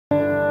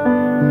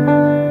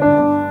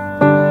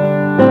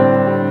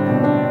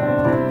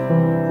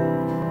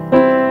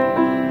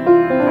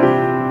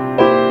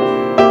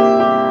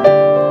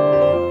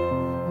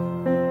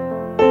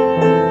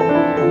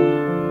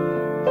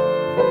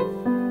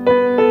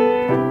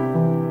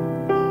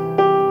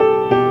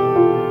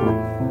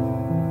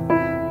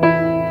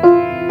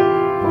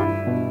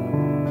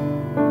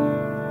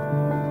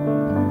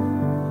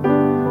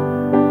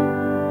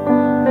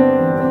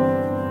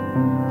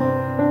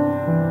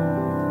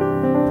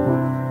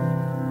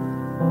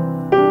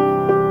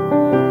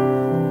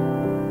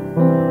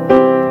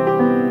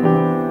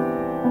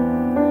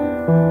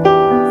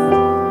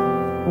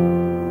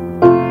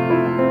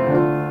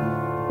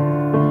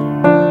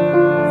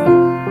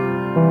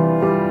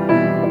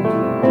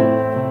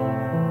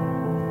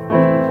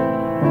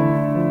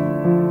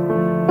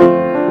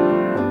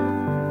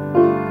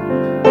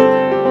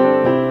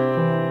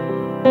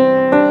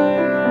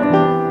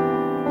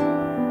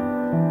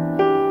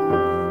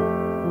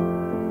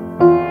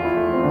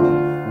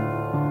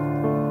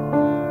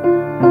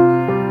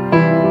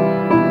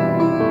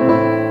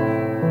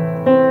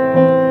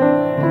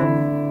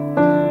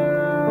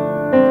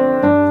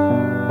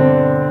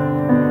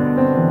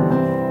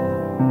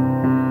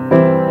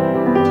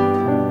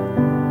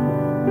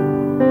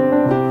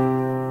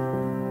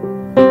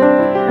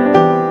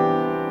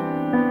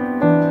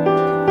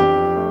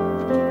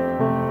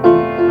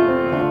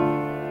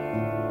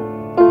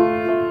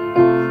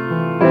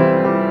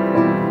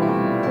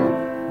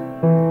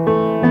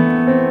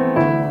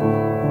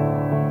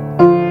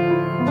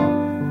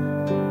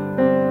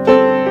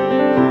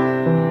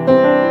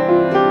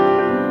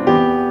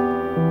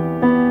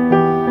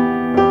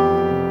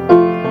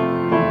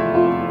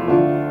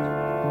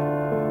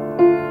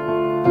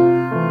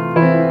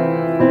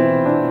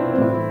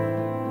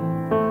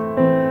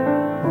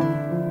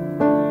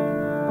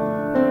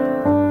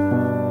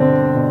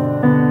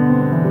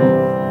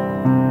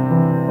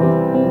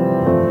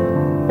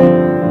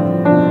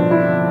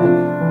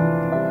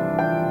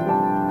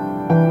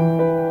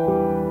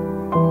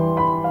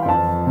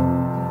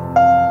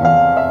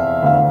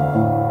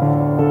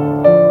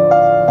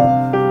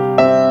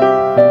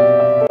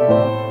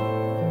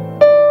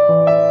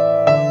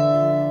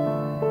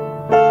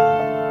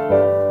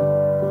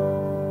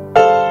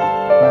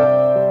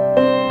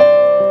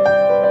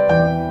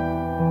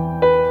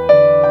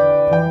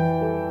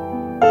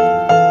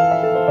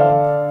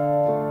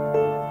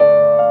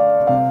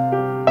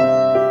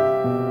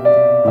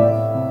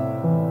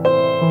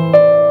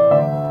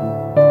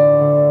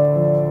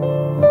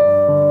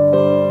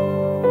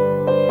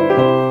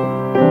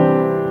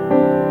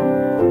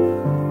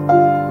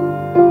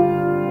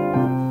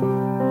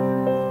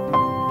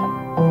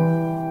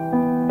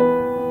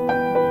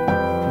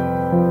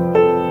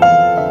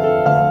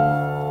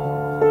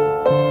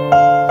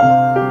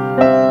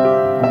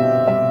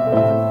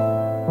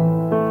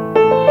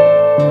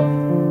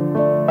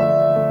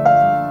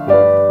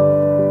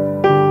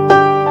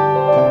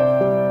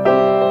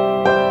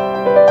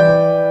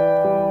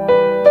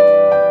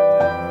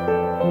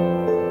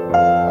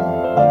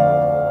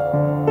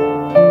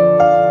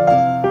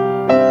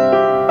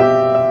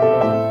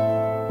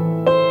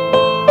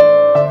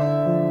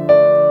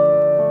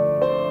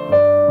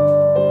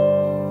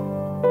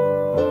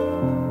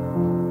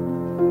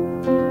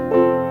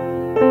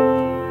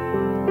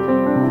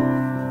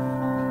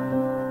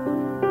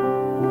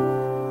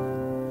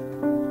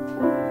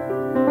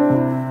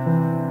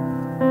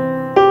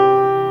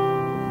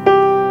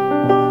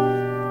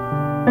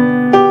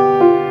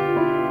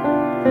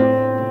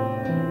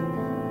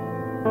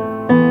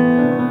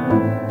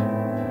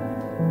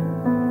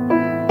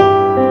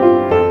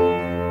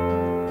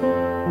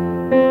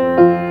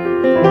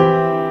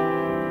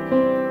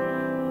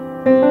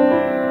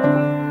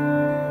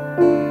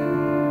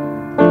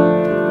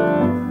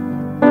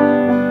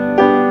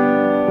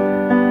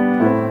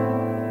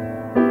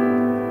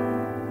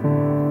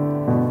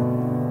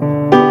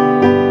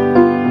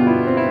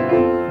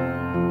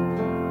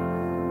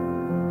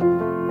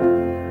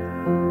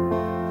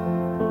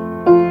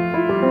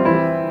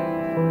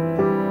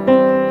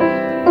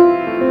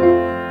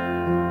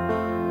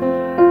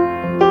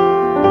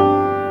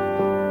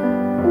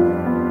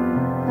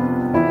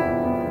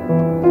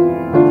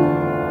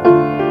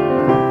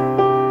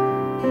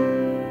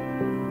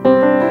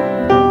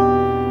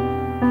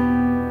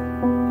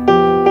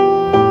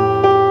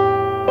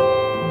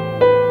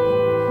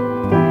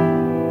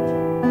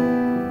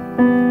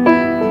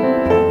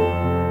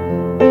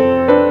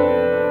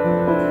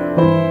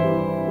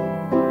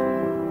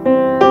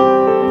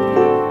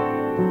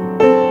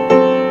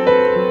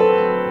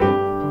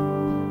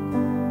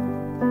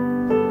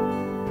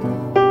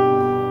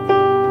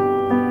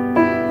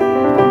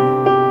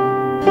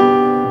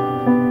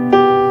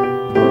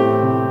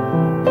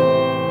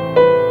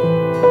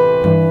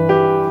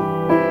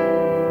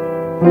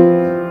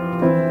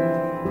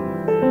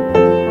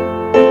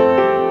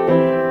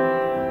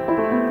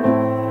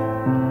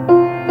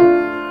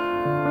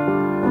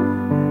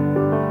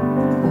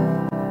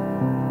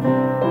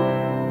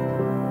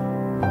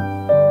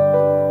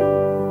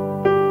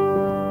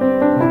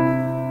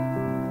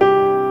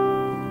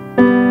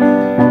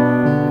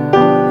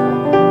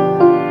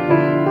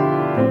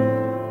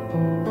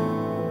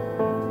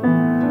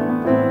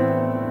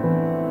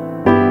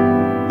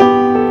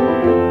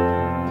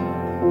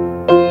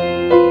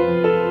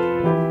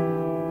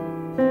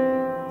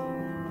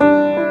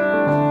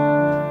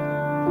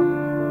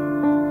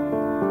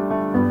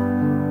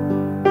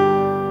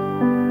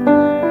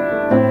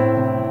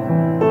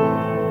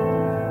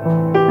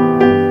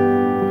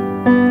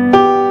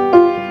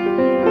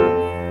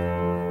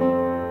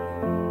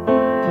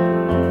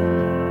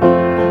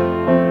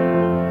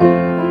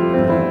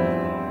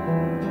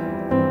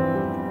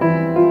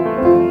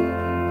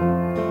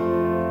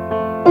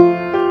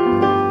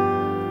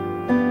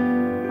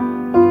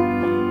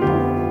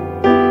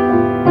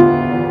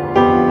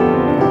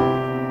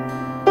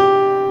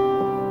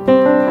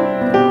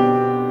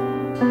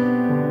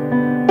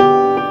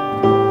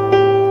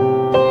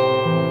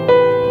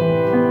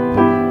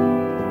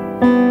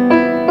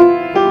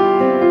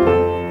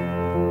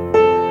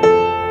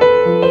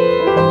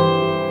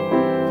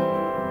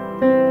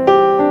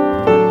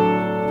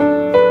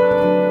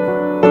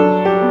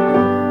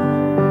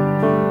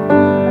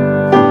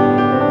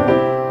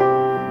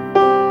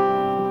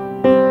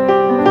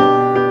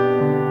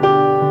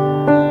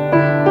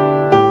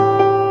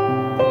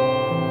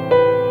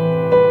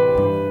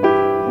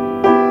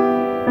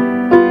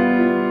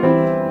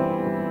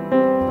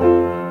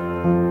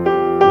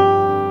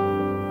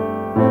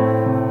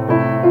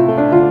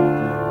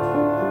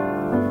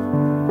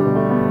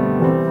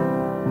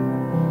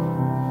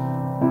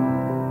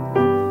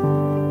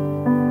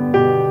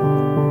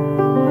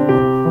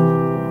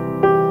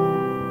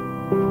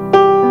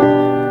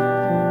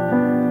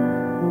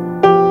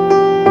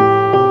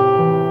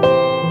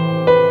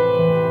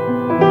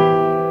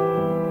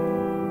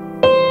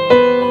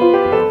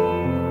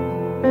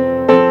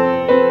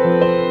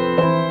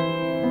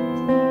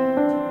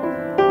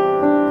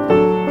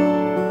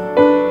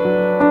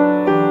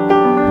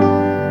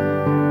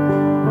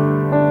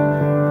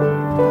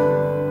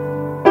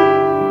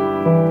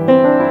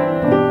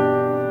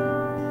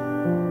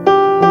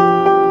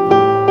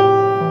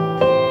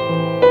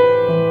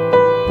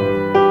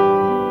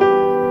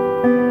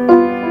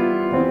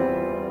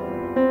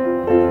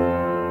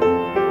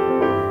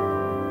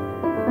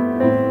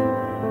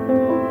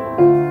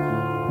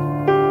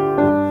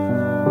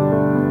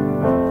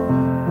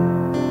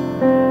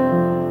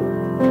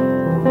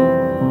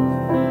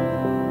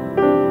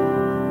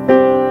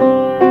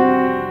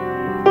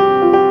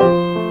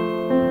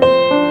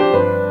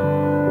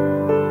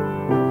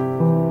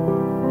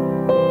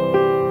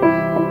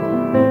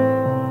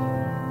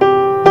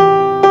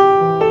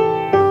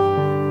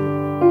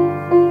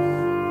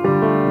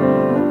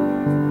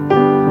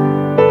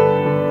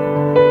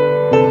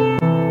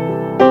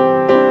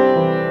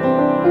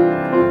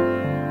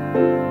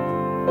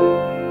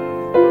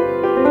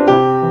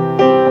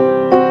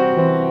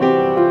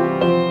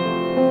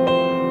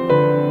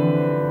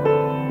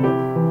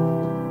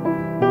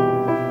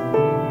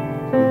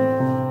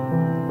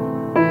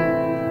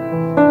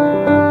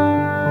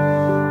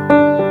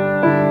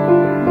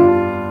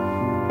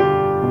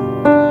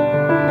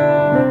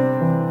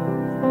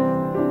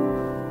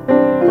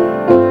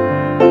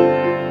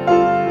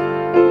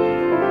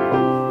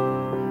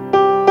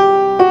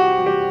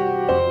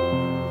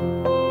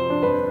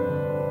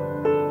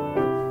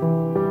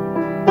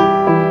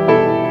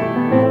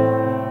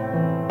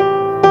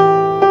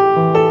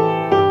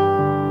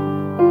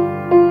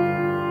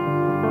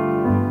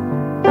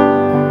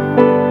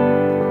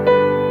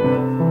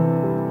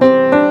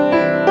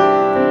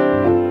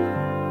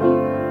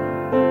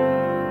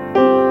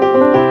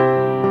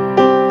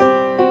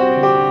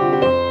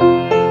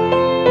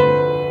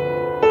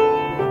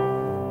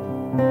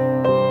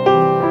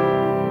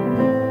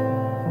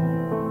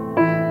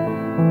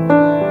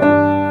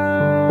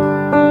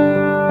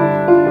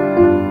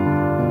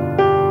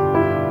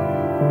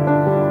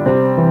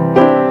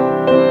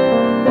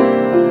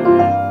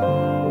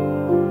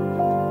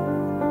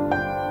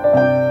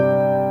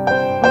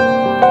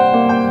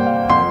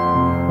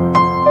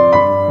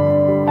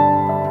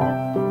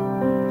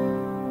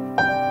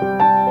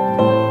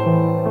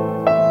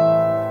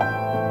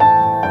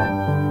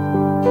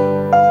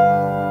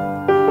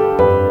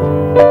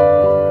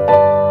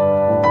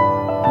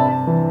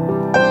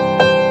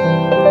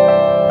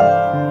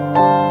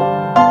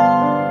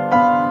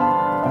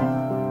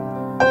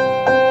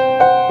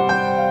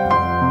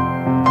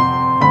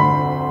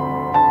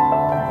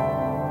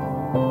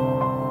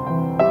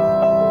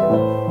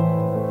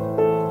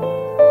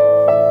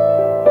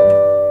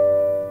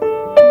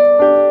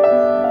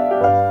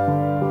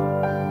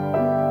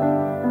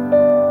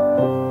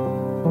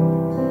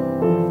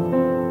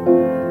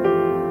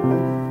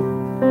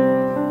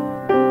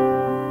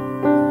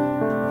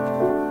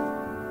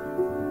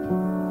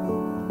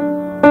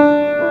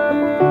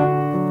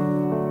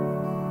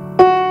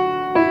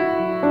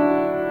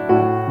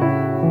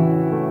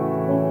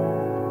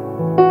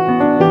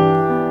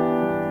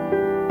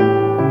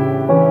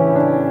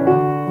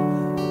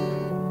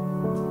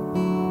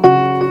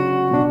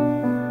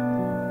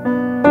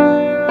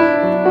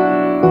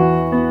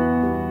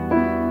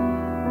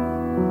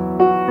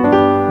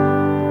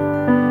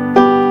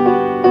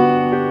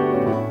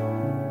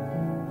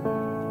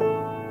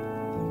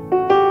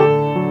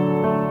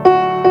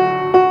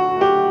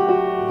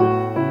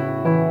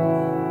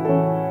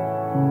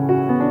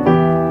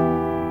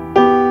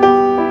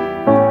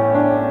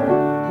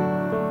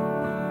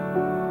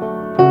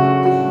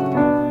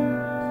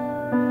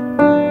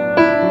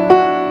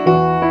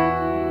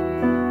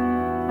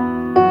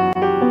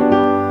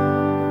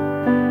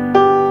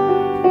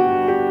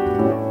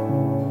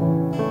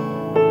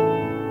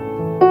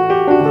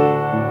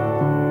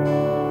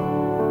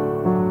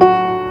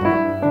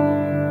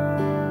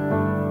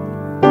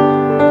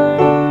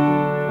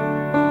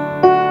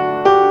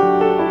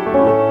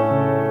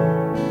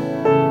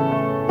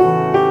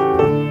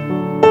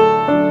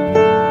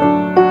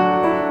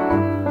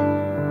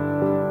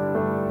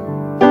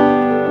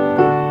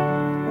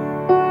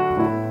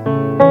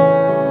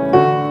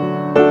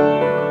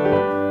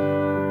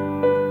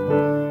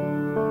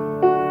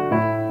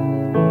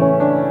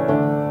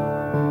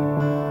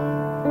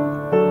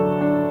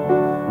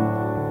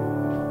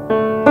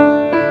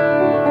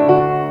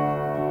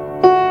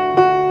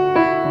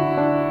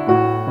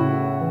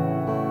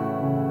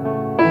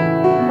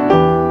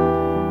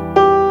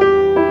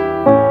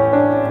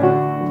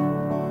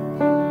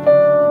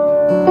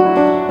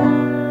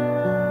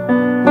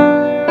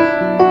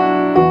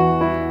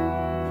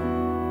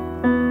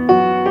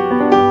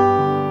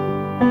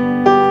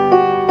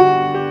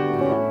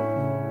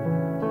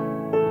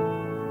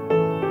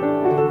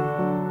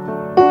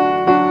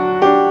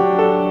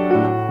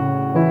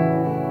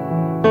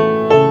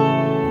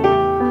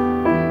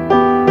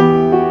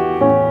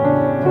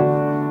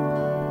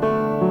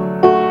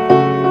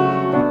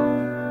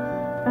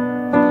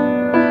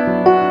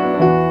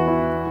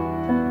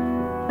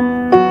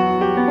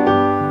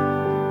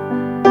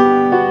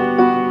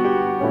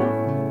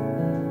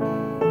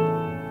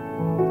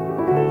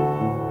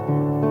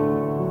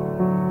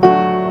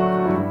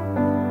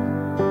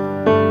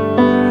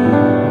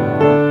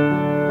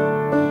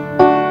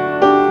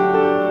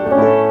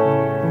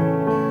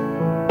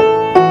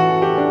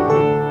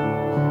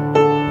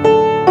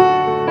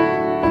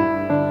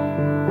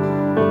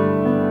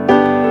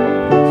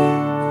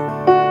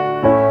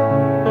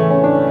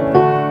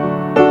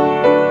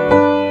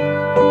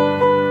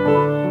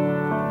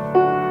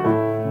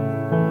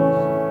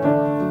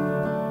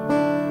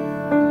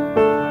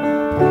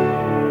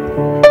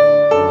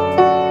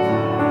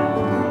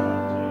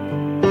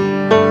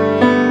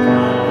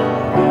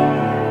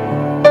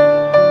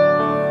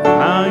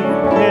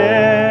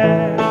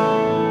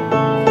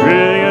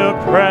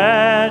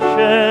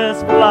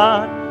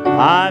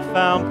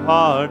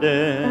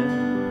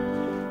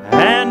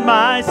and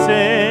my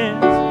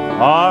sins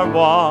are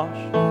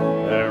washed.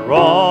 They're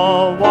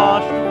all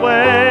washed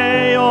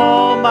away.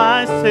 All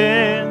my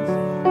sins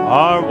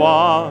are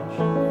washed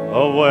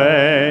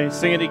away.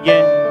 Sing it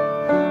again.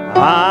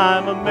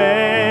 I'm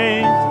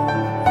amazed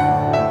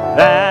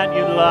that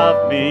you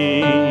love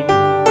me.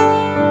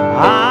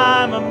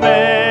 I'm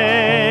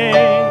amazed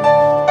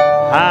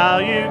how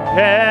you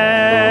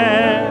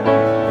care.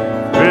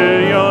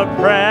 Through your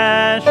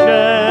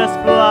precious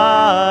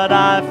blood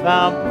I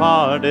found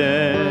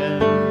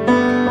pardon,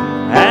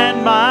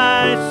 and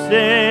my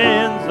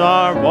sins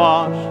are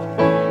washed.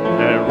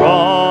 They're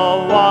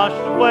all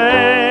washed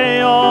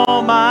away.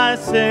 All my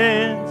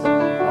sins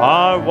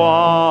are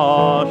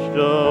washed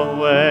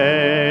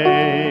away.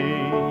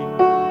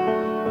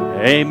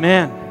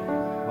 Amen.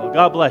 Well,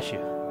 God bless you.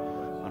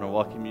 I want to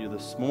welcome you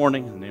this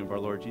morning in the name of our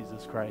Lord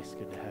Jesus Christ.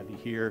 Good to have you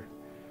here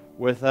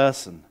with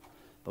us, and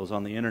those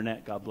on the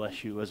internet, God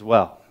bless you as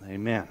well.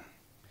 Amen.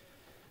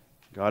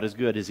 God is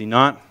good, is He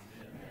not?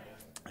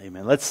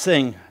 Amen. Let's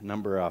sing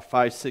number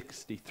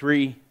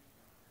 563.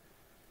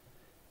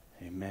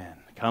 Amen.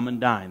 Come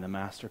and dine, the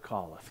Master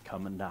calleth.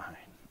 Come and dine.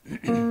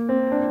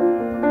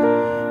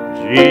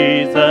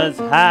 Jesus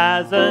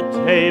has a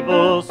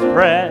table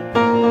spread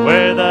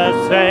where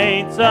the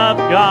saints of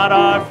God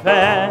are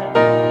fed.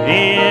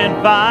 He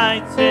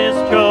invites His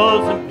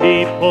chosen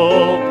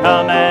people,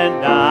 come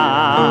and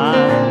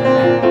dine.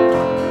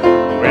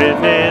 With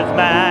His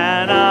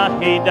manna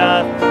He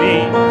doth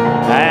feed,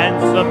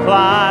 and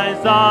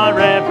supplies our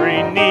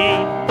every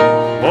need.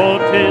 Oh,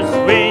 'tis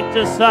sweet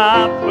to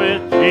sup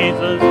with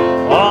Jesus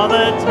all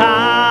the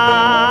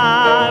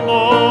time.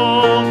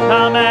 Oh,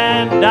 come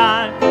and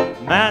dine,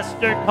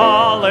 Master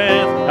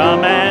calleth,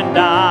 come and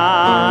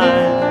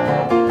dine.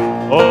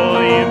 Oh,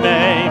 you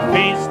may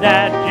feast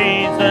at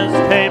Jesus'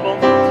 table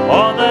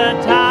all the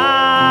time.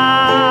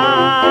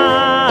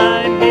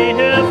 He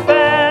who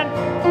fed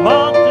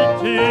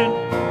multitude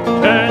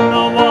turned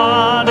the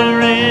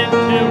water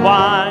into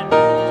wine.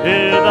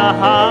 To the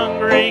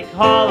hungry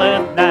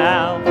calleth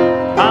now,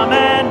 come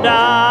and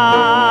dine.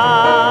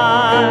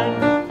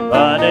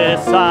 The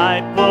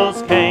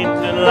disciples came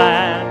to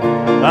land,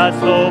 thus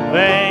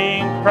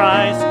obeying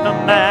Christ's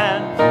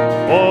command.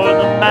 For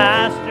the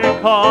Master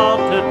called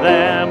to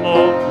them,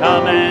 oh,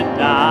 come and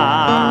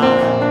dine.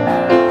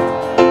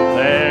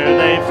 There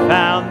they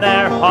found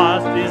their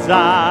heart's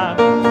desire,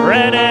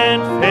 bread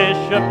and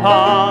fish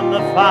upon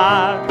the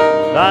fire.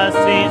 Thus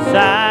He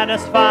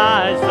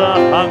satisfies the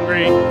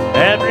hungry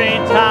every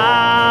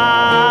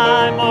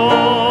time.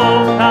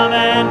 Oh, come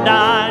and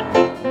dine,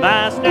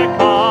 Master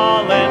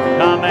calleth,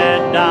 come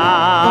and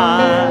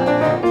dine.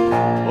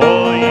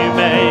 Oh, you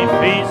may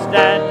feast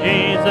at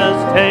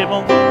Jesus'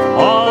 table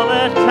all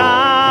the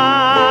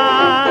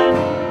time.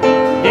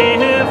 He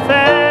who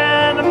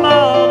fed the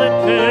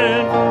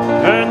multitude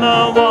turned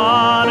the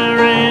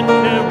water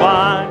into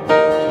wine.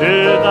 To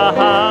the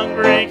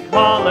hungry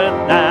calleth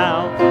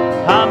now,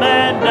 come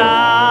and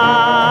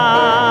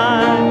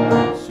dine.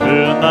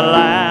 Soon the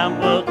Lamb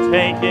will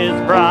take His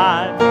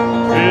bride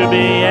to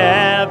be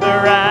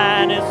ever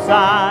at His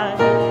side.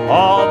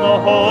 All the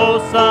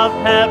hosts of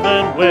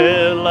heaven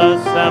will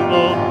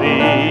assemble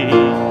be.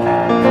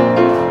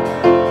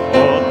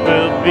 Oh,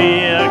 'twill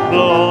be a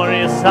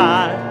glorious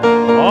sight,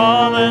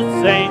 all the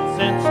saints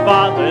in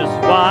spotless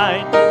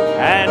white,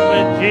 and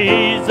with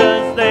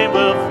Jesus they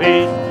will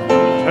feast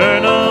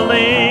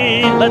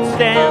eternally. Let's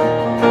stand.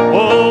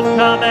 Oh,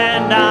 come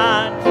and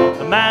dine,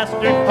 the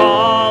Master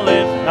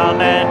calleth,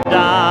 come and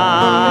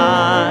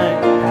dine.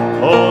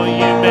 Oh,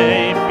 you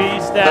may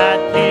feast at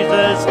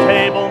Jesus'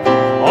 table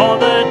all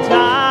the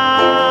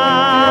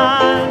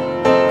time.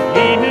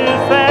 He who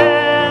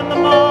fed the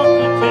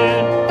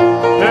multitude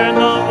turned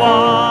the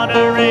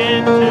water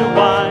into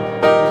wine.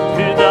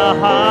 To the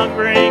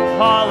hungry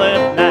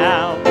calleth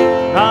now,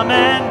 come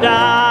and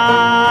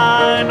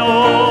dine.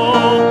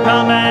 Oh,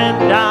 come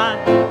and dine,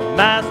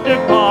 Master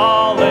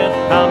calleth,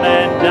 come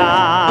and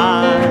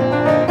dine.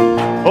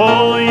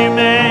 Oh, you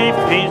may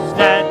feast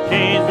at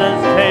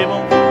Jesus'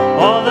 table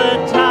all the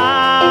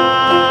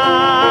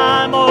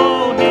time.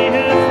 Oh, He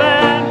who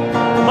fed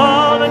the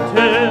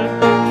multitude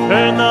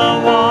turned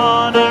the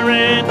water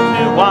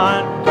into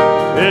wine.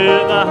 To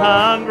the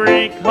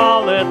hungry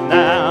calleth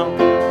now,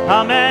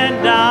 come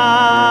and dine.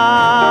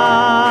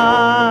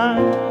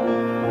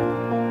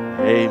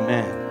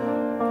 Amen.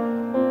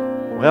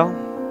 Well,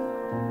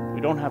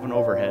 we don't have an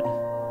overhead.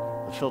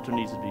 The filter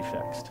needs to be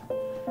fixed.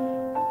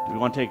 Do we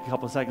want to take a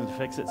couple of seconds to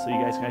fix it so you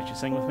guys can actually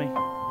sing with me?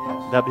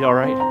 Yes. That'd be all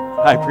right?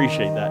 I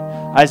appreciate that.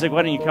 Isaac,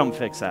 why don't you come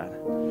fix that?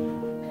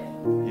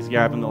 He's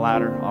grabbing the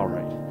ladder. All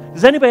right.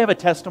 Does anybody have a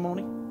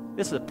testimony?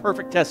 This is a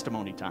perfect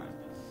testimony time.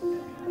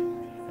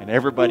 And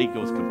everybody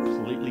goes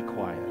completely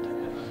quiet.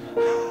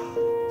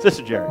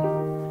 Sister Jerry.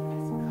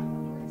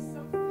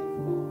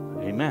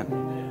 Amen.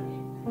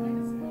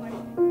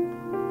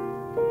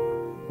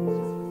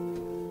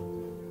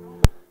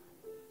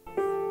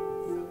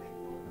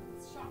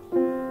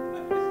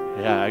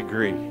 Yeah, I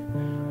agree.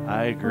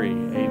 I agree.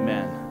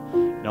 Amen.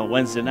 You know,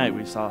 Wednesday night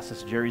we saw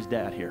Sister Jerry's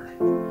dad here.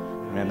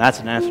 Man, that's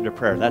an answer to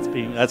prayer.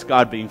 That's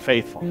God being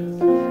faithful.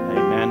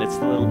 Amen.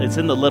 It's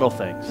in the little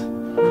things.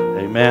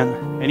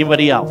 Amen.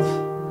 Anybody else?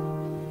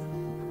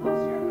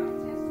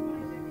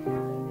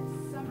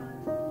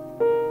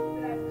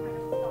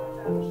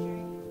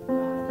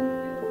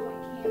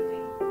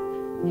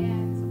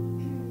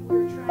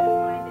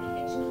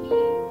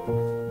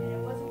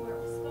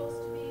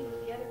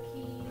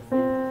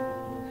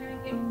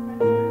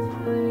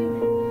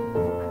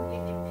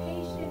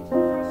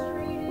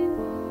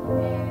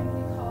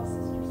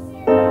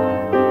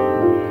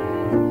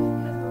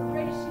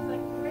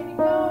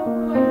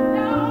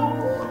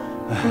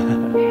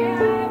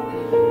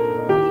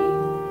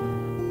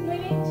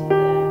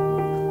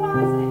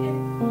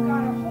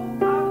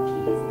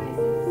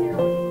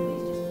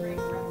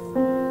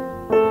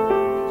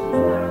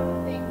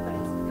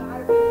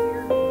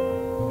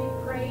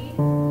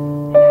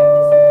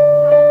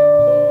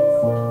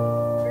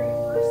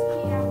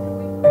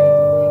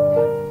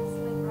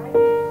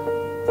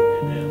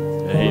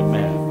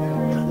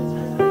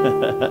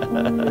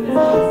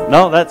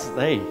 No,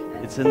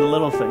 it's in the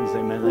little things,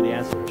 amen, that he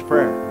answers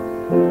prayer.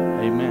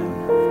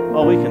 Amen.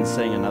 Well, we can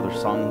sing another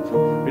song.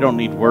 We don't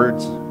need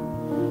words.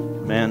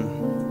 Amen.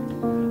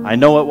 I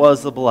know it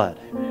was the blood.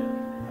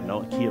 I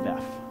know it, key of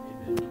F.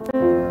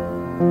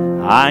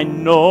 I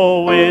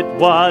know it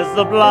was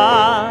the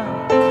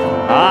blood.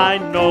 I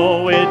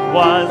know it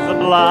was the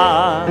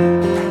blood.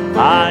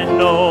 I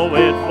know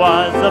it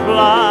was the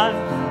blood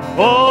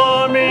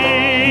for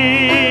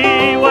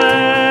me.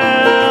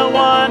 Well,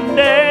 one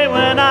day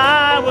when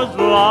I was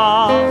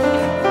lost,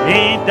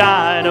 he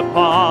died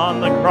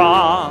upon the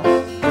cross.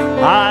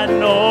 I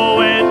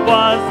know it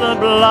was the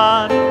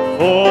blood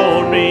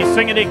for me.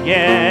 Sing it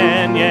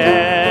again.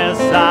 Yes,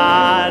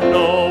 I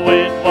know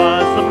it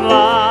was the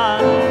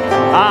blood.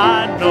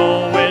 I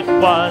know it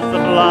was the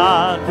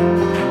blood.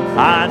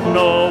 I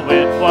know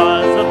it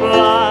was the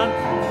blood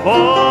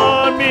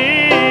for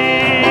me.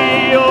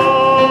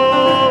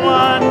 Oh,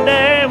 one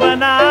day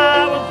when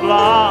I was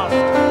lost,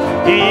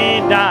 he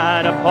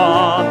died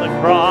upon the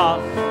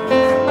cross.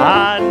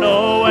 I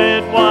know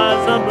it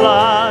was the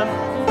blood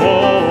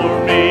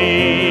for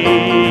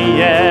me.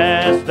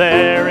 Yes,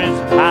 there is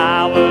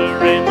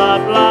power in the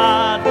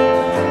blood.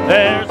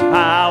 There's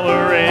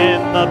power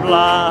in the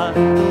blood.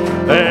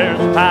 There's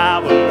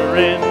power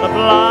in the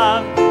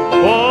blood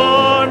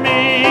for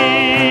me.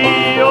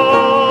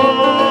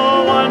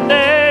 Oh, one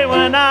day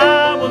when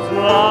I was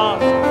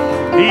lost,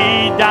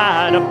 he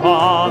died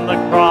upon the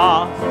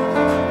cross.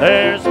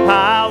 There's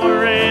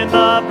power in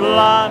the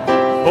blood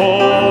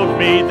for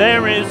me.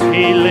 There is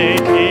healing.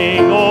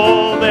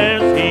 Oh,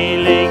 there's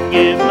healing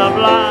in the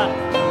blood.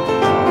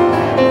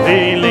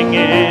 Healing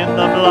in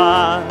the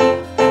blood.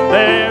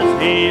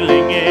 There's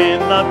healing in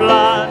the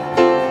blood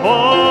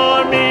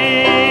for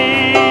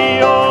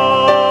me.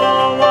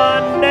 Oh,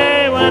 one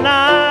day when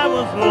I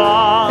was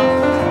lost,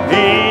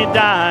 he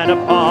died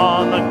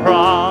upon the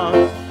cross.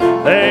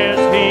 There's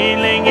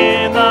healing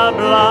in the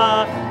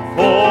blood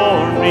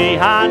for me.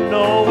 I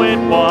know it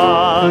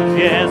was,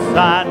 yes,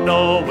 I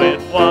know it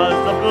was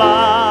the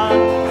blood.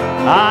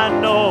 I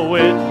know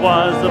it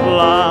was the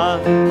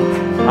blood.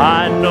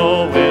 I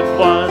know it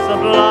was the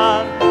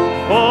blood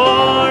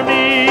for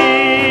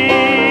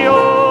me.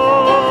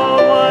 Oh,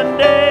 one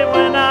day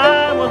when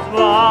I was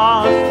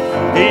lost,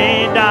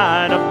 he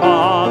died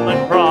upon the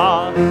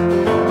cross.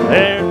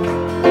 There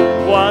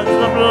was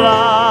the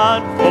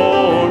blood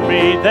for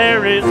me.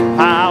 There is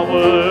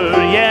power,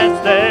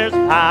 yes, there's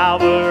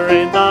power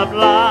in the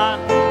blood.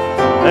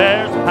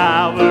 There's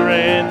power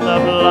in the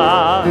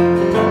blood.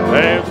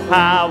 There's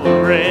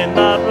power in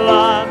the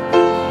blood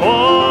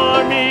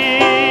for me.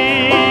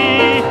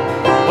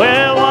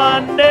 Well,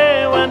 one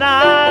day when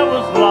I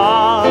was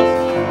lost,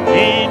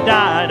 he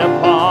died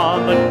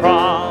upon the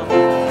cross.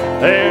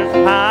 There's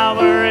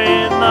power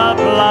in the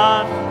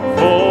blood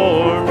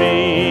for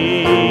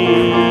me.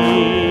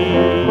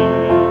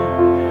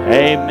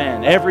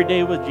 Amen. Every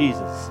day with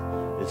Jesus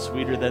is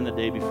sweeter than the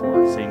day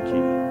before. Same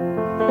key.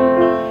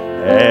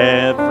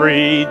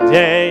 Every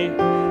day,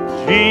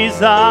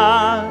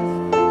 Jesus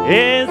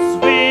is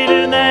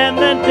sweeter than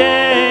the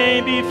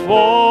day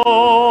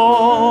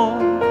before.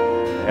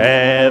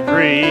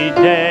 Every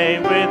day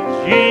with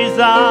Jesus,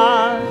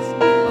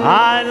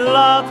 I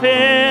love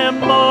him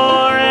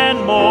more and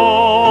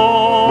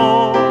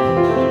more.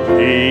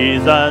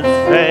 Jesus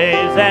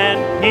saves and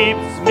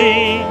keeps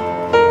me,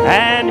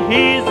 and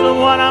he's the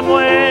one I'm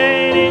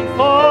waiting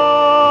for.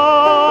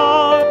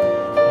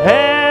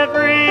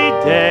 Every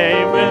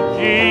day with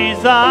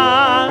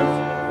Jesus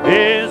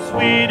is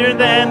sweeter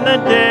than the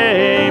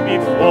day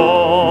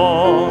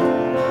before.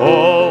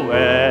 Oh,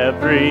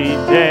 every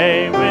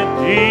day with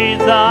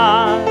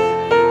Jesus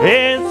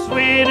is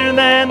sweeter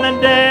than the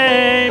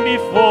day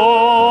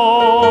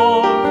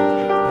before.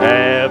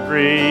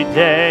 Every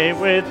day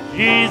with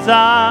Jesus,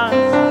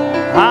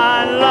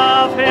 I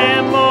love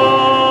him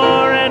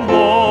more and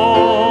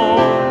more.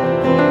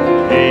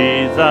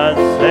 Jesus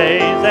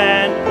saves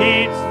and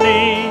keeps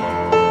me,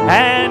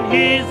 and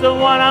he's the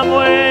one I'm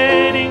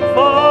waiting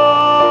for.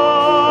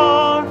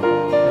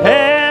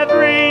 Hey,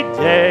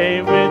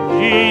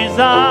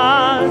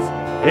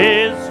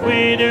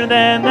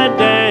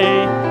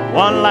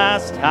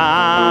 last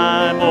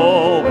time.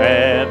 Oh,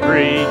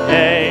 every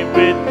day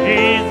with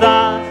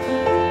Jesus,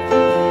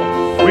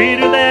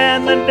 sweeter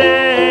than the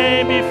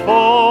day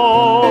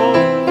before.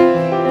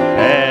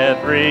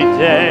 Every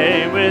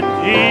day with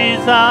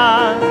Jesus,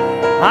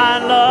 I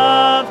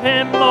love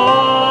him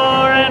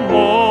more and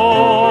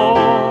more.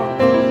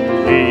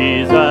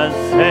 Jesus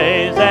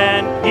saves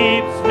and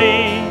keeps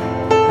me,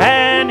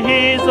 and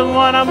he's the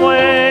one I'm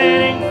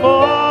waiting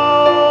for.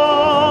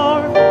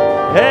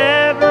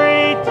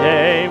 Every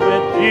day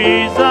with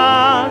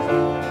Jesus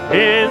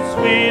is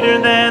sweeter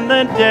than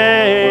the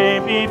day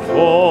before.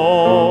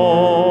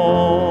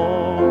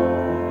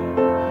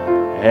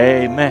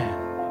 Amen.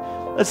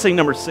 Let's sing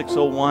number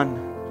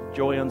 601,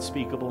 Joy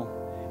Unspeakable,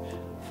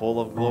 Full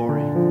of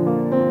Glory.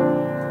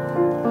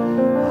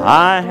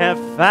 I have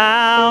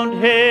found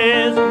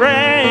his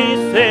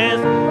grace is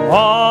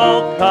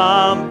all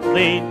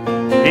complete.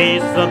 He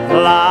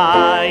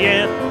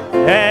supplieth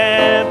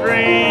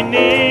every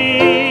need.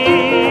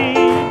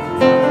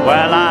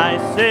 While I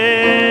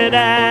sit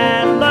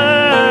and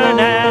learn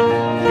at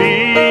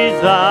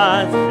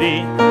Jesus'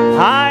 feet,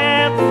 I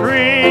am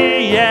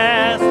free,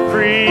 yes,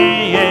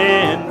 free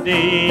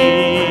indeed.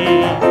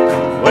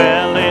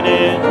 Well, it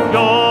is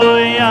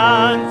joy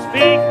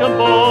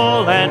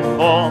unspeakable and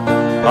full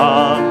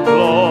of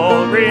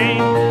glory,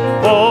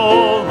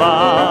 full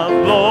of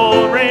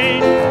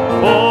glory,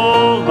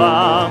 full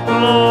of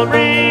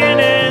glory. It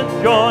is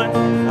joy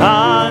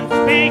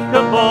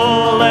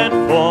unspeakable and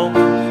full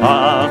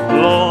of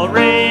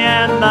glory,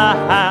 and the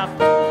half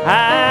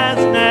has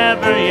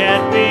never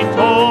yet been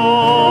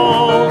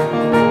told.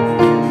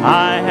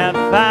 I have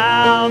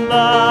found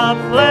the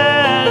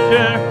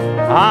pleasure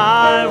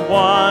I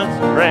once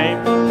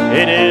craved.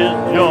 It is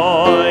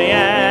joy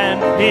and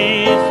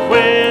peace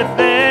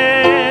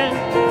within.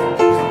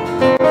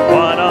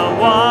 What a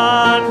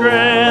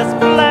wondrous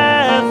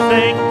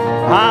blessing!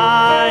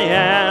 I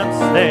am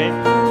saved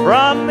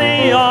from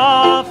the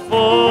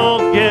awful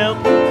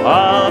guilt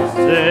of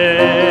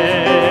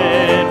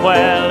sin.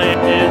 Well, it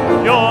is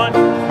joy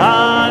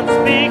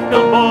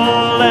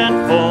unspeakable and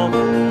full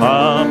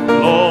of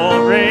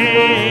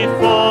glory,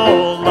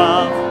 full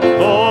of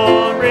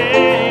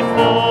glory,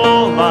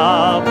 full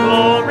of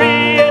glory.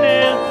 It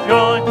is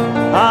joy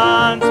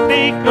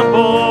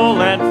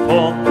unspeakable and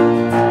full,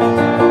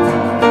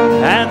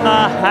 and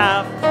the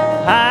half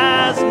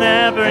has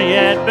never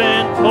yet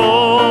been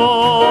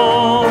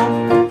told.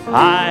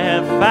 I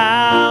have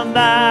found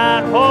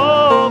that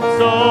hope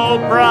so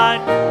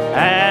bright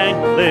and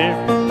clear,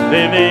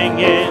 living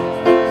in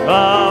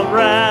the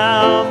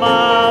realm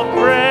of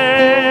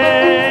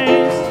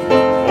grace.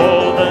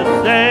 Oh, the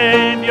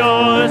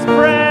Savior's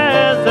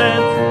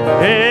presence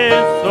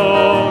is so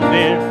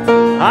near,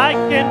 I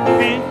can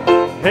feel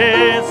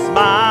his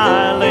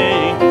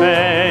smiling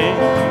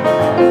face.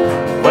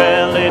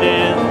 Well, it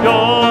is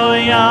joy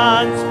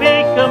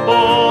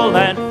unspeakable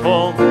and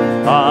full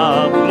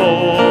of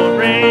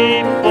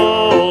glory,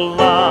 full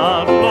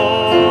of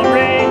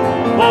glory,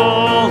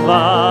 full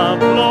of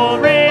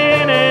glory.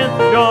 It is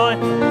joy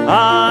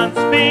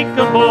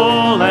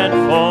unspeakable and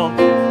full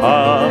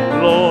of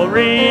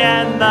glory,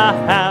 and the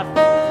half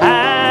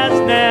has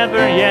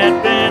never yet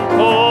been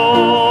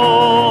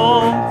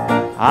told.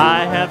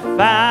 I have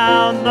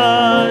found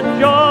the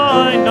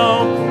joy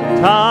no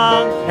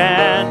tongue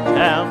can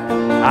tell,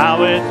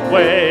 how its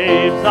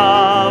waves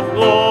of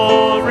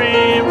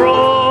glory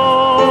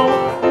roll.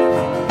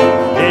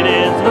 It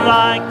is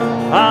like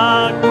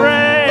a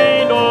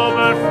great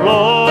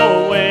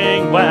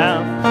overflowing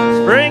well,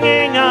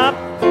 springing up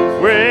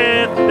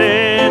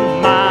within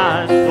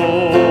my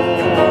soul.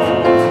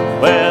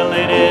 Well,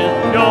 it is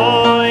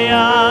joy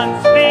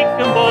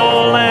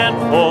unspeakable and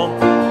full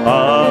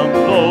of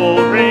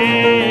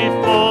glory,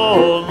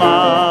 full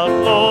of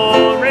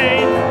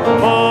glory,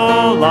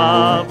 full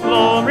of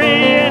glory.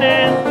 It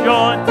is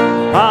joy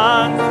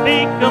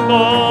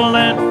unspeakable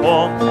and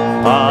full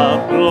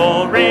of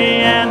glory,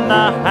 and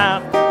the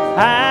half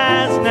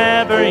has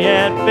never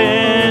yet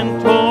been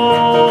told.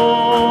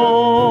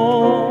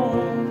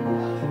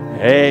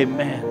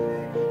 Amen.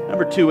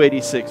 Number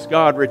 286,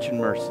 God rich in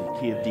mercy,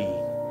 key of D.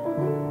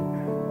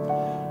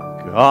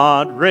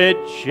 God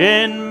rich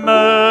in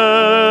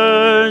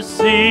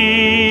mercy,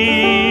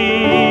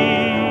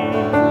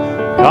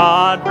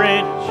 God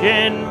rich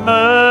in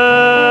mercy,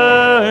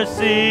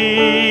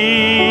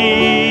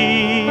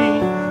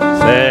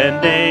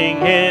 sending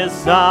his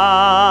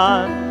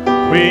Son,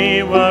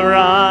 we were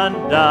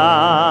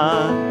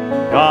undone.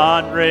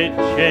 God rich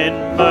in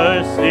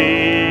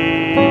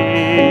mercy,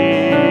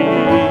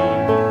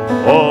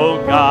 oh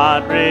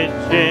God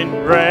rich in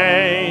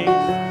grace,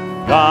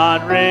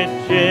 God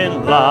rich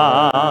in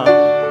love,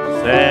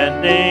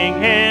 sending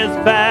his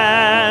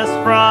best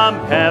from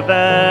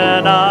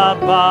heaven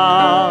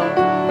above,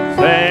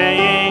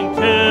 saying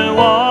to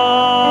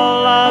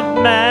all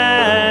of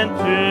man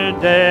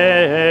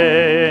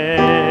today,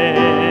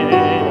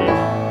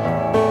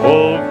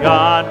 oh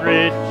God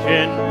rich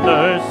in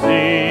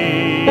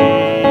mercy,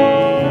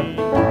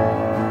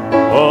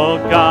 oh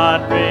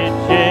God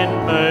rich in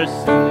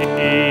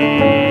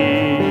mercy.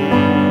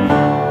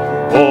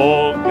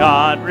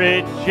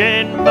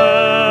 in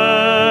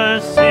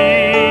mercy,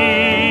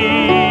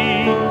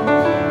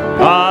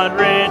 God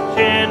rich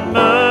in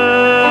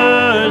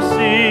mercy,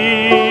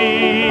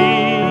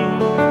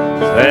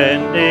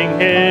 sending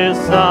his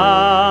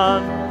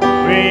Son,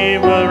 we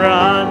were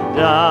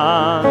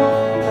undone,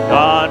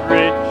 God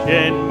rich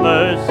in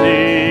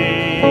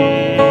mercy.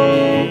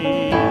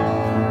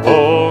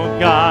 Oh,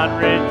 God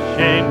rich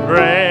in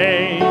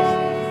grace,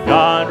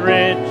 God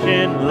rich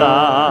in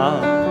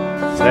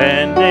love,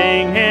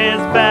 sending his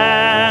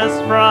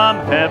best from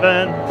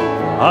heaven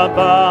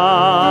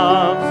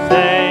above,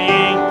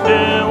 saying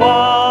to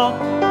all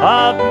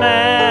of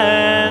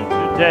men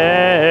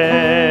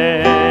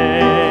today,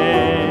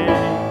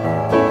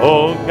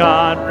 oh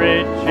God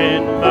rich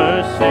in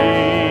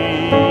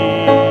mercy,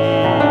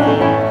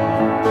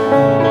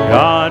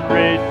 God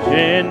rich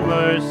in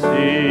mercy.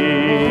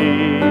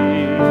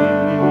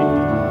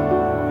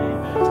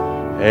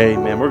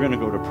 Amen. We're going to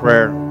go to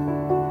prayer.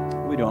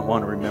 We don't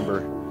want to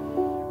remember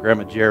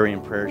Grandma Jerry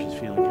in prayer. She's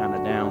feeling kind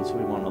of down, so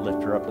we want to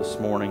lift her up this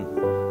morning.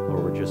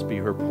 Lord, would just be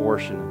her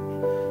portion.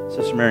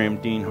 Sister Miriam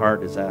Dean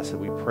Hart has asked that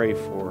we pray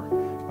for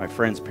my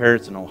friend's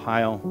parents in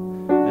Ohio,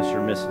 Mr.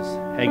 and Mrs.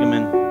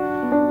 Hageman.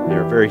 They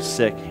are very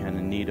sick and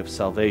in need of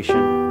salvation.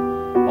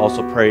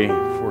 Also pray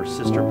for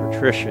Sister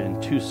Patricia in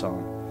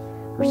Tucson.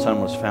 Her son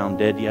was found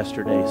dead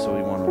yesterday, so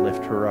we want to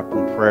lift her up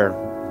in prayer.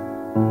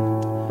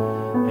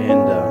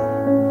 And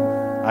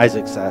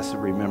Isaac's asked to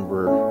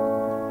remember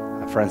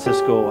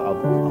Francisco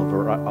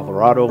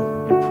Alvarado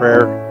in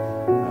prayer.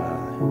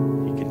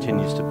 He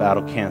continues to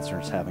battle cancer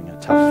and is having a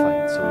tough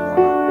fight, so we want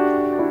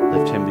to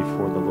lift him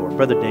before the Lord.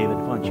 Brother David,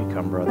 why don't you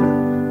come, brother?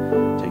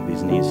 Take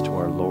these needs to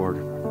our Lord.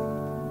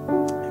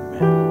 Amen.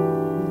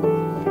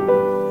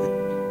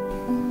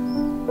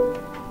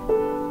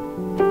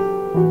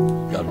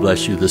 God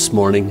bless you this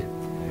morning.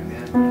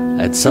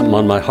 I had something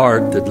on my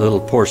heart, that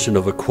little portion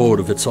of a quote,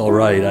 if it's all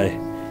right. I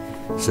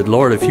said,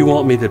 Lord, if you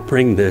want me to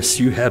bring this,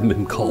 you have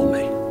him call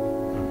me.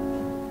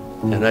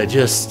 And I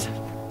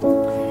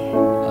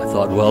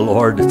thought, well,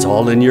 Lord, it's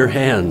all in your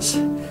hands.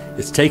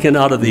 It's taken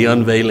out of the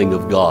unveiling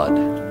of God.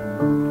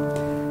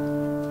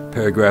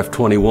 Paragraph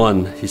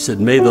 21, he said,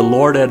 may the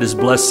Lord add his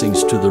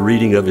blessings to the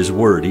reading of his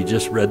word. He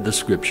just read the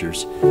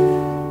scriptures.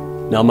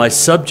 Now, my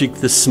subject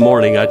this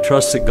morning, I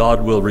trust that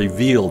God will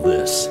reveal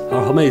this.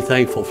 How many are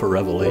thankful for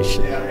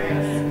revelation?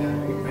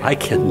 I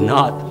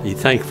cannot be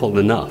thankful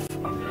enough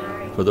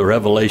for the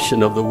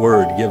revelation of the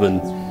word given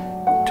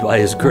by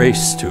his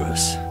grace to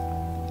us.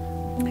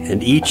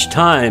 And each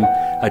time,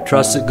 I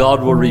trust that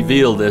God will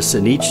reveal this.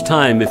 And each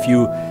time, if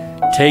you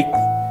take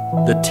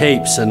the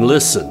tapes and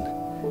listen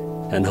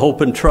and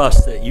hope and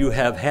trust that you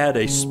have had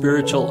a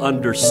spiritual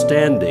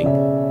understanding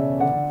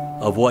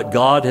of what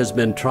God has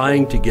been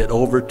trying to get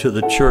over to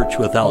the church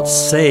without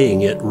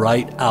saying it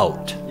right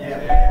out.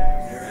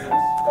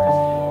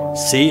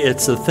 See,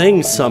 it's a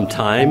thing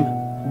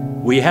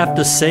sometime. We have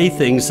to say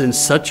things in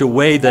such a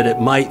way that it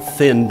might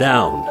thin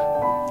down.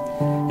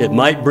 It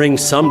might bring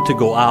some to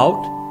go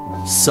out,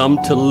 some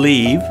to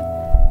leave,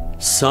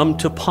 some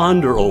to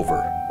ponder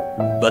over,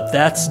 but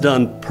that's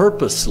done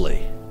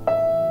purposely.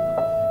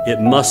 It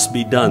must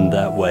be done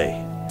that way.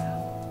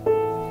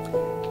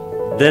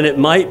 Then it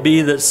might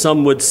be that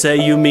some would say,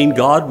 you mean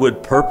God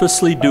would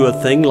purposely do a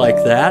thing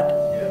like that?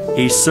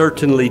 He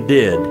certainly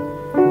did.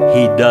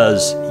 He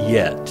does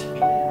yet.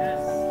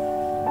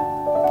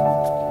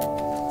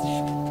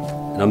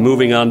 And I'm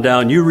moving on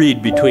down. You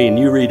read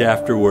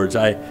afterwards.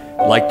 I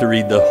like to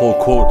read the whole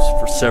quotes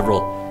for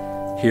several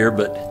here,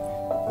 but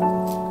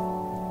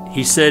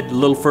he said a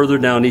little further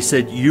down, he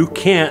said, you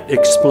can't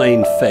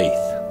explain faith.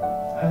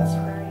 That's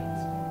right.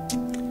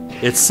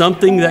 It's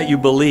something that you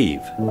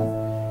believe,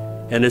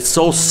 and it's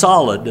so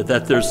solid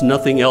that there's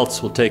nothing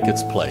else will take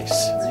its place.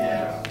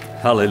 Yeah.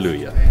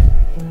 Hallelujah.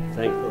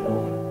 Thank the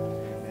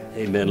Lord.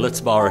 Amen.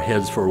 Let's bow our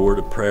heads for a word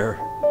of prayer.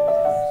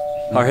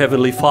 Our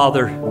Heavenly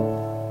Father,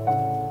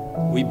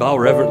 we bow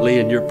reverently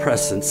in your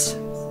presence,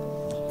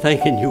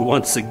 thanking you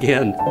once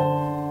again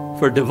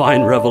for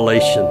divine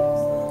revelation.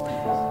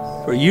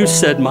 For you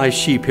said, my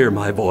sheep hear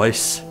my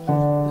voice.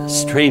 A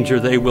stranger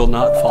they will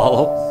not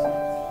follow,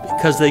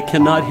 because they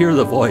cannot hear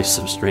the voice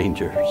of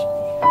strangers.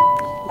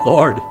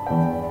 Lord,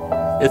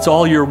 it's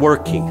all you're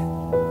working.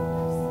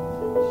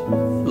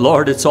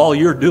 Lord, it's all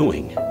you're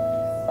doing.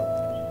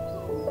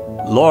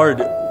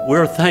 Lord,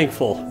 we're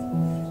thankful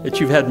that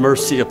you've had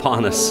mercy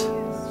upon us,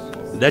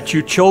 that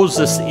you chose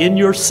us in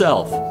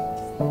yourself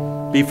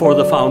before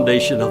the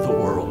foundation of the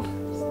world.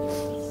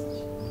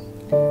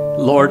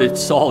 Lord,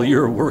 it's all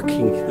you're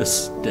working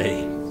this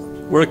day.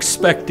 We're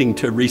expecting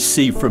to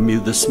receive from you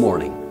this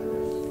morning.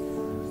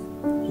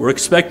 We're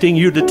expecting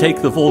you to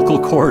take the vocal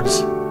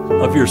cords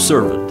of your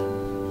servant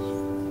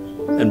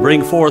and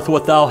bring forth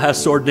what thou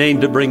hast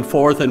ordained to bring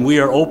forth, and we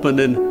are open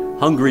and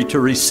hungry to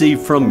receive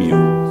from you.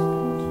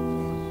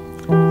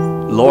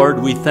 Lord,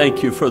 we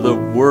thank you for the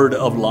word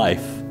of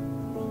life,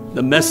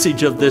 the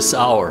message of this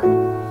hour,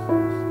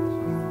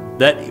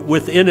 that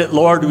within it,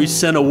 Lord, we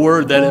send a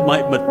word that it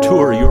might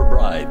mature your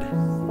bride,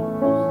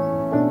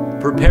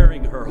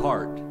 preparing her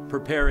heart,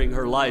 preparing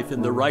her life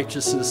in the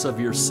righteousness of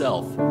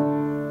yourself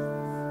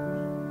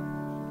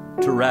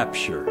to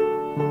rapture,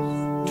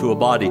 to a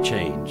body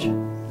change.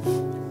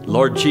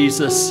 Lord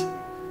Jesus,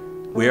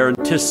 we are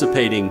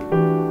anticipating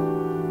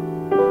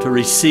to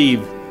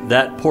receive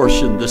that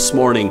portion this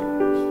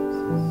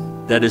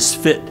morning that is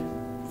fit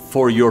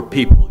for your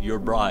people, your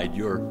bride,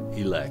 your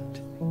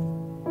elect.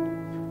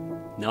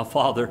 Now,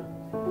 Father,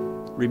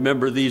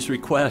 remember these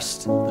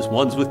requests, these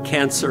ones with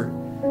cancer,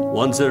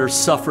 ones that are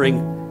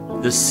suffering,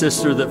 this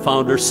sister that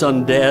found her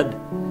son dead.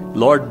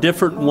 Lord,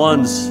 different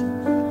ones.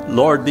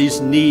 Lord, these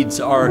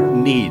needs are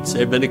needs.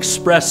 They've been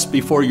expressed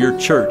before your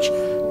church.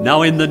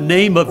 Now, in the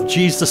name of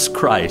Jesus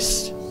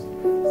Christ,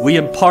 we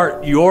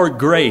impart your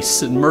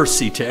grace and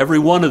mercy to every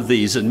one of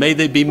these, and may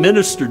they be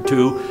ministered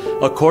to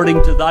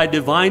according to thy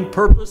divine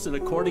purpose and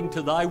according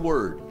to thy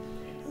word.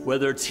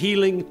 Whether it's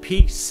healing,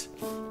 peace,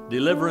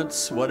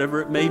 deliverance,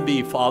 whatever it may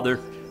be, Father,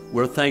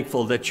 we're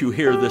thankful that you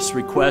hear this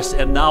request,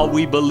 and now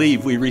we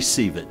believe we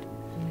receive it.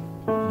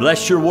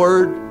 Bless your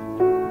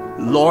word.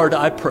 Lord,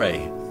 I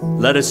pray,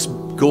 let us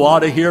go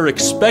out of here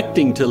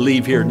expecting to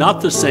leave here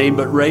not the same,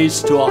 but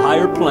raised to a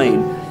higher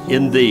plane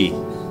in thee.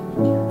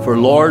 For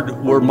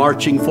Lord, we're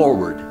marching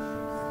forward.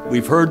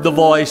 We've heard the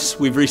voice,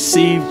 we've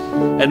received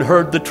and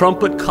heard the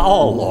trumpet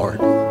call, Lord,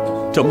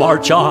 to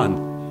march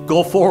on,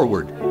 go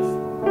forward.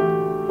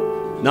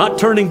 Not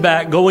turning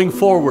back, going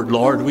forward,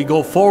 Lord. We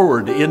go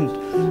forward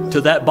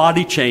into that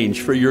body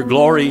change for your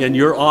glory and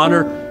your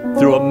honor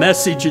through a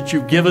message that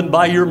you've given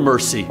by your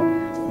mercy.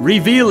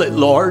 Reveal it,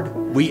 Lord.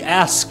 We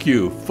ask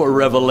you for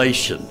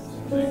revelation.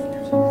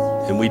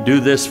 And we do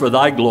this for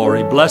thy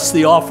glory. Bless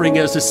the offering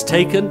as it's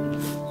taken.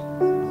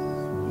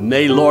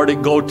 May, Lord,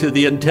 it go to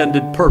the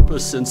intended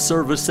purpose and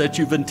service that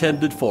you've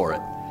intended for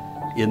it.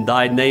 In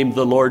thy name,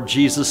 the Lord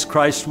Jesus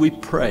Christ, we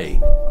pray.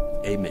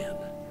 Amen.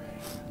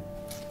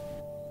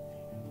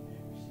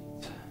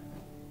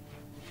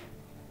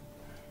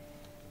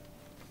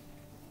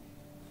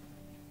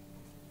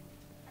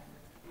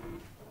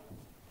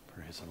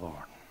 Praise the Lord.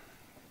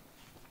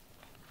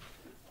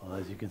 Well,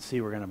 as you can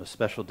see, we're going to have a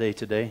special day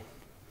today.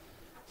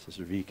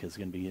 Sister Vika is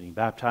going to be getting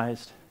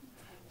baptized,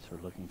 so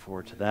we're looking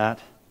forward to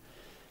that.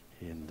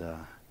 And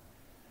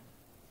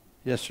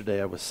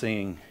yesterday I was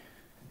singing,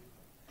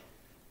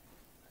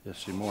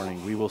 yesterday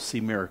morning, We Will See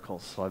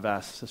Miracles. So I've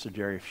asked Sister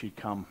Jerry if she'd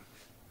come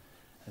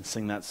and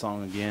sing that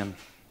song again.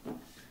 I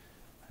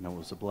know it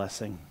was a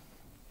blessing.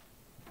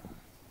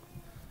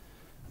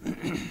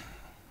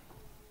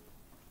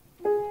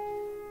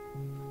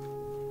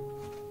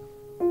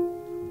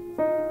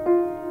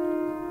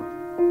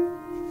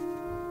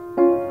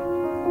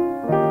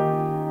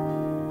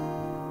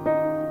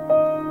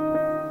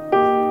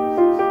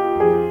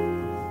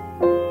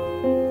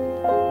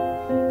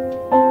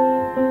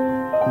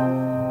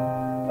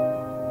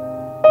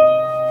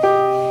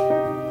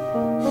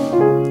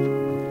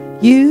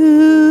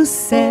 You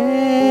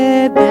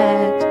said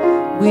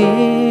that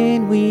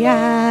when we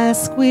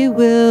ask, we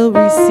will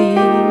receive.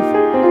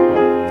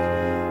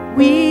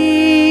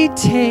 We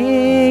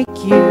take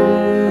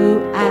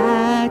you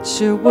at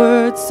your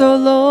word, so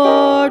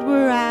Lord,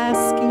 we're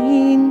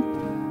asking.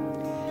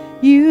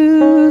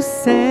 You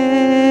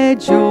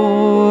said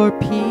your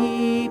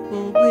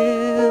people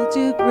will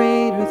do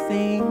greater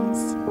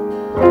things.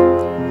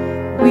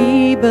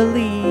 We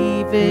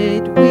believe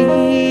it,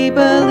 we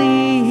believe.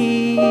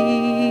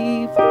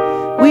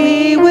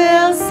 We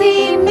will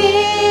see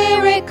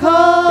miracles.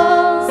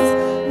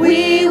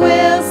 We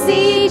will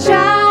see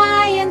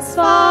giants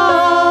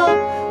fall.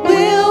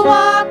 We'll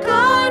walk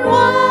on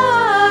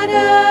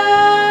water.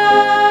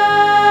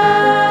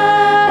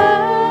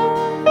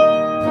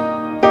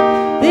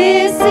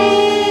 This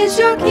is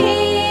your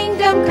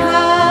kingdom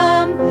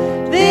come.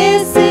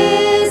 This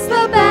is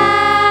the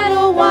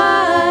battle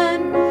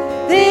won.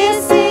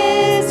 This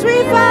is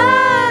revival.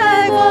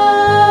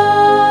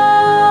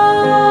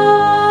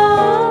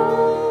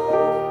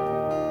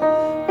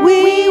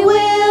 We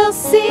will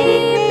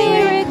see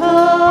miracles.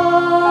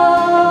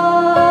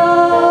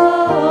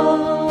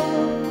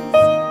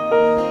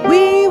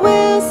 We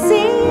will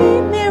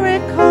see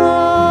miracles.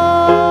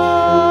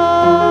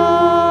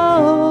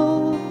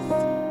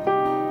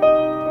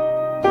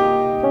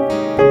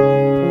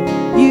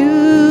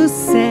 You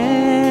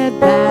said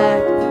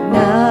that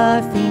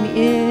nothing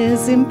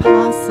is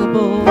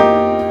impossible.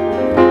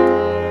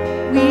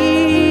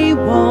 We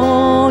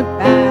won't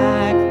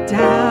back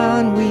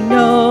down. We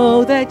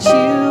know that you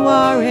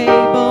are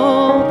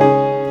able.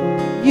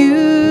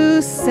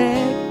 You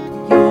said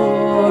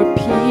your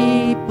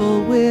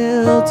people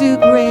will do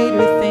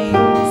greater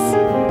things.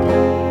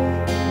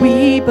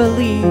 We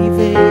believe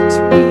it.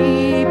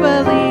 We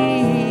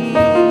believe.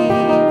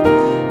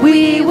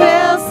 We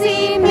will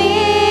see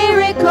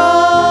miracles.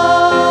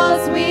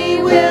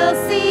 We will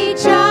see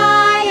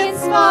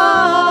giants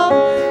fall.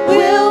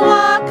 We'll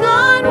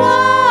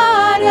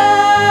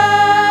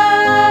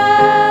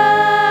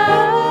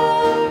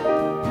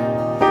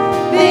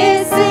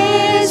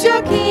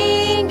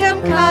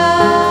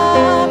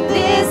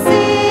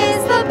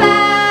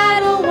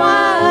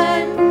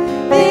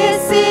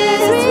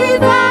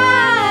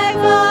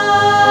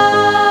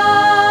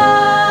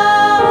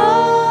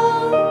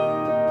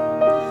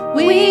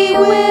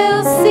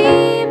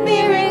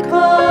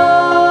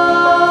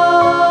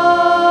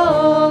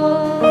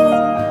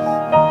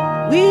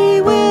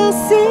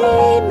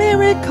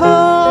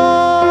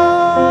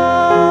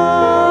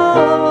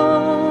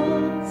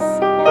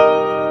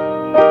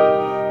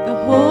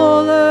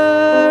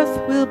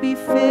will be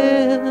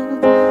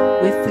filled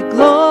with the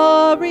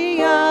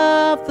glory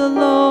of the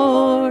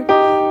Lord,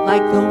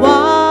 like the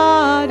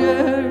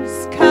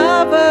waters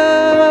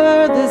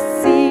cover the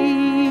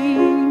sea.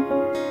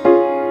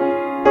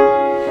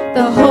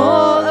 The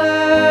whole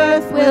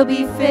earth will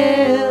be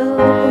filled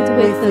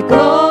with the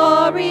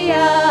glory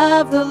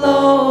of the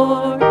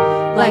Lord,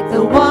 like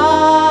the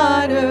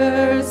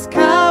waters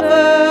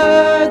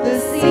cover the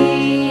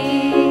sea.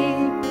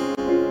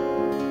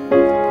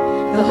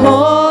 The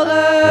whole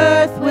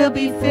earth will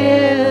be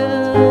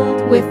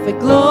filled with the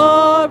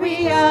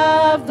glory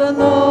of the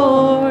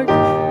Lord,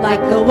 like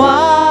the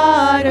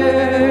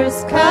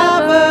waters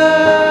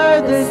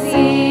cover the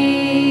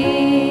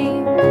sea.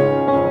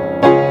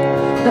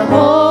 The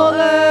whole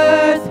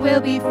earth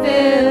will be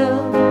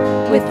filled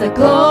with the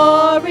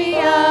glory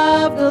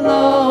of the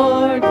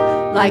Lord,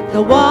 like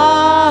the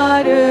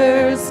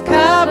waters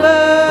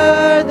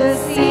cover the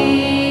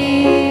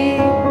sea.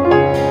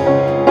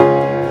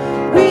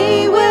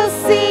 We will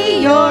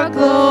see your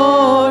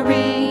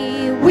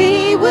glory.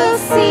 We will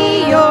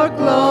see your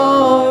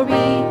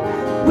glory.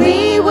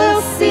 We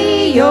will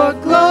see your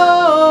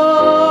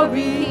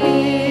glory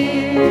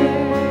here.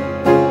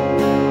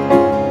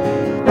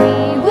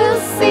 We will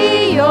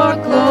see your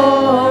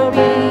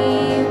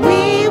glory.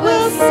 We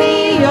will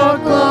see your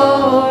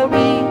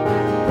glory.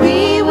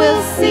 We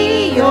will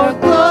see your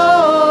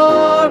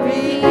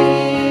glory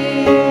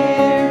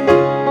here.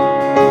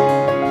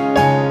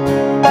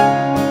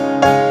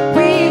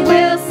 We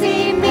will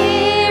see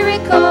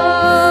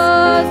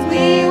miracles.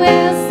 We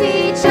will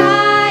see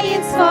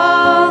giants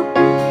fall.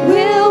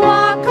 We'll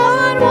walk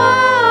on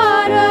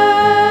water.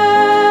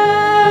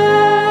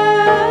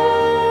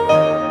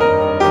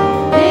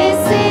 This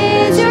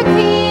is your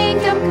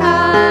kingdom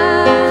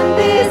come.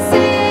 This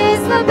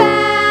is the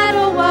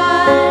battle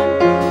won.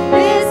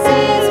 This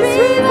is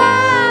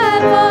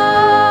revival.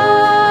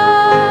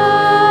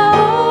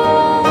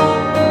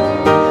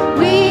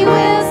 We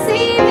will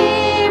see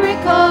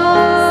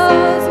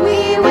miracles. We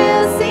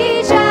will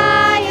see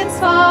giants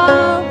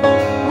fall.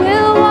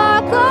 We'll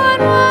walk on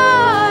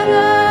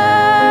water.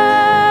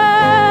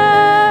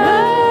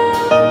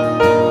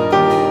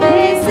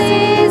 This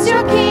is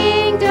your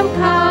kingdom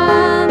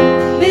come.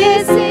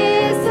 This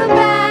is the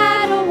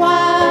battle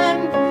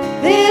won.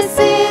 This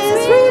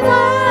is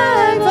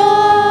revival.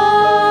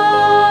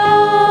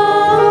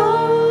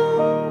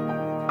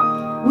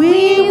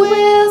 We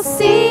will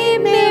see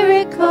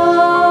miracles.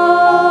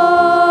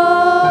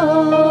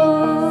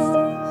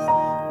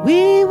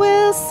 We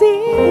will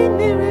see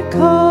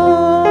miracles.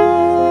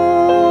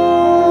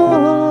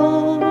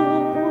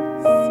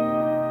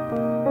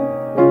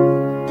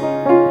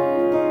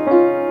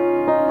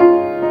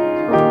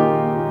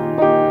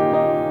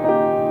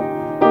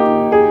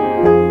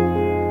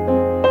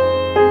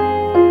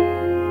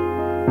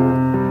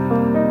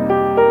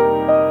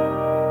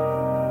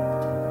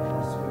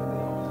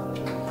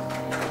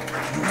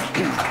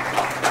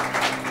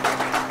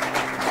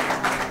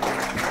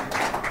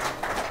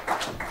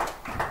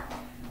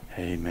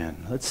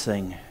 Amen. Let's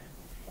sing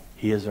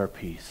He is Our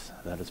Peace.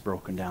 That has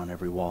broken down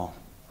every wall.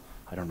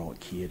 I don't know what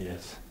key it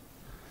is.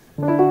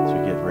 As we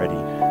get ready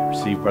to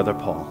receive Brother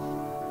Paul.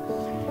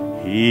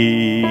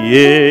 He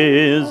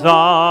is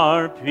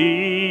our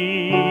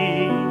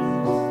peace,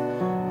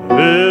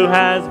 who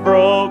has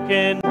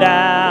broken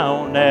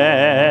down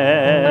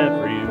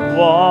every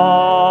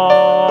wall.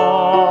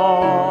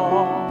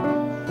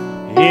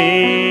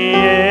 He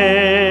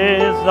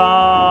is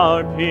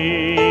our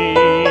peace.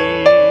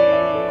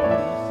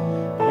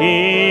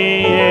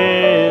 He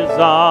is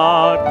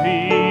our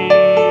peace.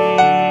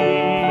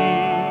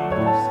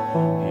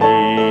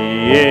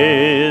 He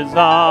is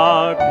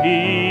our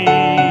peace,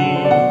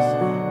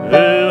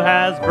 who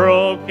has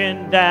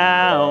broken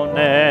down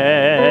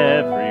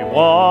every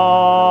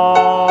wall.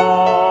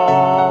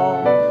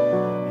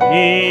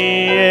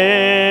 He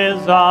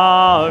is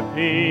our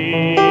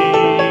peace.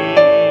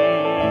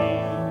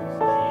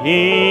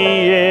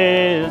 He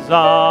is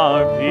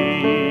our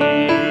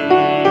peace.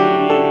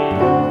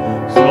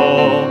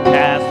 So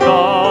cast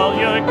all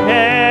your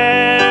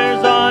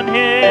cares on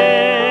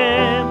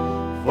Him,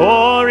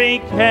 for He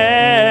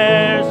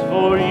cares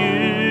for you.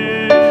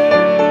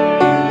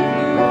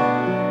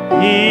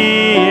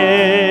 He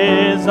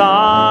is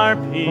our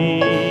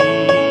peace.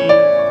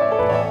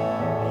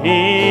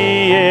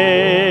 He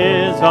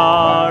is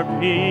our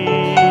peace.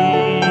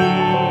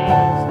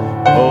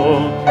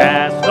 Oh,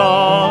 cast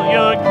all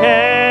your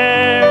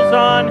cares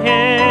on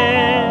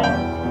Him,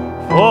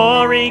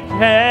 for He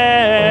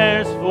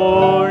cares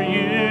for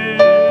you.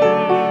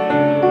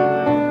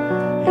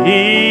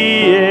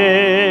 He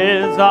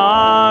is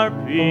our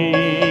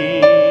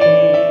peace.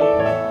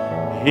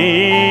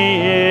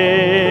 He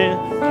is.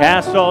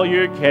 Cast all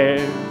your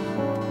cares.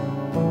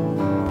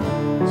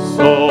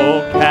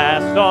 So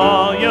cast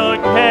all your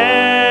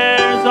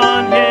cares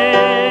on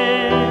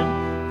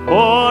Him,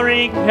 for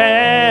He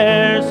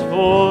cares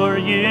for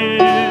you.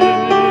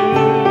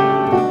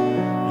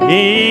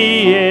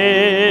 He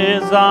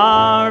is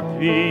our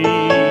peace.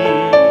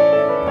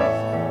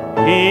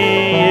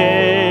 He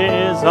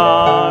is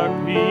our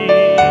peace.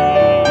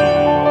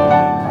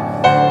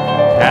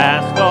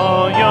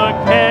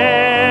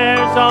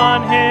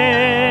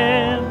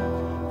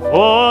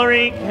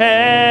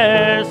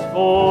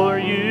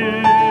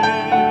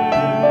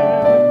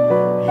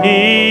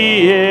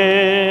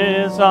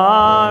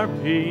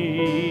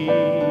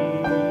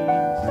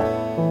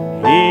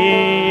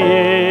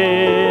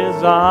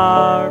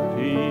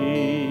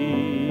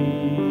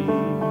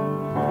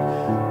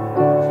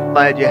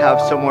 glad you have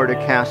somewhere to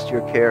cast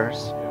your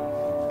cares.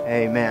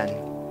 Amen.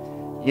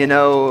 You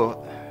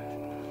know,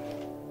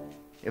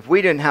 if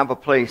we didn't have a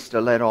place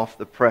to let off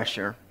the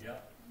pressure,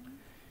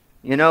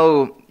 you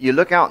know, you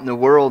look out in the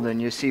world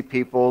and you see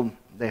people,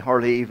 they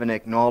hardly even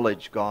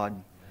acknowledge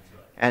God.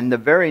 And the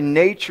very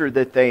nature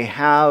that they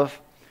have,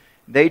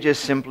 they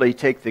just simply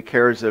take the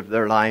cares of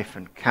their life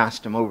and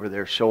cast them over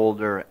their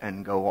shoulder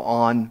and go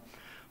on.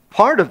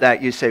 Part of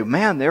that, you say,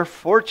 man, they're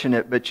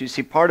fortunate, but you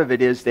see, part of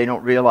it is they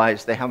don't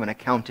realize they have an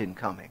accounting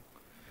coming.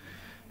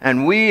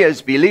 And we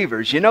as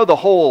believers, you know the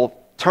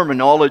whole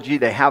terminology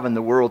they have in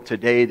the world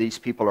today, these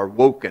people are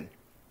woken.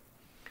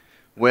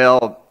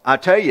 Well, I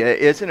tell you,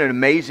 isn't it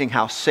amazing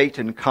how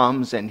Satan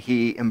comes and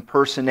he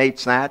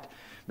impersonates that?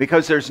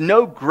 Because there's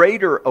no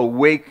greater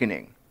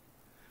awakening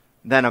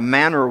than a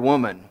man or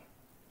woman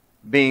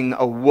being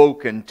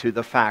awoken to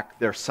the fact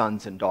they're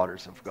sons and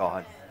daughters of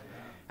God.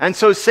 And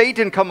so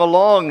Satan come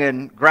along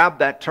and grabbed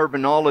that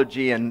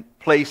terminology and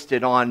placed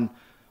it on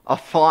a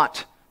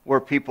thought where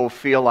people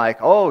feel like,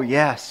 oh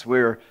yes,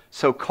 we're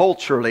so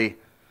culturally,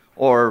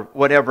 or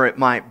whatever it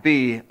might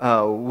be,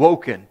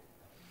 woken.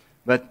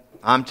 But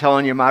I'm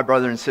telling you, my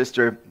brother and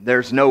sister,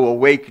 there's no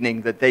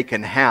awakening that they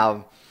can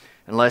have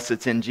unless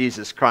it's in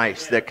Jesus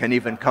Christ that can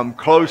even come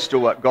close to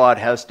what God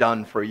has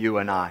done for you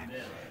and I.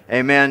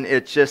 Amen.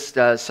 It's just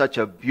such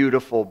a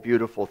beautiful,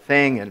 beautiful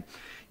thing. And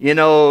you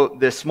know,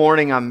 this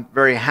morning I'm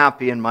very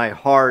happy in my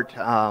heart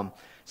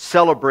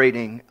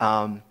celebrating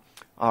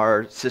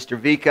our sister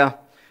Vika,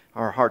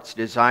 our heart's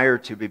desire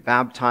to be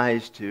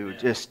baptized, to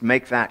just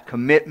make that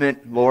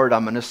commitment. Lord,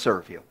 I'm going to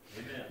serve you.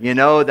 Amen. You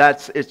know,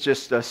 it's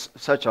just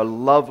such a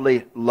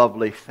lovely,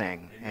 lovely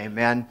thing.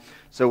 Amen.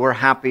 So we're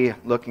happy,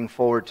 looking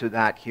forward to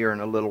that here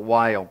in a little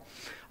while.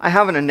 I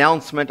have an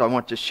announcement I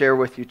want to share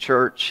with you,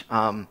 church.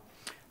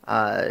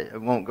 I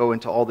won't go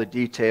into all the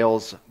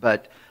details,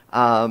 but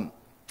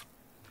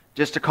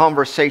just a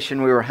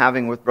conversation we were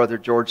having with Brother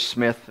George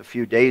Smith a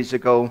few days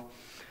ago.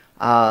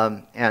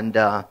 And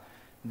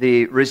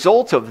the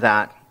result of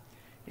that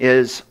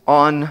is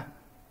on,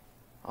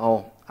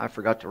 I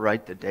forgot to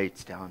write the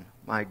dates down.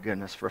 My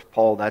goodness, for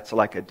Paul, that's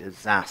like a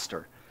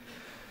disaster.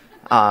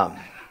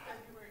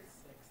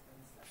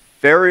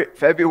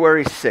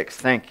 February 6th,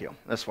 thank you.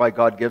 That's why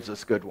God gives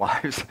us good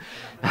wives.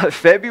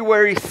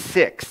 February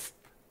 6th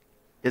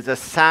is a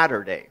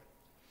Saturday,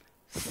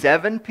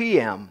 7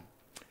 p.m.,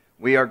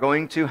 we are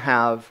going to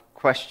have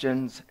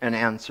questions and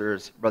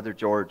answers. Brother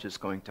George is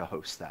going to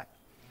host that.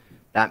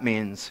 That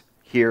means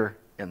here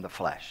in the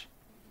flesh.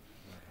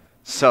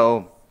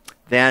 So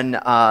then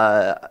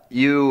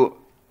you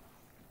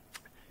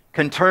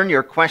can turn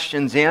your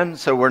questions in.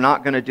 So we're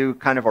not going to do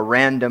kind of a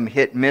random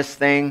hit-miss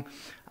thing.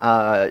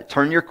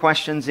 Turn your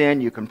questions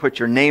in. You can put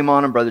your name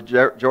on them.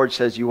 Brother George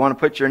says you want to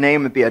put your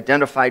name and be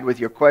identified with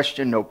your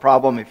question. No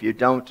problem. If you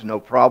don't, no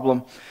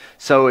problem.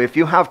 So if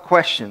you have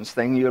questions,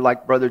 things you'd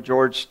like Brother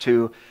George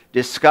to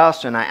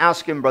discuss, and I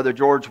ask him, Brother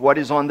George, what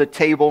is on the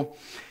table?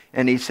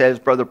 And he says,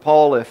 Brother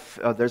Paul, if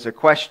there's a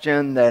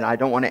question that I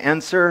don't want to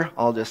answer,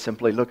 I'll just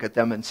simply look at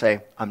them and say,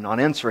 I'm not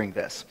answering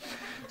this.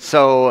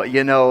 So,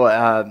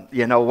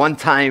 one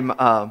time,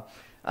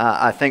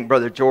 I think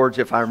Brother George,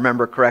 if I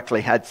remember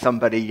correctly, had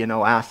somebody,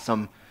 ask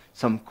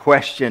some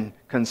question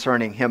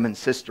concerning him and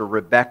Sister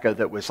Rebecca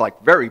that was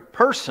like very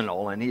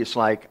personal, and he's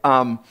like,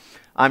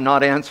 I'm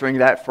not answering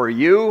that for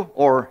you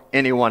or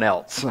anyone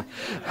else.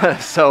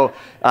 So,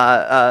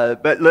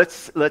 but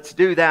let's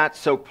do that.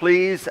 So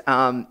please,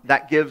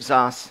 that gives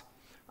us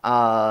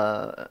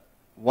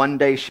 1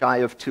 day shy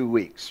of 2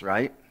 weeks,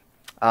 right?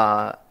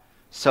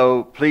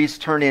 So please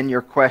turn in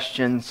your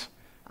questions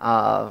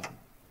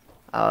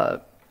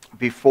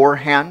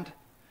beforehand,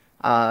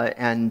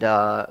 and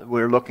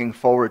we're looking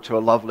forward to a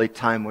lovely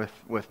time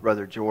with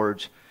Brother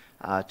George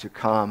to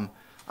come.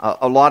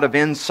 A lot of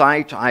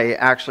insight. I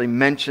actually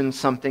mentioned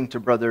something to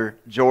Brother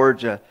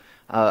George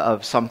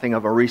of something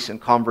of a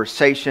recent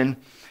conversation.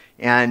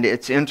 And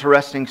it's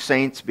interesting,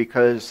 saints,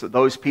 because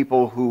those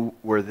people who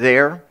were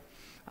there,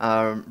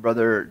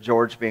 Brother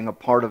George being a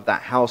part of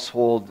that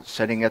household,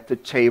 sitting at the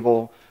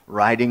table,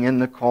 riding in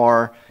the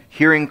car,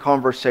 hearing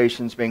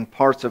conversations, being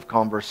parts of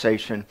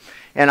conversation.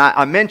 And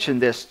I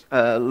mentioned this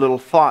little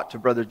thought to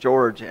Brother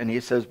George, and he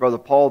says, Brother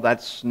Paul,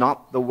 that's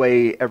not the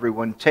way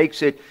everyone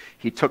takes it.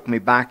 He took me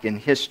back in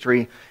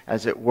history,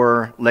 as it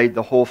were, laid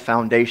the whole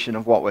foundation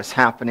of what was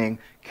happening,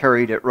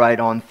 carried it right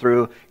on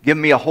through, give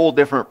me a whole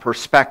different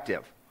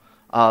perspective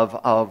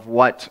of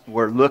what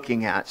we're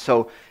looking at.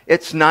 So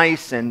it's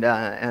nice, and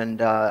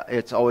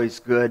it's always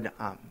good.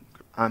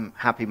 I'm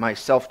happy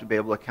myself to be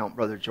able to count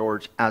Brother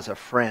George as a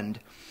friend.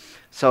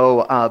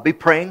 So be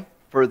praying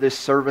for this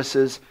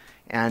services.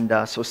 And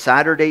so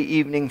Saturday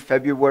evening,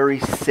 February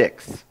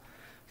 6th,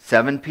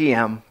 7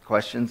 p.m.,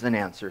 questions and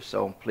answers.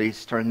 So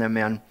please turn them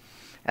in.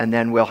 And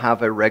then we'll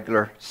have a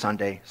regular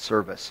Sunday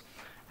service.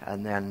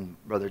 And then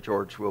Brother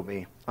George will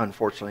be,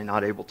 unfortunately,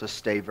 not able to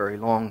stay very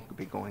long. He'll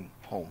be going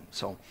home.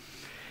 So,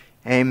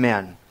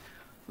 amen.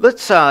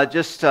 Let's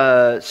just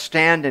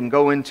stand and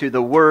go into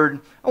the Word.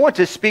 I want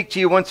to speak to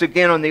you once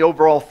again on the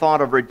overall thought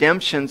of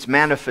redemption's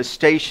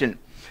manifestation.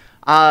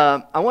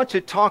 I want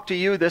to talk to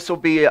you. This will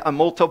be a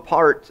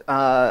multi-part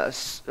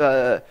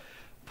part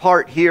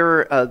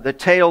here. The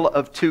Tale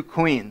of Two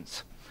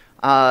Queens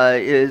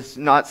is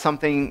not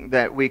something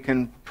that we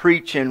can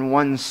preach in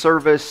one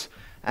service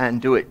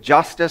and do it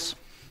justice.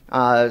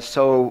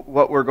 So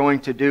what we're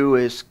going to do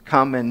is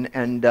come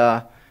and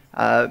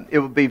it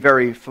will be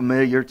very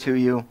familiar to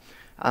you.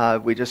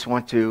 We just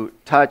want to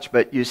touch.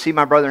 But you see,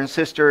 my brother and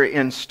sister,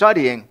 in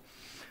studying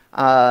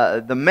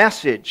the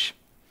message,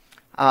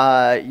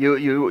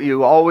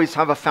 you always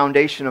have a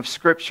foundation of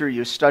Scripture.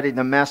 You study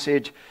the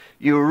message.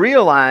 You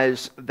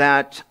realize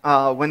that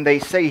when they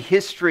say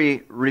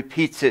history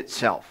repeats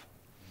itself,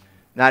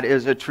 that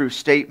is a true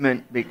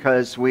statement,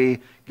 because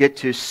we get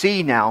to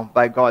see now,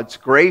 by God's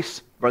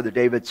grace, Brother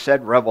David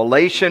said,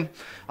 revelation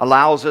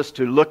allows us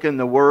to look in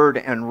the Word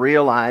and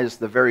realize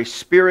the very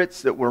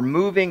spirits that were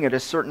moving at a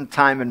certain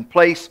time and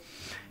place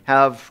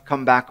have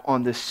come back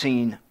on the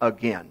scene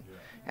again.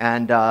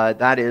 And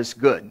that is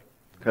good,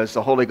 because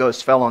the Holy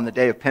Ghost fell on the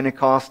day of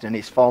Pentecost, and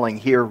He's falling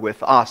here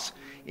with us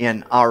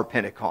in our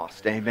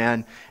Pentecost.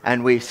 Amen.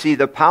 And we see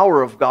the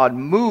power of God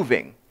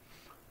moving,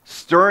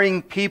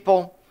 stirring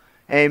people,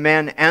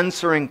 amen,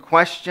 answering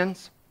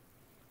questions.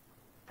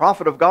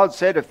 Prophet of God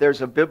said, if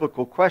there's a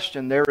biblical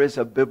question, there is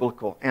a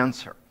biblical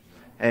answer.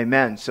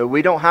 Amen. So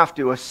we don't have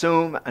to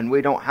assume, and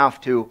we don't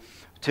have to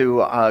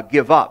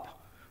give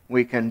up.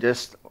 We can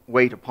just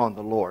wait upon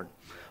the Lord.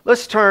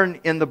 Let's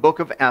turn in the book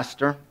of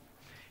Esther.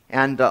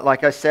 And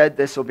like I said,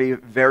 this will be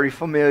very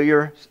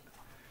familiar.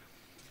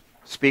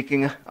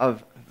 Speaking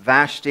of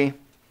Vashti.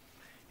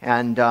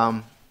 And,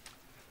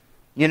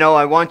 you know,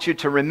 I want you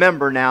to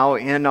remember now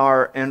in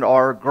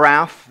our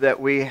graph that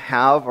we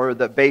have, or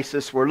the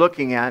basis we're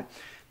looking at,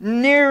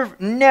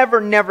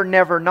 never,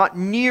 not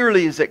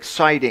nearly as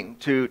exciting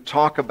to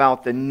talk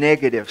about the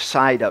negative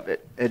side of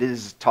it. It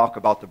is talk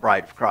about the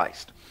bride of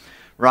Christ,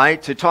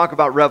 right? To talk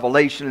about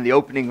revelation and the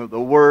opening of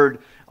the Word,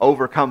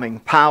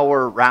 overcoming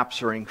power,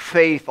 rapturing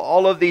faith,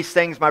 all of these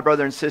things, my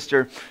brother and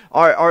sister,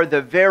 are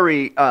the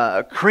very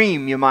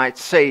cream, you might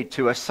say,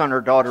 to a son or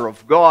daughter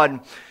of God.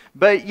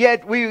 But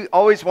yet we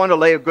always want to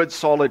lay a good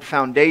solid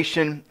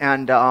foundation,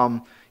 and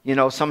you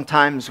know,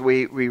 sometimes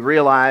we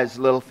realize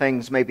little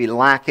things may be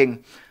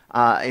lacking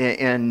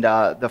in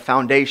the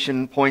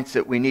foundation points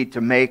that we need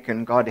to make,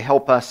 and God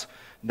help us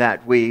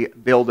that we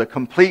build a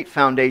complete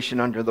foundation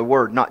under the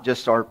Word, not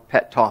just our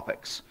pet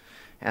topics.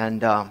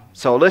 And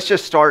so let's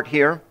just start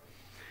here.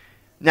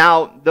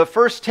 Now, the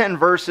first 10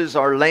 verses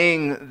are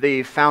laying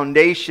the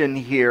foundation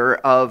here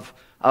of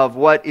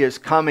what is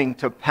coming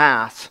to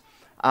pass,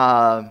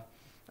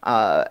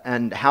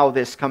 and how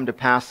this come to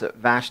pass that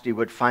Vashti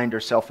would find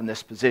herself in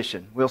this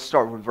position. We'll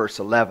start with verse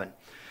 11.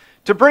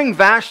 To bring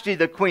Vashti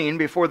the queen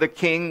before the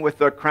king with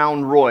the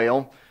crown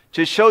royal,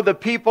 to show the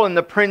people and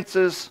the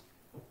princes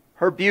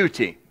her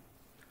beauty,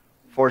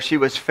 for she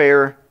was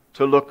fair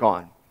to look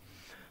on.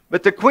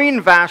 But the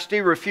queen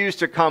Vashti refused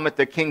to come at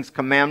the king's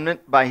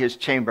commandment by his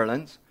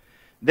chamberlains.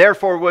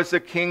 Therefore was the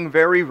king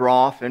very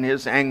wroth, and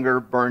his anger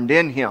burned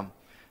in him.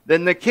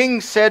 Then the king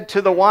said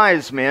to the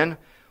wise men,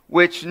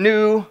 which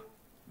knew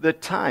the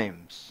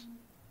times.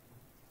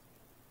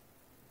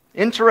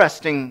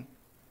 Interesting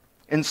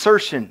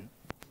insertion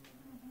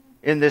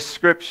in this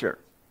scripture.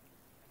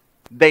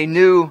 They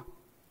knew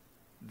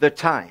the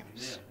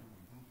times.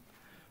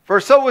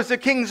 For so was the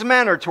king's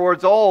manner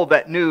towards all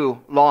that knew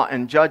law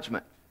and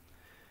judgment.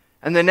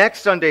 And the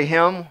next unto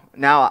him,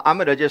 now I'm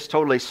going to just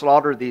totally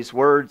slaughter these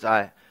words.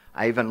 I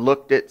even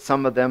looked at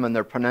some of them and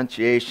their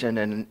pronunciation,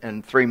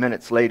 and 3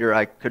 minutes later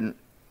I couldn't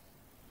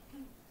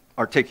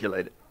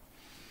articulate it.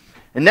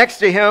 And next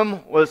to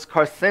him was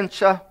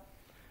Carthentia,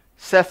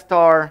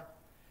 Sethtar,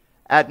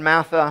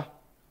 Admatha,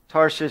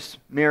 Tarshish,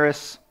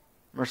 Meres,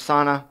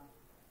 Mersana,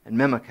 and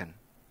Memucan,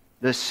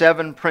 the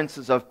 7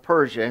 princes of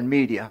Persia and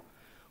Media,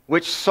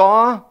 which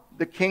saw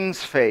the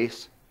king's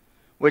face,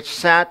 which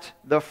sat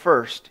the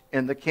first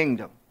in the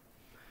kingdom.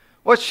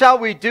 What shall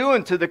we do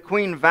unto the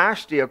queen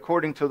Vashti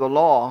according to the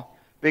law,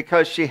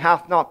 because she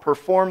hath not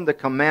performed the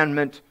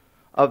commandment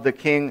of the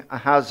king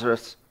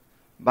Ahasuerus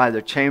by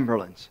the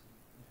chamberlains?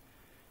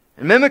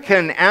 And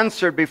Memucan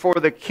answered before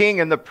the king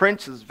and the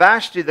princes,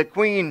 Vashti the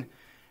queen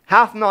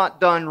hath not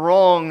done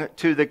wrong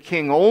to the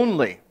king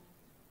only.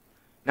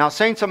 Now,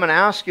 saints, I'm going to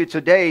ask you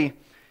today,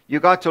 you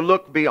got to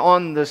look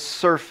beyond the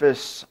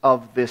surface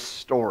of this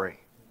story.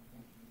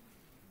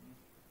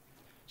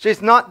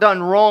 She's not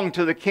done wrong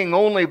to the king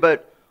only,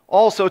 but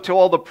also to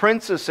all the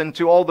princes and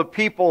to all the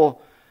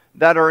people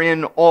that are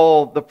in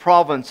all the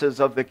provinces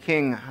of the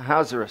king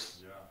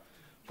Ahasuerus.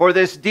 For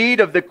this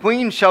deed of the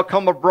queen shall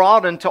come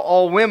abroad unto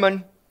all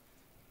women.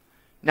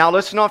 Now,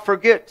 let's not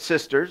forget,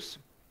 sisters,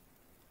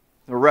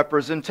 the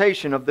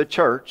representation of the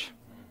church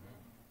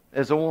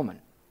is a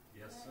woman.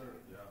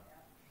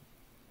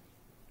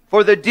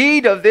 For the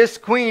deed of this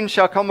queen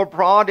shall come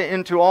abroad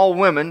into all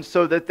women,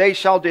 so that they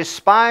shall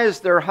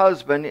despise their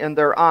husband in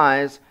their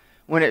eyes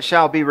when it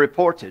shall be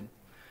reported.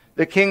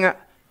 The king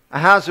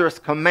Ahasuerus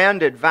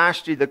commanded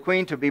Vashti the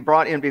queen to be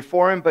brought in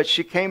before him, but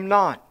she came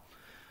not.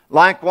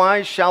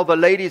 Likewise shall the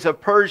ladies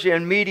of Persia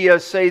and Media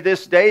say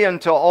this day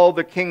unto all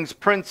the king's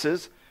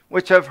princes,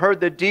 which have heard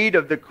the deed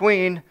of the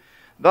queen,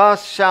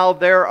 thus shall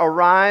there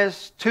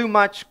arise too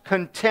much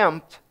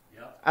contempt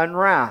and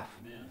wrath.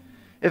 Amen.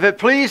 If it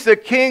please the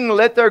king,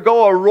 let there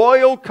go a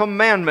royal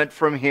commandment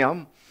from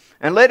him,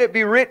 and let it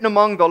be written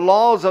among the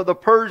laws of the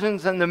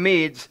Persians and the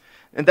Medes,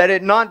 and that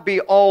it not be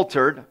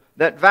altered,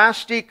 that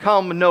Vashti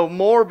come no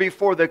more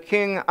before the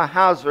king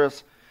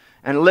Ahasuerus,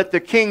 and let the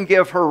king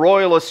give her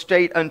royal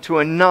estate unto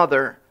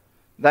another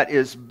that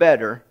is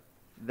better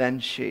than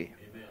she.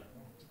 Amen.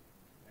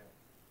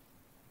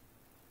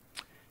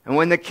 And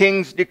when the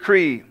king's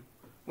decree,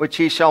 which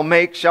he shall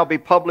make, shall be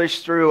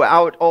published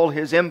throughout all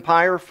his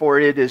empire, for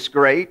it is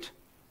great,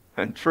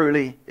 and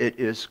truly it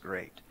is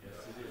great.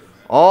 Yes, it is.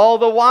 All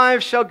the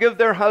wives shall give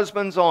their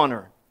husbands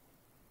honor,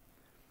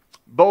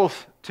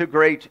 both to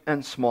great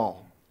and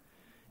small.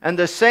 And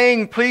the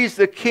saying pleased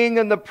the king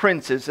and the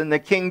princes, and the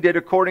king did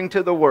according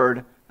to the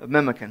word of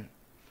Memucan.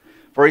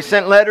 For he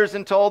sent letters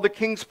into all the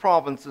king's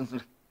provinces,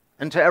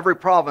 and to every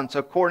province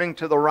according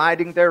to the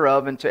writing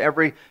thereof, and to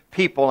every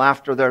people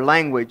after their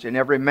language. And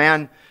every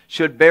man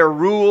should bear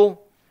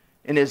rule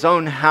in his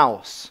own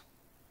house,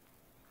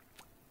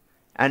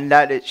 and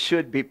that it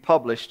should be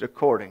published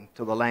according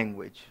to the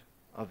language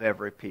of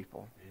every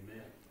people.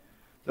 Amen.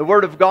 The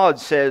Word of God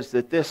says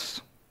that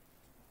this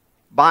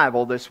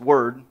Bible, this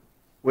Word,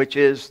 which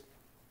is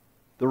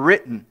the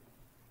written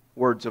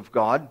words of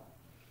God,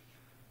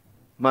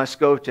 must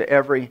go to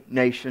every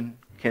nation,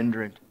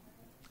 kindred,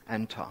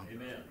 and tongue.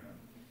 Amen.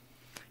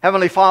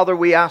 Heavenly Father,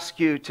 we ask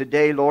you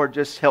today, Lord,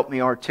 just help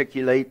me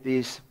articulate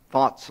these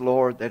thoughts,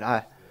 Lord, that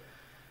I've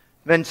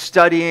been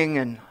studying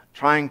and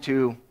trying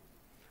to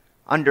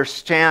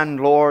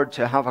understand, Lord,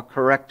 to have a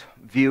correct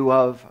view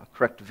of, a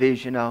correct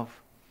vision of.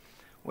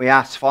 We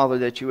ask, Father,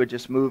 that you would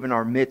just move in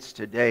our midst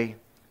today.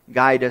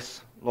 Guide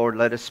us. Lord,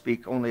 let us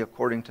speak only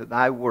according to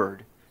thy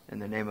word, in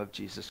the name of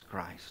Jesus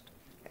Christ.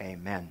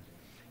 Amen.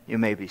 You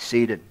may be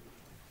seated.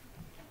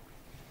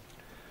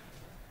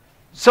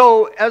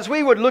 So, as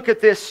we would look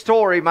at this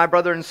story, my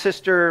brother and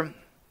sister,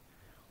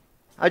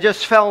 I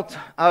just felt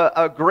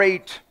a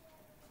great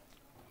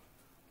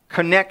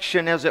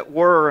connection, as it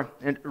were.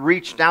 It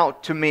reached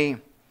out to me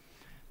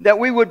that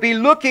we would be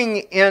looking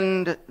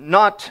in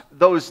not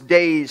those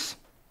days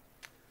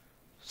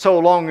so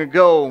long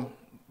ago,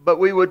 but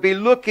we would be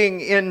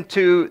looking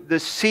into the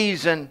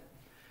season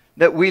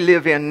that we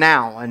live in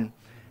now, and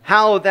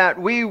how that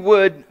we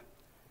would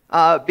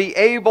be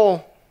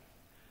able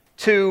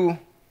to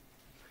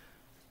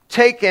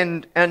take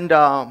and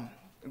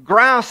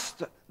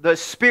grasp the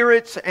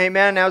spirits,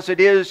 amen, as it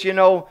is. You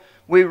know,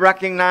 we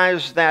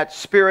recognize that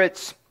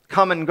spirits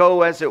come and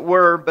go, as it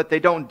were, but they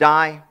don't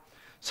die.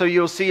 So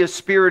you'll see a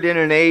spirit in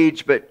an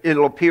age, but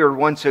it'll appear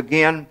once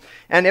again.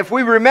 And if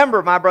we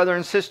remember, my brother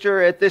and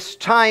sister, at this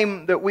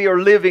time that we are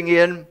living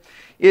in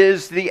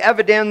is the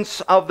evidence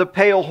of the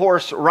pale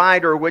horse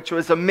rider, which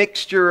was a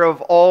mixture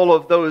of all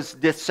of those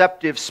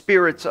deceptive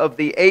spirits of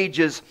the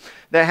ages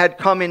that had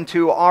come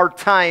into our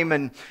time,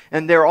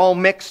 and they're all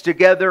mixed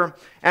together.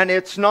 And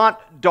it's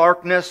not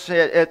darkness,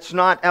 it's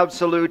not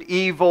absolute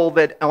evil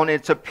that on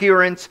its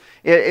appearance,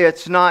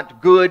 it's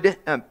not good,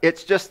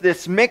 it's just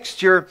this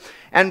mixture.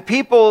 And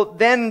people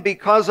then,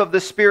 because of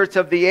the spirits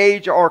of the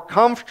age, are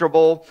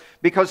comfortable,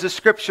 because the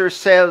Scripture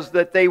says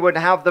that they would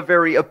have the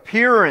very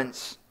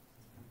appearance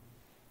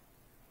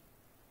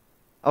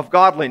of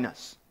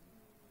godliness,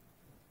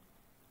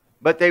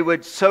 but they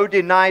would so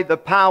deny the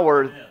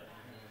power.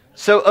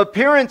 So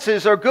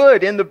appearances are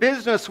good. In the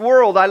business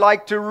world, I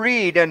like to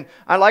read, and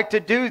I like to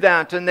do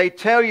that, and they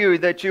tell you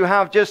that you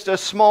have just a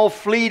small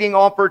fleeting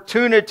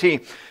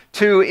opportunity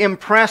to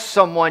impress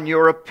someone.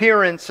 Your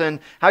appearance and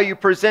how you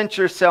present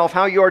yourself,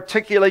 how you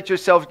articulate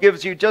yourself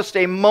gives you just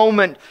a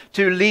moment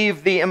to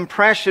leave the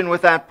impression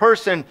with that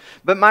person.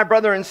 But my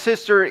brother and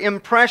sister,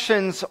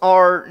 impressions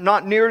are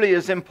not nearly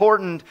as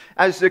important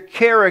as the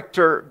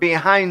character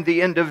behind the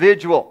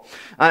individual.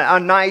 A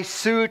nice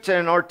suit,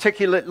 an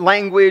articulate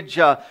language,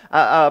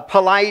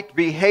 polite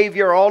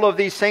behavior, all of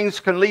these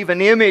things can leave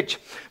an image,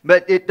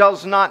 but it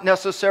does not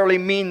necessarily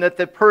mean that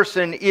the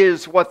person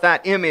is what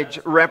that image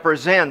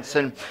represents.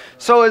 And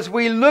so as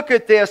we look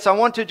at this, I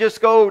want to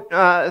just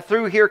go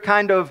through here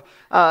kind of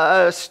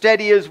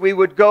steady as we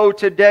would go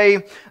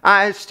today.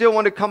 I still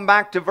want to come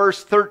back to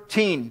verse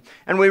 13.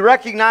 And we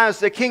recognize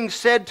the king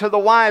said to the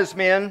wise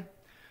men,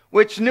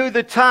 which knew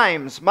the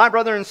times. My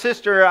brother and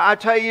sister, I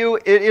tell you,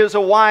 it is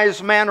a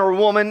wise man or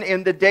woman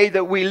in the day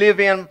that we live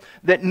in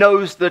that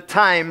knows the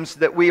times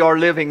that we are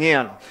living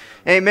in.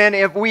 Amen.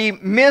 If we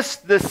miss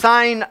the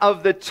sign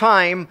of the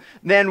time,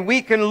 then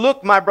we can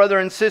look, my brother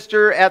and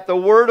sister, at the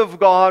Word of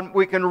God.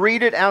 We can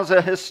read it as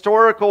a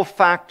historical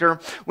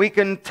factor. We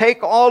can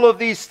take all of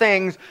these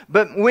things,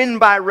 but when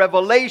by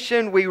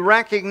revelation we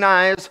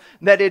recognize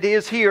that it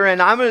is here.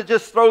 And I'm going to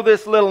just throw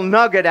this little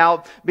nugget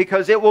out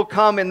because it will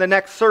come in the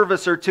next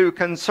service or two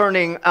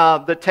concerning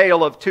the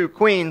tale of two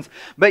queens.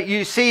 But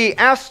you see,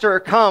 Esther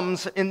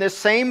comes in the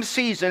same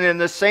season, in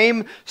the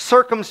same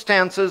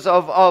circumstances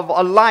of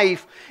a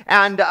life.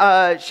 And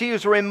she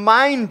is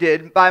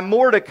reminded by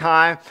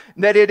Mordecai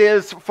that it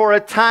is for a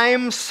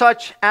time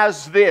such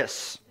as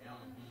this.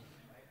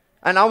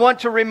 And I want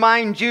to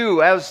remind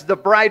you as the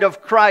bride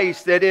of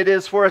Christ that it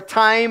is for a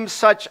time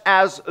such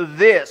as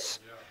this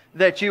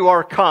that you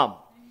are come.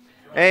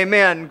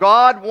 Amen.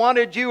 God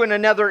wanted you in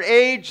another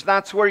age.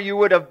 That's where you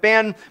would have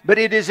been. But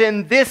it is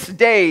in this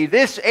day,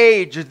 this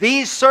age,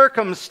 these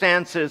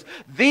circumstances,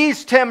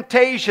 these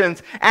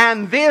temptations,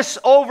 and this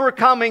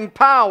overcoming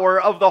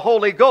power of the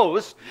Holy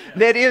Ghost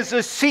that is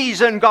the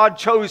season God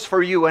chose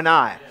for you and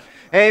I.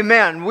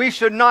 Amen. We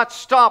should not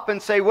stop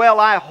and say, well,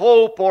 I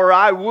hope, or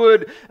I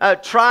would I'll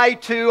try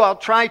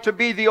to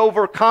be the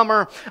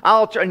overcomer.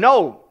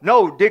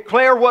 No,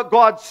 declare what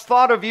God's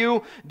thought of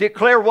you.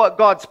 Declare what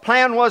God's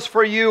plan was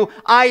for you.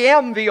 I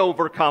am the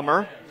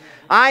overcomer.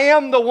 I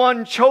am the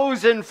one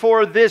chosen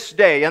for this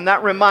day. And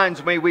that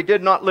reminds me, we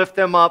did not lift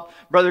them up,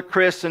 Brother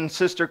Chris and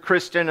Sister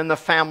Kristen and the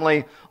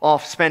family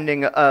off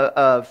spending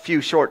a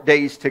few short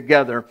days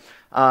together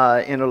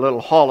in a little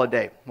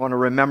holiday. I want to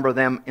remember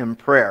them in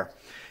prayer.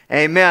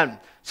 Amen.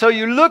 So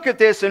you look at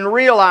this and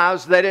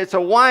realize that it's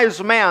a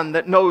wise man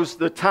that knows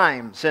the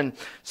times. And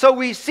so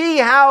we see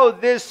how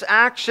this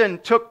action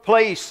took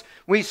place.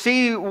 We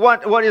see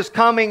what is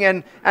coming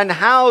and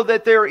how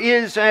that there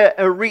is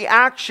a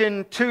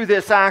reaction to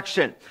this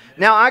action.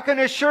 Now, I can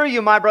assure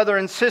you, my brother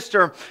and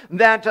sister,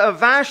 that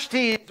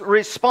Vashti's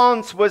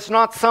response was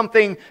not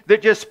something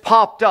that just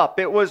popped up.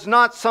 It was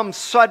not some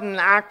sudden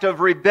act of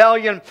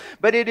rebellion,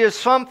 but it is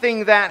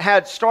something that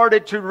had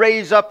started to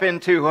raise up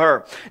into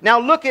her. Now,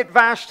 look at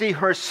Vashti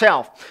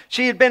herself.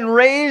 She had been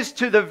raised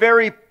to the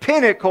very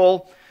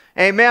pinnacle.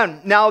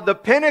 Amen. Now, the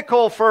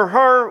pinnacle for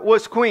her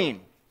was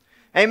queen.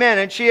 Amen.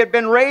 And she had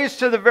been raised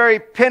to the very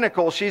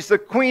pinnacle. She's the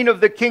queen of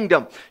the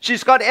kingdom.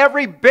 She's got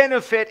every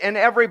benefit and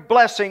every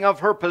blessing of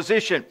her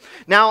position.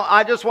 Now,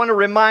 I just want to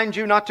remind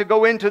you not to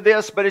go into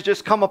this, but it's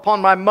just come upon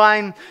my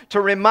mind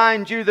to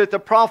remind you that the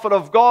prophet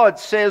of God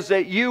says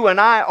that you and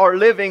I are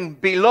living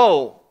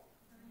below.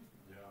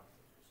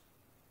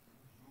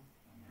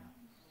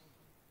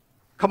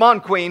 Come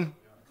on, queen.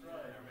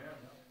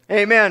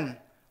 Amen.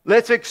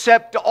 Let's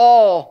accept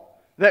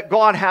all that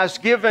God has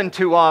given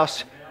to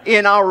us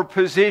in our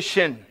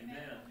position.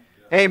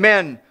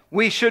 Amen.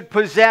 We should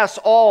possess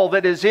all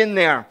that is in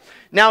there.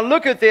 Now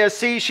look at this.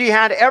 See, she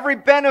had every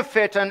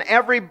benefit and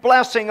every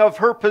blessing of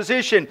her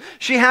position.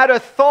 She had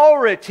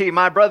authority,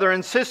 my brother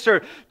and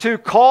sister, to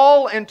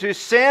call and to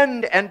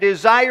send and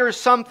desire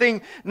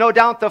something, no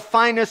doubt the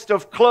finest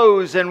of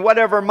clothes and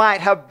whatever might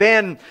have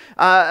been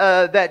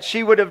that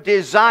she would have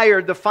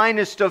desired, the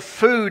finest of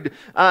food,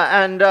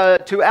 and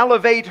to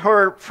elevate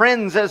her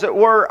friends, as it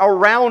were,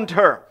 around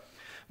her.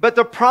 But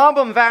the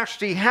problem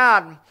Vashti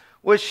had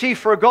was she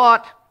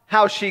forgot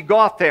how she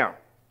got there.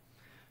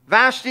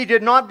 Vashti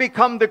did not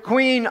become the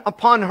queen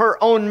upon her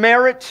own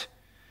merit.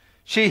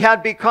 She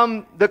had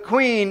become the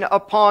queen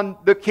upon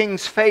the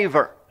king's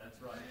favor.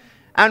 That's right.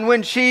 And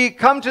when she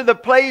come to the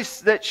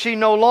place that she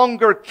no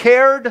longer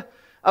cared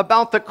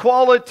about the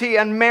quality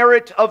and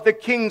merit of the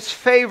king's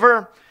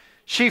favor,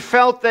 she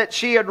felt that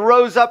she had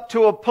rose up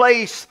to a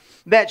place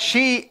that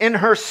she in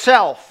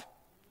herself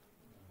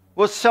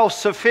was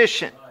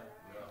self-sufficient.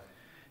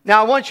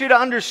 Now, I want you to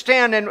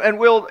understand, and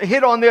we'll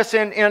hit on this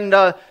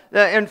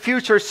in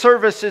future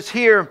services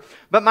here,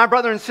 but my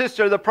brother and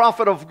sister, the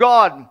prophet of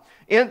God,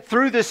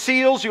 through the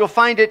seals, you'll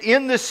find it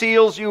in the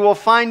seals, you will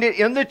find it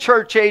in the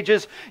church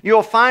ages,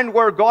 you'll find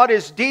where God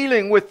is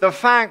dealing with the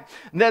fact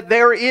that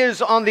there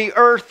is on the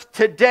earth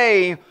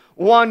today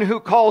one who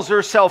calls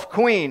herself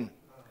queen.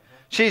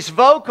 She's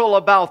vocal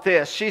about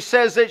this. She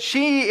says that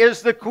she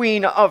is the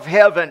queen of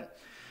heaven.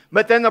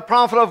 But then the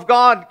prophet of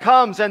God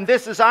comes, and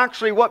this is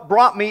actually what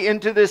brought me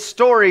into this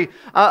story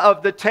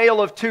of the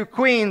tale of two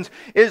queens,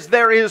 is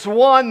there is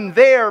one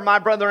there, my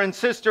brother and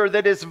sister,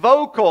 that is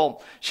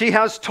vocal. She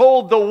has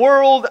told the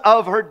world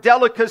of her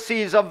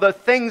delicacies, of the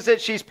things that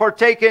she's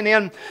partaken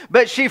in,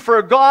 but she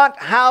forgot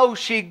how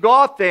she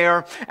got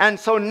there, and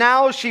so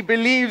now she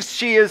believes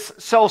she is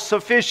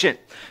self-sufficient.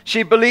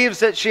 She believes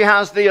that she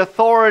has the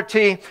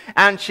authority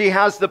and she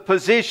has the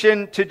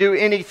position to do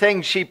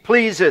anything she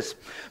pleases.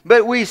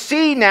 But we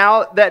see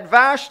now that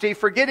Vashti,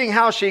 forgetting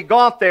how she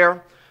got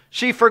there,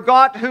 she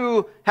forgot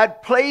who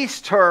had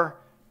placed her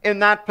in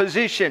that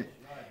position.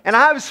 And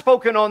I've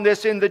spoken on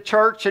this in the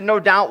church and no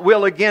doubt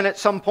will again at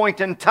some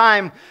point in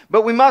time.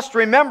 But we must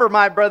remember,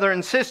 my brother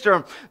and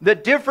sister, the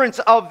difference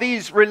of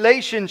these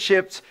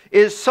relationships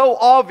is so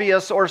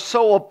obvious or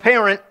so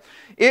apparent.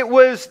 It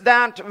was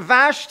that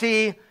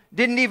Vashti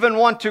didn't even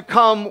want to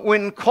come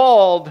when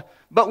called.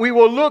 But we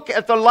will look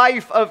at the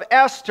life of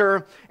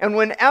Esther, and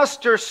when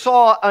Esther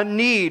saw a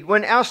need,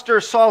 when Esther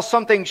saw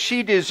something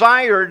she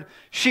desired,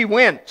 she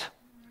went.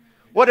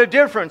 What a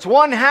difference.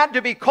 One had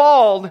to be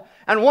called,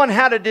 and one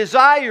had a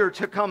desire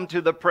to come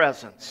to the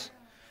presence.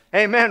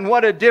 Amen.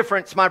 What a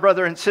difference, my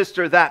brother and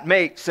sister, that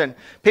makes. And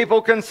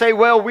people can say,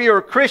 well, we are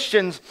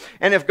Christians,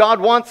 and if God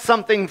wants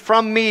something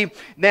from me,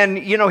 then,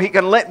 He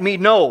can let me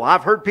know.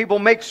 I've heard people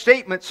make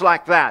statements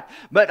like that.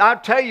 But I'll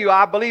tell you,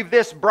 I believe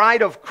this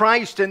bride of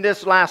Christ in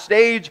this last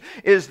age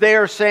is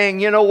there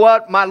saying, you know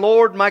what, my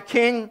Lord, my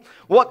King,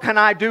 what can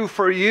I do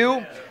for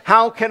you?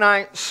 How can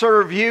I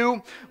serve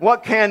you?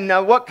 What can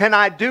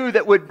I do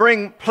that would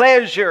bring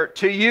pleasure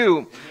to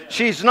you?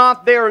 She's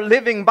not there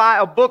living by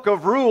a book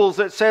of rules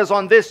that says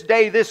on this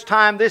day, this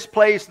time, this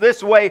place,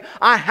 this way,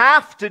 I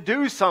have to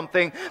do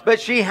something. But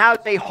she has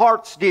a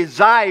heart's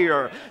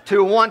desire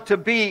to want to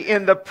be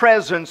in the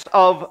presence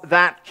of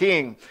that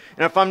King.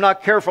 And if I'm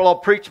not careful, I'll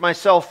preach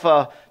myself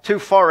too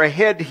far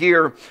ahead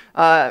here,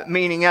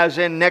 meaning as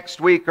in next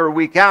week or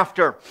week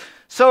after.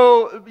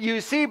 So you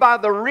see, by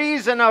the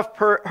reason of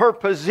her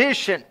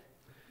position,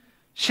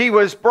 she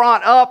was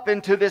brought up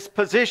into this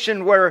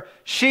position where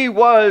she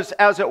was,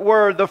 as it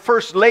were, the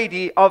first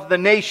lady of the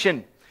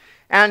nation.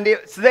 And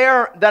it's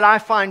there that I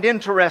find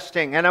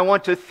interesting, and I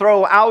want to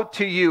throw out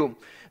to you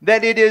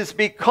that it is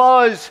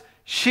because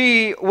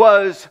she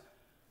was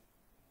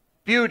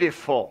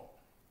beautiful.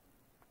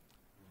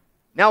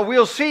 Now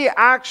we'll see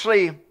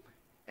actually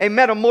a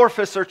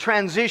metamorphosis or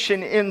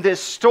transition in this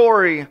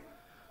story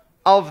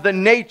of the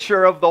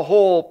nature of the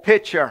whole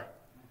picture.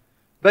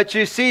 But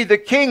you see, the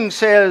king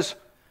says,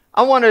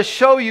 I want to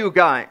show you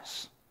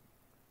guys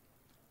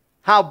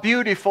how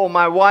beautiful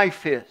my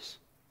wife is.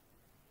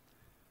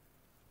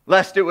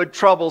 Lest it would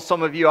trouble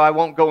some of you, I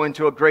won't go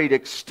into a great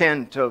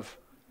extent of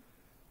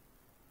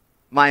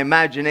my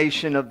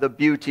imagination of the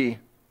beauty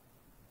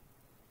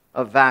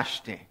of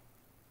Vashti.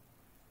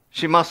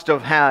 She must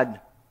have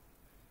had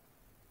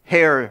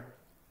hair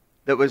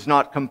that was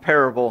not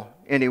comparable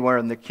anywhere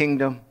in the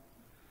kingdom.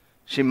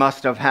 She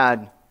must have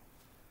had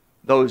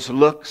those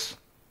looks.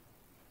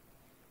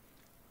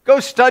 Go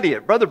study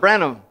it. Brother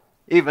Branham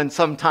even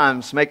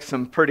sometimes makes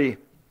some pretty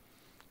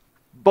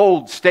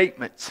bold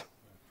statements.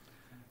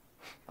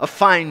 A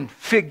fine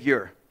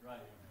figure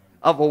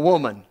of a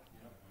woman.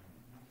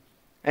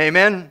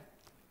 Amen.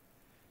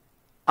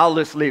 I'll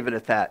just leave it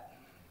at that.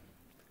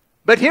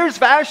 But here's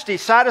Vashti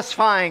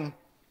satisfying,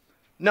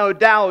 no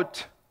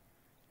doubt,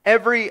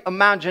 every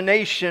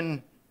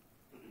imagination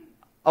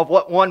of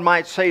what one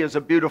might say is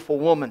a beautiful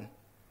woman.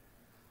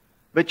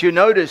 But you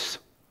notice,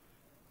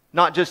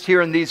 not just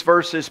here in these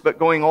verses, but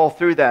going all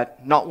through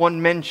that, not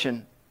one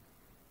mention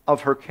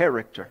of her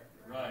character.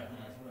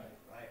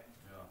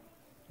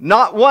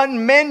 Not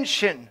one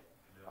mention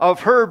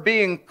of her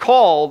being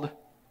called,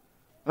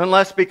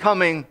 unless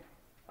becoming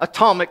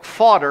atomic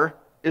fodder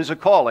is a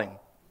calling.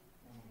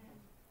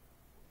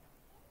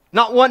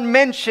 Not one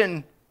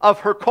mention of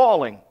her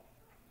calling.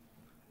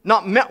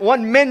 Not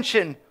one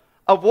mention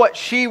of what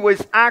she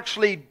was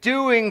actually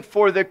doing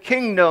for the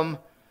kingdom,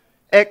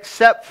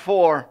 except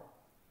for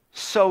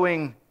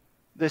sowing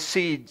the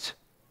seeds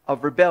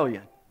of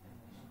rebellion.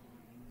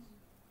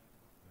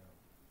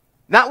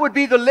 That would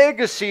be the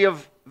legacy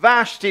of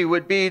Vashti,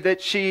 would be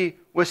that she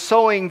was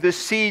sowing the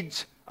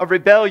seeds of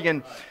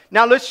rebellion.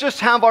 Now let's just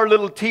have our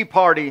little tea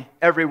party,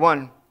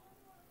 everyone.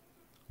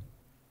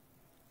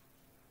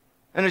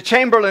 And the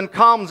chamberlain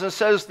comes and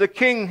says, the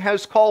king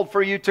has called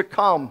for you to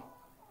come.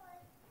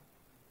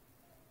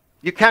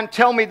 You can't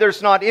tell me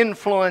there's not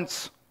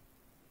influence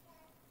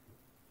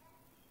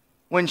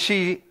when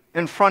she,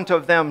 in front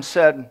of them,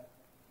 said,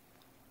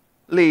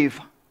 leave,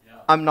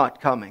 I'm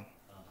not coming.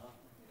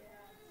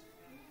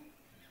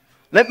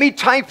 Let me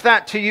type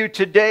that to you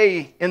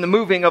today in the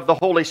moving of the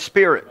Holy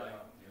Spirit.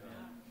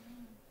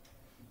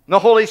 The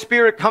Holy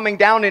Spirit coming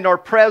down in our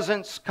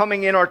presence,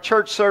 coming in our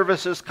church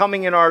services,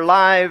 coming in our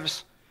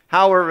lives,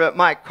 however it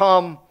might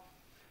come,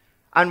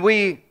 and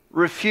we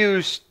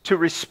refuse to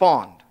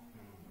respond.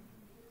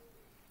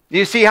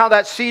 You see how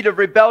that seed of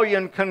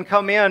rebellion can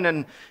come in,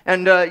 and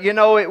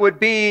it would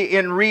be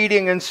in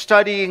reading and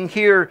studying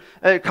here,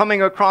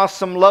 coming across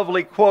some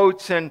lovely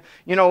quotes, and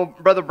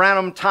Brother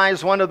Branham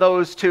ties one of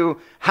those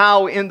to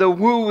how in the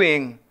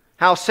wooing,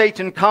 how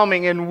Satan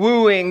coming and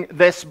wooing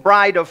this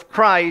bride of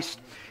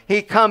Christ,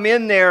 he come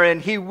in there and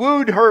he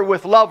wooed her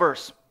with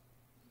lovers.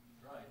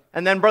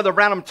 And then Brother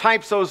Branham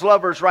types those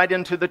lovers right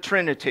into the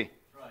Trinity.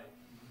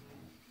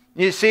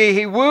 You see,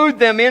 he wooed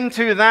them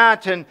into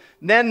that, and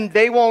then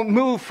they won't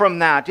move from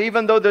that,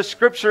 even though the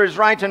Scripture is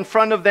right in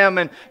front of them,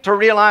 and to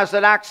realize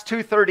that Acts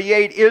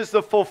 2:38 is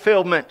the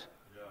fulfillment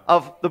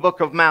of the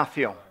book of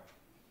Matthew.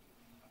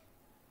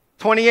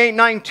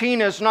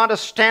 28:19 is not a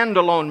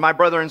standalone, my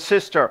brother and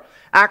sister.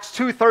 Acts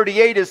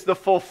 2:38 is the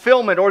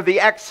fulfillment or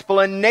the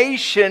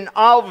explanation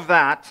of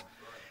that.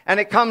 And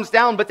it comes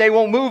down, but they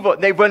won't move.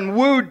 They've been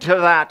wooed to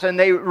that, and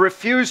they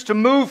refuse to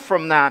move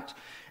from that.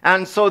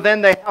 And so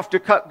then they have to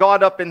cut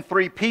God up in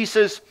 3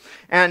 pieces,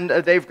 and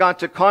they've got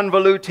to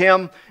convolute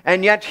him.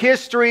 And yet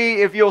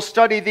history, if you'll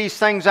study these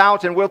things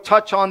out, and we'll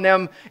touch on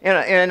them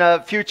in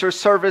a future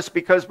service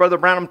because Brother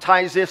Branham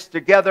ties this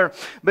together.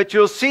 But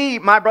you'll see,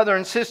 my brother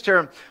and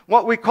sister,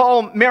 what we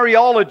call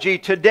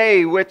Mariology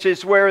today, which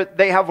is where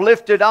they have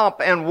lifted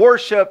up and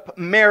worship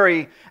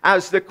Mary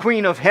as the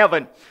Queen of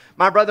Heaven.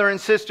 My brother and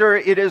sister,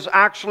 it is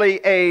actually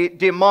a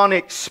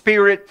demonic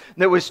spirit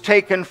that was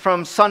taken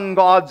from sun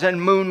gods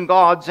and moon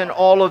gods and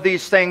all of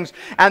these things.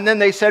 And then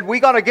they said, we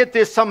got to get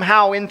this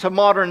somehow into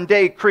modern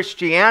day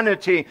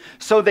Christianity.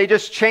 So they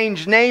just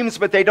change names,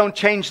 but they don't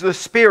change the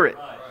spirit.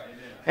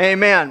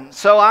 Amen.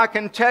 So I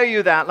can tell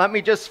you that. Let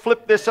me just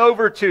flip this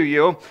over to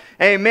you.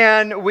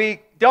 Amen.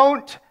 We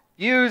don't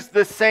use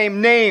the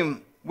same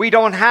name. We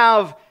don't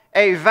have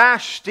a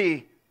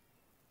Vashti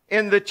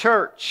in the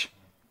church.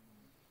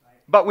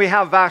 But we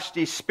have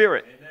Vashti's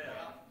spirit.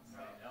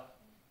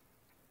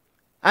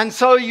 And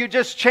so you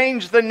just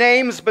change the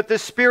names, but the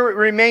spirit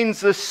remains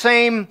the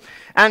same.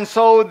 And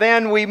so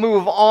then we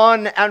move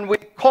on and we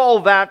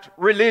call that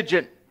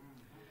religion.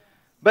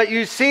 But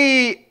you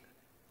see,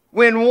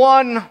 when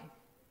one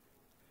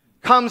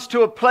comes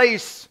to a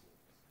place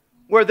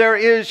where there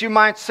is, you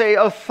might say,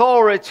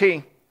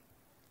 authority,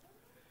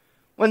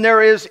 when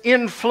there is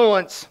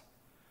influence,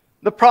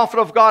 the prophet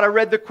of God, I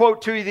read the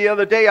quote to you the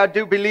other day. I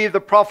do believe the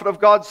prophet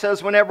of God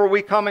says whenever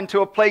we come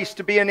into a place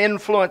to be an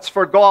influence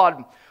for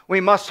God,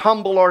 we must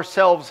humble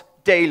ourselves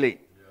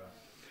daily.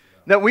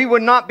 That we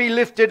would not be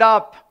lifted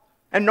up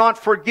and not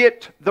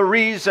forget the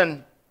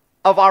reason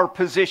of our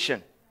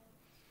position.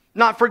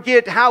 Not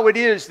forget how it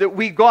is that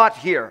we got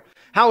here.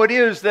 How it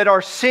is that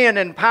our sin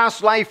and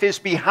past life is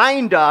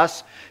behind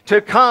us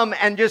to come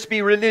and just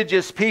be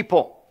religious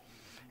people.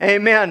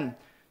 Amen.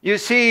 You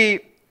see,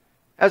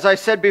 as I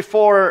said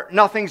before,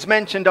 nothing's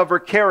mentioned of her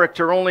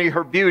character, only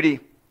her beauty.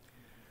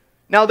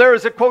 Now there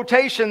is a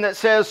quotation that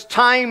says,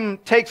 time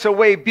takes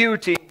away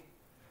beauty,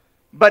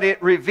 but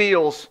it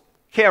reveals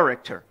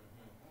character.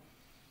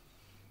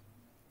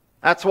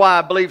 That's why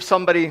I believe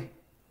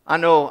I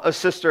know a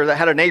sister that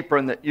had an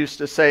apron that used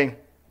to say,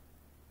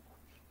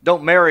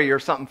 don't marry or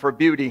something for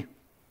beauty.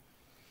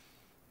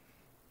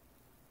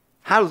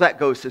 How does that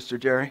go, Sister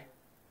Jerry?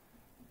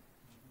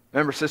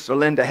 Remember Sister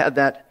Linda had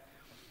that?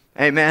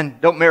 Amen.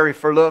 Don't marry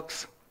for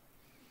looks.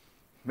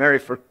 Marry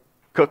for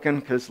cooking,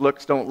 because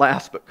looks don't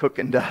last, but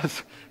cooking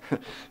does.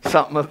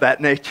 Something of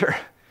that nature.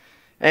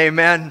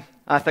 Amen.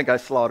 I think I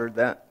slaughtered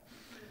that.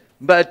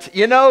 But,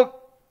 you know,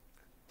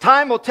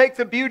 time will take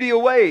the beauty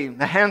away.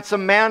 The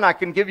handsome man, I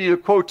can give you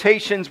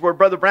quotations where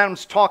Brother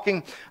Branham's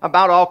talking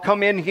about, I'll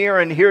come in here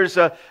and here's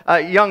a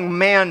young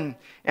man,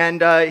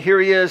 and here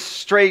he is,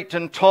 straight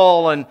and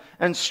tall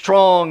and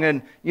strong,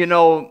 and, you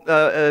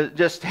know,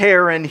 just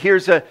hair. And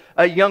here's a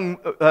young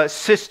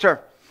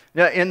sister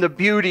in the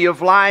beauty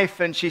of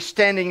life, and she's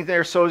standing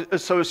there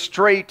so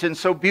straight and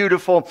so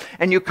beautiful.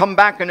 And you come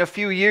back in a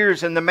few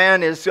years, and the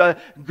man is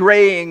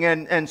graying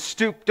and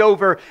stooped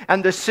over,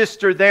 and the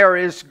sister there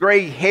is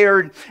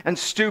gray-haired and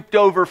stooped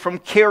over from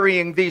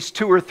carrying these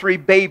 2 or 3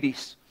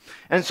 babies.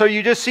 And so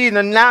you just see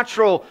the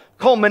natural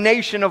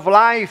culmination of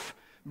life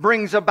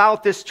brings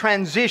about this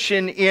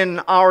transition in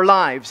our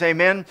lives.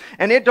 Amen.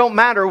 And it don't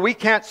matter. We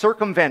can't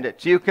circumvent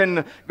it. You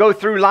can go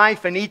through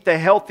life and eat the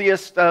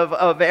healthiest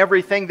of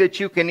everything that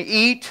you can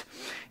eat.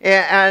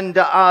 And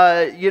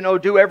you know,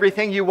 do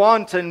everything you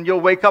want. And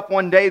you'll wake up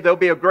one day, there'll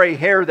be a gray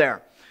hair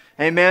there.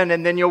 Amen.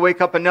 And then you'll wake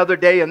up another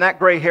day and that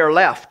gray hair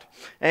left.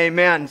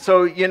 Amen.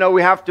 So, you know,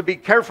 we have to be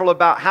careful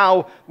about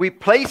how we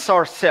place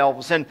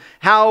ourselves and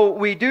how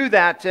we do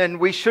that. And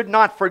we should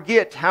not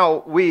forget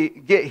how we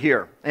get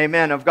here.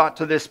 Amen. I've got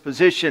to this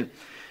position.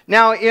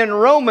 Now, in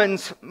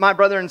Romans, my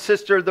brother and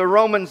sister, the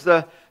Romans,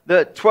 the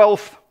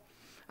 12th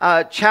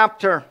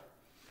chapter,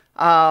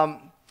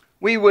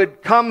 we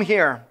would come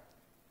here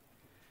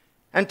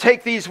and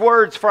take these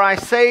words. For I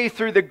say,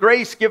 through the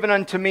grace given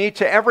unto me,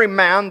 to every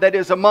man that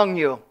is among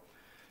you,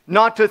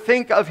 not to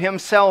think of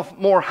himself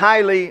more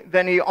highly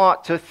than he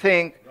ought to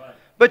think,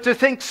 but to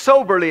think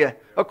soberly,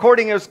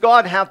 according as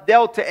God hath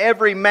dealt to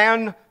every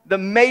man the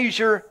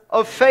measure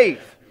of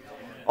faith.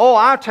 Oh,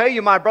 I'll tell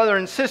you, my brother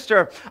and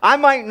sister, I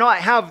might not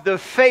have the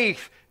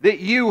faith that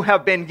you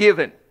have been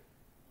given.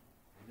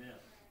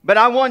 But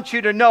I want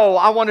you to know,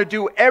 I want to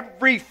do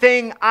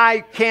everything I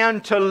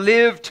can to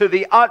live to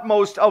the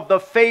utmost of the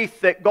faith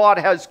that God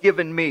has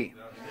given me.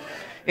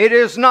 It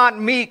is not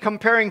me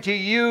comparing to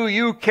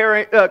you,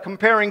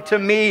 comparing to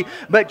me,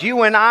 but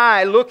you and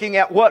I looking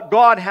at what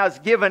God has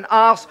given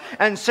us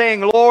and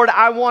saying, Lord,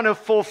 I want to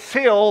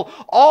fulfill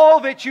all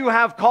that you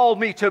have called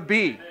me to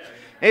be.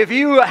 If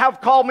you have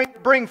called me to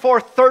bring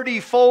forth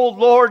 30-fold,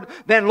 Lord,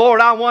 then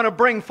Lord, I want to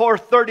bring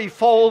forth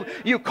 30-fold.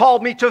 You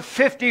called me to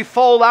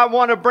 50-fold, I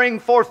want to bring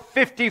forth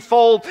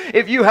 50-fold.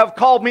 If you have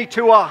called me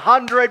to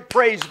 100,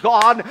 praise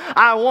God,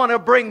 I want to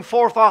bring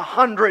forth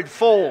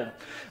 100-fold.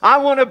 I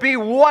want to be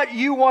what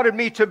you wanted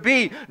me to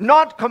be,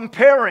 not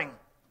comparing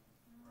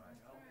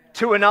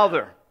to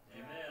another.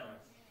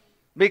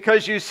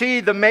 Because you see,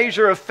 the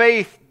measure of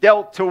faith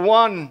dealt to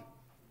one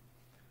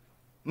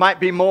might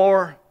be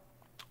more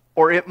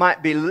or it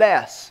might be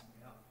less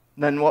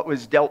than what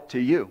was dealt to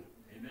you.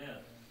 Amen.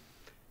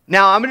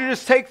 Now, I'm going to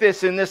just take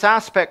this in this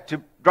aspect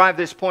to drive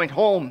this point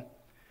home.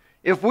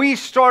 If we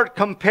start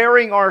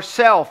comparing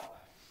ourselves,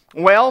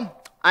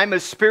 well, I'm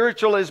as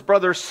spiritual as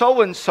brother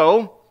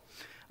so-and-so.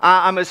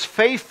 I'm as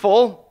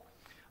faithful.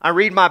 I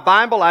read my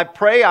Bible. I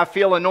pray. I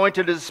feel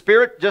anointed as a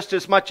spirit just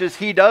as much as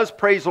he does.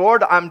 Praise the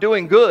Lord. I'm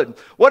doing good.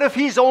 What if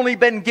he's only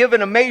been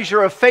given a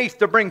measure of faith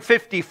to bring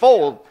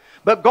 50-fold,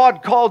 but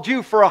God called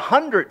you for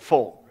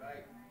 100-fold?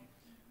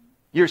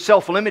 You're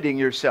self-limiting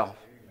yourself.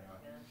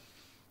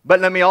 But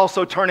let me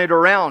also turn it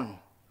around.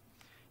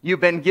 You've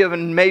been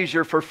given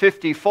measure for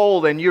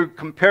 50-fold and you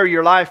compare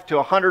your life to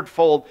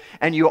 100-fold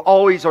and you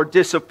always are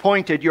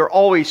disappointed. You're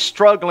always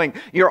struggling.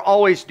 You're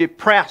always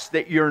depressed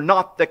that you're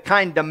not the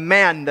kind of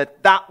man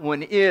that that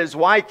one is.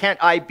 Why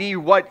can't I be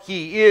what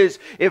he is?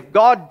 If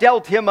God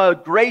dealt him a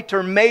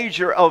greater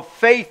measure of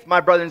faith, my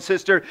brother and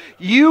sister,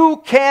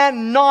 you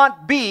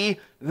cannot be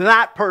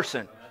that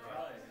person.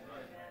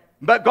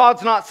 But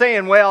God's not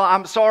saying, well,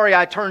 I'm sorry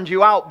I turned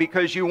you out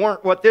because you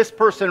weren't what this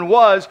person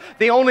was.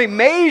 The only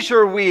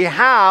measure we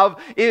have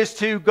is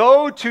to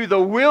go to the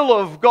will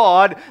of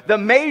God, the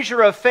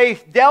measure of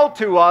faith dealt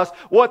to us,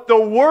 what the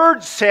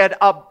Word said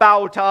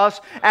about us,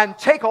 and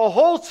take a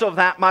hold of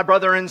that, my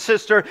brother and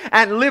sister,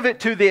 and live it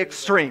to the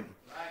extreme.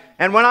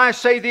 And when I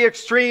say the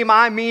extreme,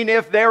 I mean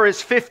if there is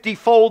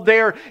 50-fold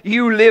there,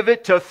 you live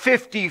it to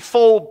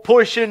 50-fold,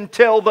 push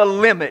until the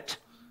limit.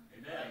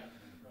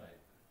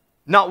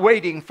 Not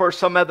waiting for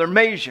some other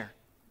measure.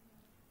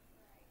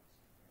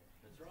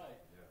 That's right.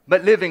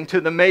 But living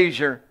to the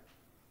measure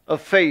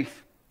of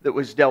faith that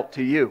was dealt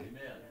to you.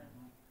 Amen.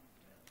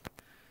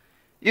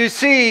 You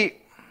see,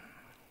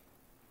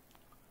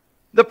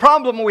 the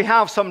problem we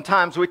have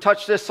sometimes, we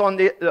touched on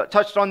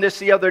this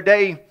the other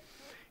day,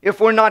 if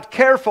we're not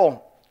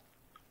careful,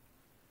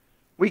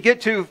 we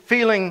get to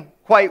feeling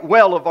quite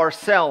well of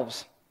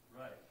ourselves.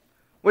 Right.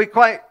 We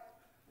quite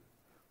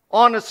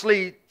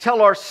honestly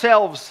tell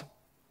ourselves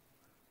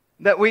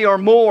that we are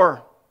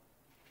more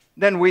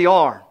than we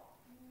are.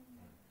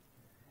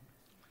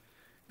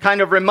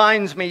 Kind of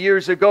reminds me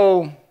years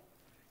ago,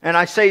 and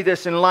I say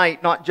this in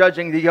light, not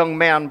judging the young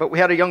man, but we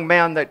had a young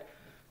man that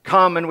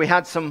come and we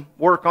had some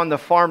work on the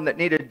farm that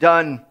needed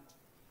done.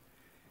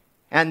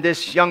 And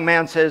this young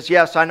man says,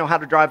 yes, I know how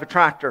to drive a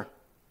tractor.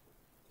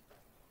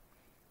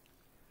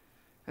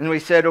 And we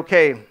said,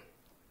 okay,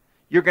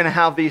 you're going to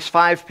have these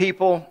 5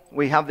 people.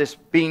 We have this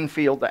bean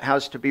field that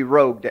has to be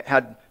rogued. It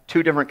had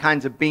 2 different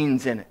kinds of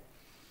beans in it.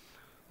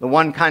 The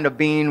one kind of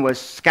bean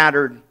was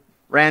scattered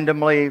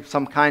randomly,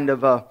 some kind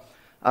of a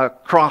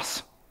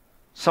cross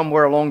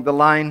somewhere along the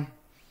line.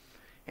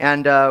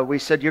 And we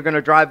said, you're going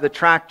to drive the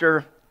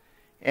tractor,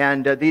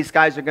 and these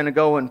guys are going to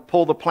go and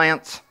pull the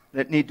plants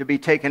that need to be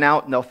taken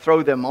out, and they'll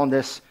throw them on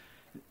this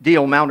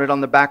deal mounted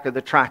on the back of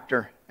the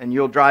tractor, and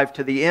you'll drive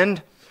to the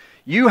end.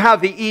 You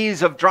have the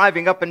ease of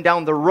driving up and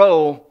down the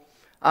row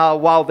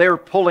while they're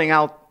pulling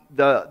out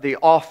the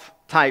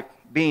off-type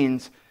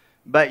beans,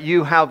 but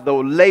you have the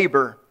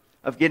labor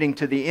of getting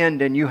to the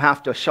end, and you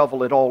have to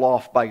shovel it all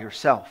off by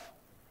yourself.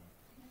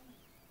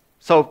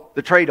 So,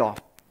 the trade-off.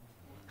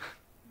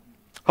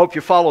 Hope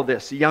you follow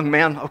this. The young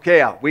man,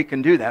 okay, we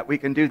can do that, we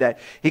can do that.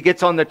 He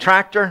gets on the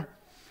tractor,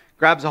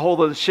 grabs a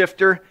hold of the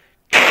shifter,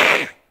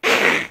 and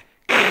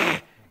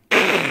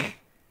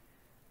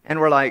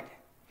we're like,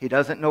 he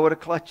doesn't know what a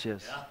clutch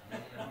is.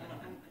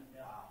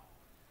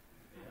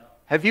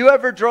 Have you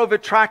ever drove a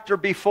tractor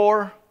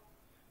before?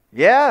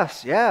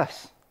 Yes,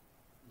 yes.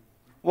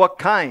 What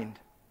kind?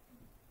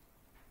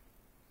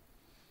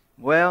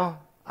 Well,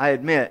 I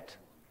admit,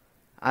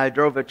 I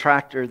drove a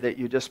tractor that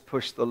you just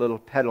pushed the little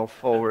pedal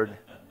forward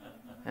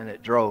and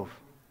it drove.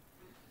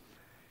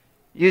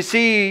 You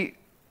see,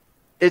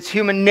 it's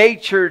human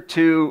nature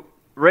to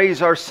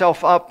raise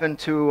ourselves up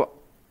into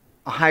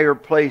a higher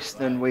place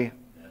than we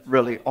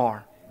really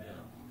are.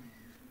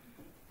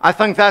 I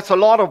think that's a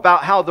lot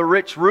about how the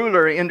rich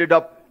ruler ended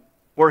up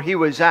where he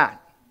was at.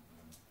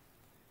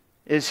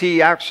 Is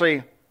he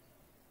actually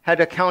had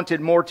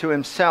accounted more to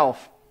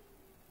himself.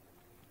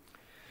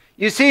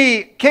 You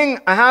see, King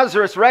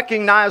Ahasuerus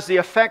recognized the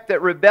effect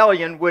that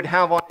rebellion would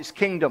have on his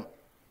kingdom.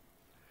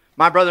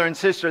 My brother and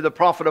sister, the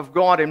prophet of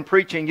God in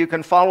preaching, you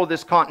can follow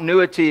this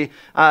continuity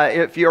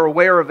if you're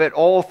aware of it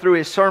all through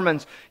his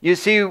sermons. You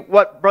see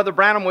what Brother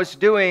Branham was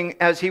doing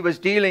as he was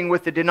dealing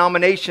with the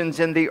denominations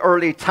in the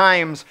early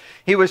times.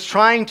 He was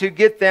trying to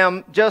get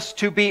them just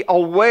to be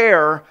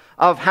aware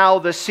of how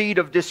the seed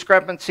of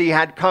discrepancy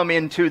had come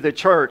into the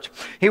church.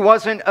 He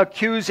wasn't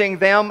accusing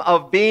them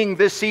of being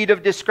the seed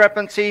of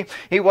discrepancy.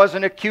 He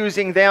wasn't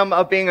accusing them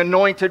of being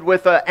anointed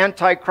with an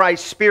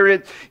antichrist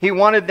spirit. He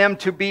wanted them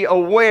to be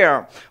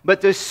aware.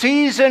 But the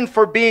season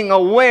for being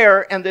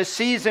aware and the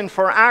season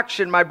for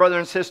action, my brother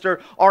and sister,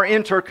 are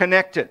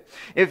interconnected.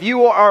 If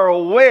you are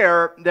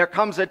aware, there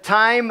comes a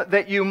time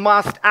that you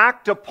must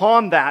act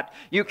upon that.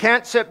 You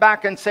can't sit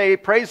back and say,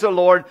 praise the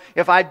Lord,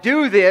 if I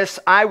do this,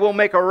 I will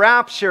make a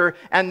rapture,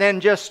 Scripture and then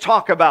just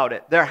talk about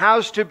it. There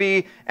has to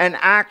be an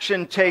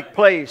action take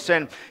place.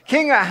 And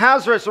King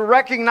Ahasuerus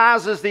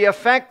recognizes the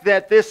effect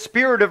that this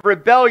spirit of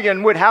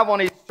rebellion would have on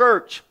his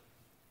church.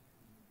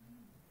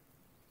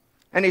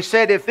 And he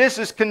said, if this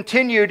is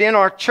continued in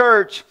our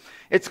church,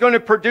 it's going to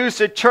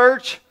produce a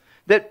church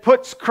that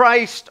puts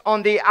Christ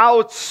on the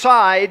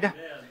outside.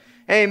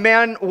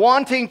 Amen.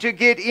 Wanting to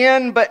get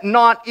in, but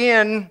not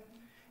in.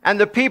 And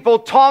the people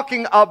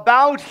talking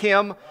about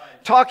Him,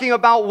 talking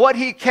about what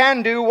He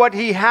can do, what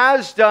He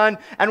has done,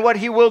 and what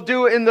He will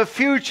do in the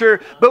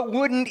future, but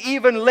wouldn't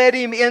even let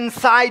Him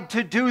inside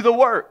to do the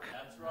work.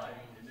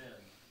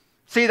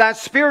 See, that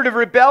spirit of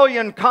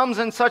rebellion comes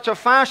in such a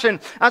fashion.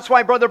 That's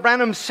why Brother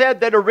Branham said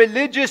that a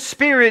religious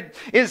spirit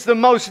is the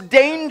most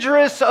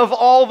dangerous of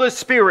all the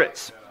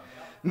spirits.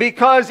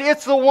 Because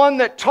it's the one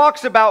that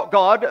talks about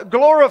God,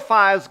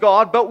 glorifies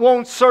God, but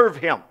won't serve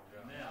Him.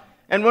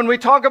 And when we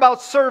talk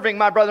about serving,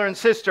 my brother and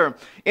sister,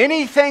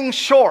 anything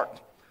short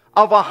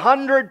of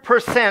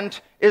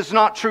 100% is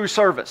not true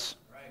service.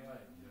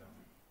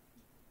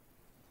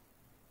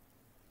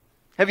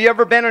 Have you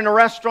ever been in a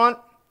restaurant?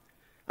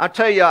 I'll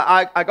tell you,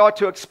 I got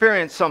to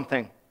experience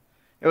something.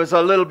 It was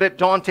a little bit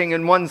daunting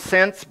in one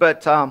sense,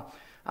 but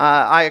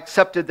I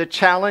accepted the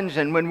challenge.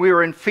 And when we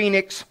were in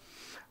Phoenix,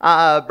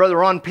 Brother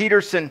Ron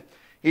Peterson,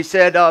 he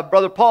said,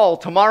 Brother Paul,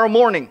 tomorrow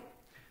morning,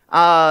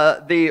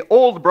 the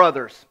old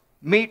brothers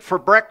meet for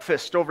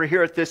breakfast over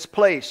here at this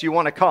place. You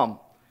want to come?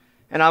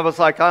 And I was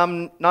like,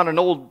 I'm not an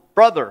old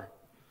brother,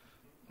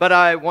 but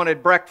I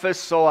wanted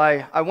breakfast, so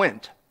I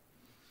went.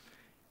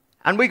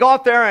 And we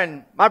got there,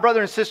 and my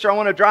brother and sister, I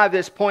want to drive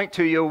this point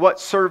to you,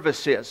 what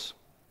service is.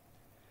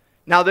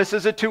 Now, this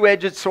is a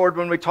two-edged sword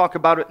when we talk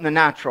about it in the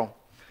natural.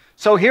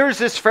 So here's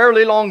this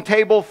fairly long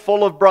table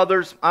full of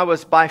brothers. I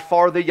was by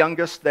far the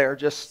youngest there,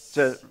 just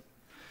to,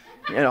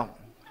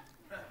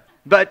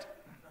 But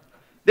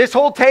this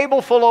whole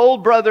table full of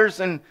old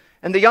brothers, and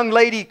the young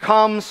lady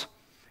comes,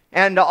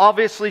 and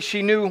obviously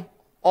she knew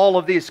all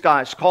of these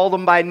guys, called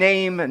them by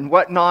name and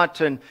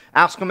whatnot, and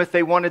asked them if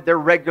they wanted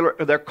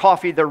their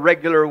coffee their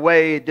regular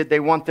way. Did they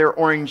want their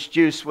orange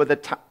juice with a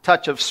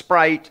touch of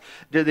Sprite?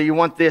 Do you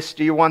want this?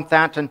 Do you want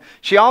that? And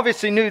she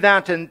obviously knew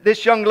that. And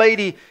this young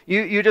lady,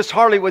 you just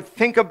hardly would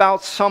think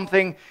about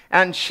something,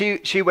 and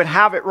she would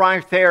have it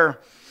right there.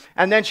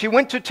 And then she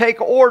went to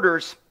take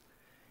orders,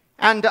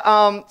 and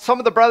some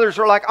of the brothers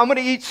were like, I'm going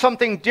to eat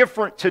something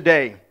different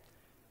today.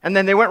 And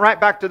then they went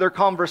right back to their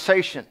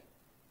conversation.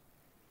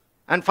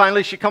 And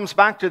finally she comes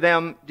back to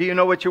them, do you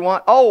know what you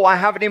want? Oh, I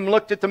haven't even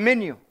looked at the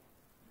menu.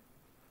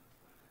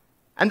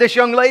 And this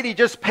young lady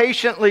just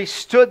patiently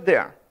stood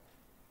there.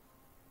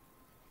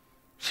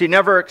 She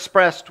never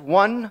expressed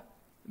one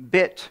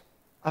bit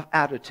of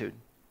attitude.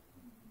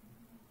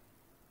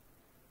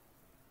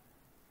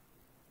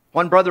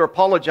 One brother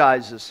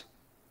apologizes.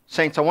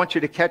 Saints, I want you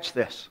to catch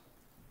this.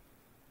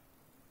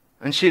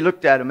 And she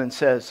looked at him and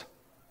says,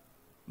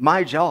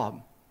 my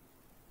job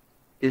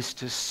is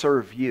to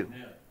serve you.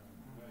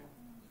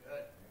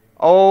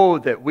 Oh,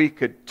 that we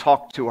could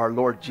talk to our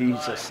Lord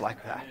Jesus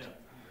like that.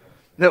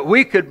 That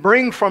we could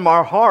bring from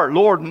our heart,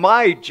 Lord,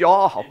 my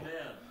job.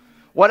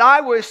 What I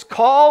was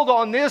called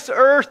on this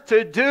earth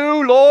to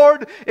do,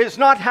 Lord, is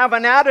not have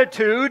an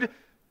attitude,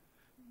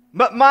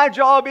 but my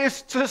job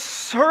is to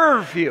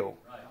serve you.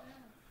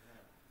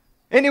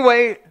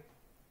 Anyway,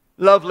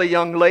 lovely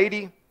young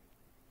lady,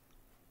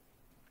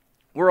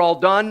 we're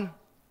all done.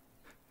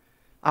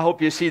 I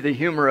hope you see the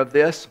humor of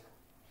this.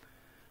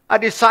 I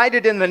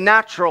decided in the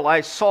natural,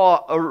 I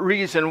saw a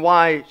reason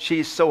why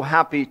she's so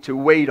happy to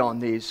wait on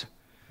these.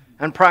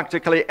 And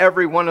practically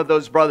every one of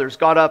those brothers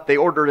got up, they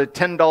ordered a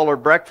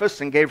 $10 breakfast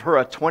and gave her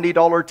a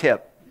 $20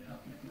 tip.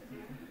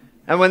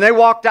 And when they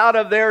walked out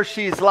of there,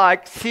 she's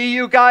like, see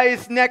you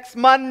guys next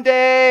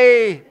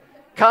Monday.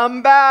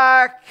 Come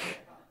back.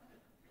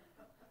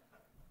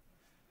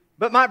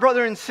 But my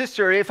brother and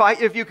sister, if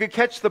you could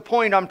catch the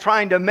point I'm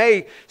trying to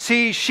make,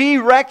 see, she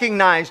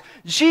recognized,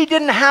 she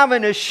didn't have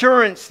an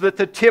assurance that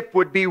the tip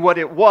would be what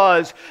it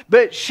was,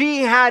 but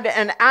she had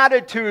an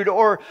attitude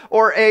or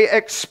a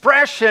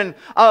expression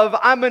of,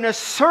 I'm going to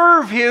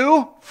serve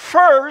you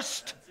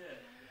first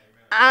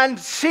and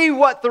see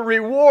what the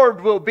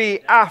reward will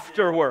be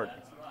afterward.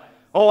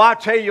 Oh, I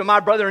tell you, my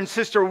brother and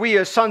sister, we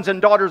as sons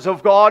and daughters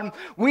of God,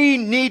 we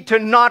need to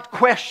not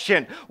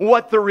question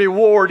what the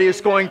reward is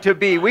going to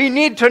be. We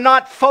need to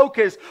not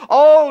focus,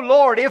 oh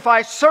Lord, if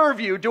I serve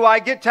you, do I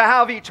get to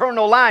have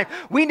eternal life?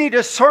 We need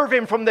to serve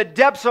Him from the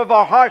depths of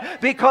our heart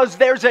because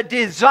there's a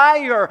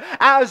desire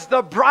as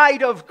the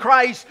bride of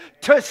Christ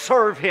to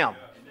serve Him.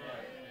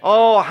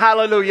 Oh,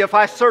 hallelujah. If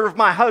I serve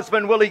my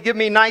husband, will he give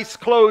me nice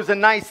clothes and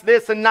nice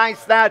this and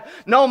nice that?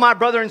 No, my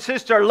brother and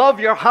sister,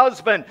 love your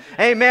husband.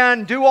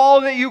 Amen. Do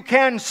all that you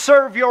can.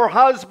 Serve your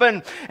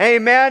husband.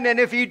 Amen. And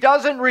if he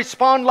doesn't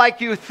respond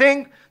like you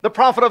think, the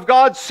prophet of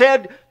God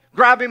said,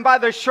 grab him by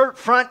the shirt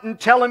front and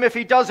tell him if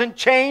he doesn't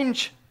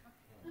change.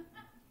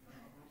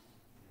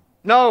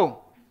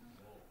 No.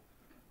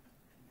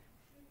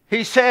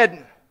 He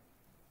said,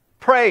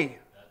 pray.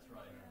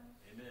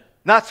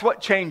 That's what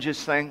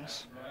changes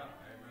things.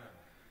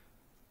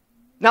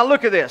 Now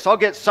look at this. I'll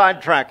get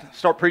sidetracked,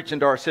 start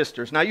preaching to our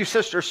sisters. Now you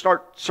sisters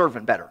start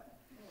serving better.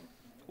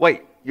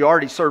 Wait, you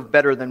already serve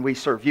better than we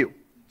serve you.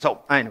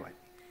 So anyway,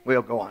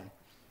 we'll go on.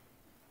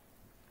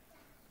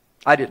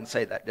 I didn't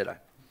say that, did I?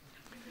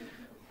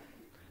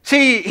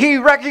 See, he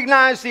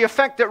recognized the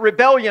effect that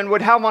rebellion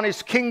would have on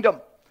his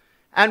kingdom.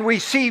 And we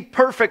see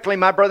perfectly,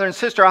 my brother and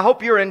sister, I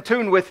hope you're in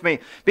tune with me,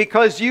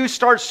 because you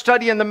start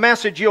studying the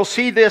message, you'll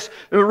see this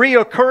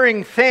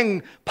reoccurring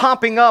thing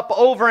popping up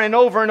over and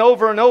over and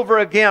over and over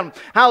again.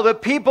 How the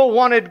people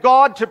wanted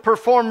God to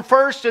perform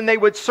first and they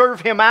would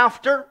serve Him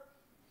after.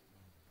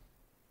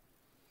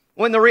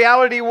 When the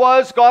reality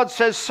was, God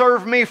says,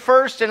 serve me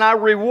first and I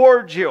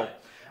reward you.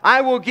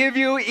 I will give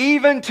you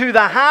even to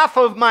the half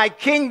of my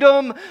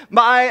kingdom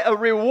by a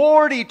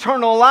reward,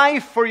 eternal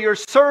life for your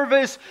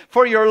service,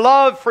 for your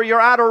love, for your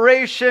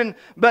adoration.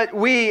 But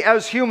we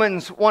as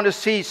humans want to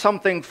see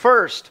something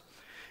first.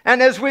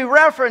 And as we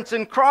reference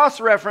and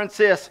cross-reference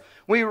this,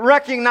 we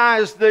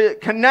recognize the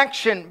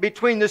connection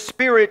between the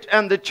Spirit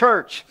and the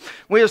church.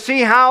 We'll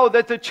see how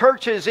that the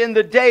churches in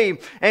the day,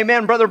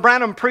 amen, Brother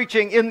Branham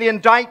preaching in the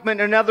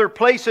indictment and other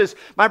places,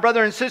 my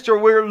brother and sister,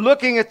 we're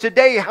looking at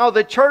today how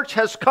the church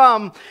has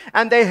come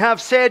and they have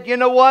said, you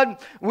know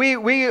what, we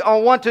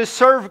want to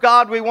serve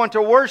God, we want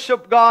to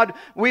worship God,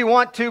 we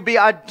want to be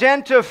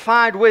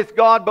identified with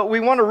God, but we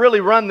want to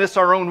really run this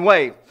our own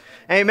way.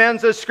 Amen.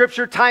 The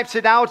scripture types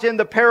it out in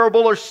the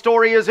parable or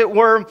story, as it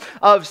were,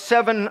 of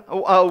 7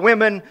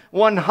 women,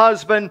 1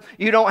 husband.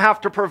 You don't have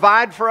to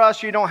provide for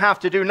us. You don't have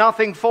to do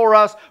nothing for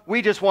us.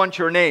 We just want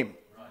your name.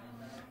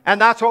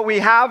 And that's what we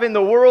have in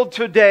the world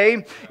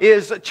today,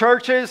 is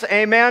churches,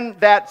 amen,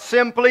 that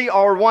simply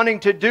are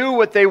wanting to do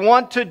what they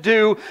want to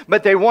do,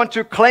 but they want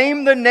to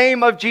claim the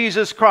name of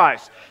Jesus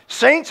Christ.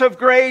 Saints of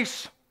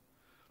grace,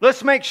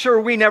 let's make sure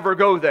we never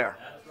go there.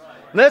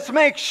 Let's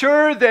make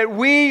sure that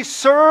we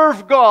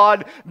serve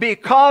God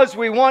because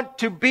we want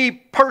to be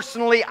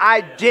personally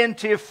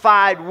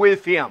identified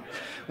with Him.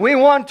 We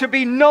want to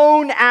be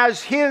known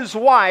as His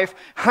wife,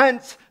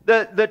 hence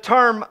the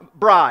term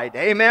bride.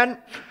 Amen?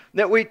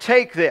 That we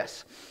take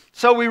this.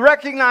 So we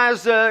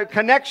recognize the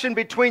connection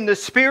between the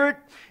Spirit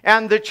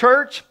and the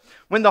church.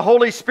 When the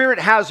Holy Spirit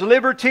has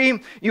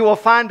liberty, you will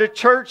find a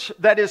church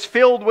that is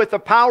filled with the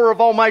power of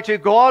Almighty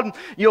God.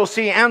 You'll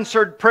see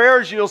answered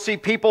prayers. You'll see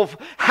people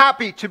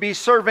happy to be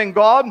serving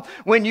God.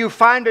 When you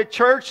find a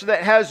church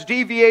that has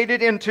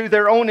deviated into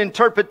their own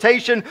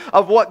interpretation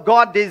of what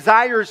God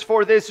desires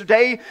for this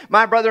day,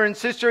 my brother and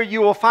sister,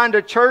 you will find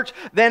a church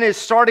then is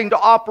starting to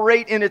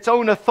operate in its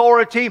own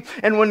authority.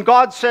 And when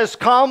God says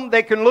come,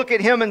 they can look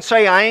at Him and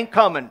say, I ain't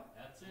coming.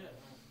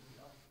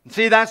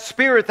 See, that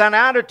spirit, that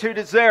attitude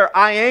is there.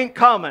 I ain't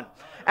coming.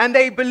 And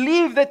they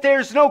believe that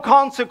there's no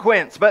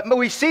consequence. But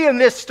we see in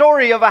this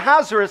story of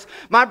Ahasuerus,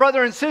 my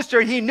brother and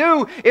sister, he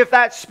knew if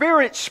that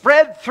spirit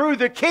spread through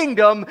the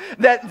kingdom,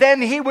 that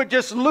then he would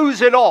just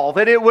lose it all,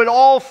 that it would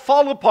all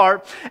fall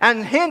apart.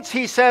 And hence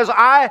he says,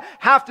 I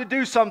have to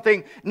do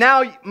something.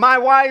 Now, my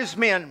wise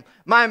men,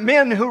 my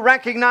men who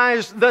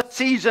recognize the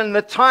season,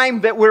 the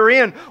time that we're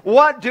in,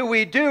 what do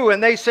we do?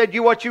 And they said,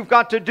 what you've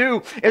got to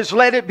do is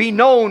let it be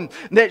known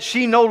that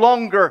she no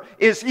longer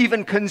is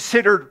even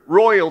considered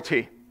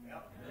royalty.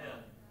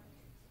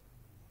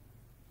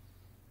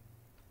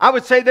 I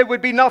would say there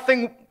would be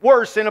nothing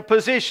worse in a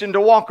position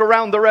to walk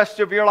around the rest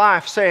of your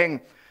life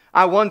saying,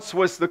 I once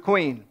was the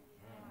queen.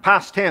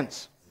 Past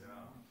tense.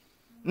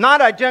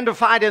 Not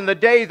identified in the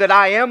day that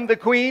I am the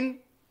queen,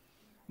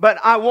 but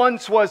I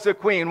once was the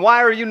queen.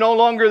 Why are you no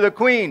longer the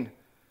queen?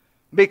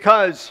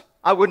 Because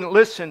I wouldn't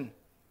listen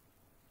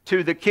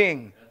to the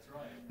king.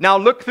 Now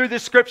look through the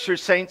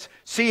scriptures, saints.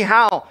 See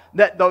how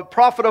that the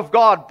prophet of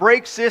God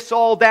breaks this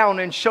all down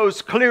and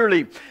shows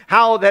clearly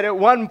how that at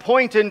one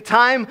point in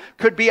time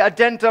could be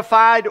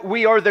identified,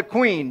 we are the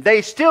queen.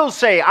 They still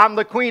say, I'm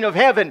the queen of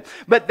heaven,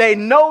 but they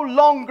no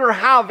longer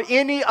have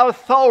any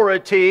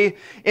authority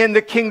in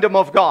the kingdom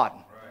of God.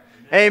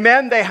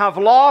 Amen. They have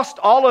lost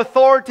all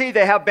authority.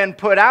 They have been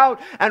put out.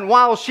 And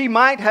while she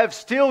might have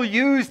still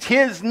used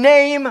his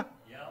name,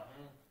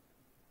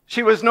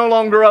 she was no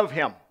longer of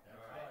him.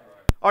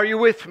 Are you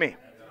with me?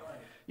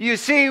 You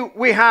see,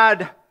 we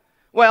had,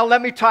 well,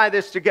 let me tie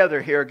this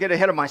together here. Get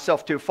ahead of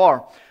myself too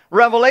far.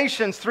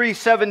 Revelations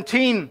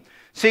 3:17.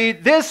 See,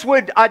 this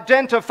would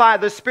identify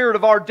the spirit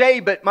of our day,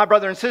 but my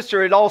brother and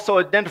sister, it also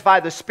identify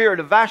the spirit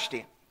of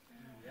Vashti.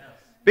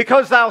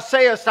 Because thou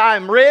sayest, I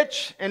am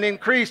rich and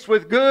increased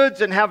with goods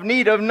and have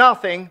need of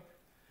nothing,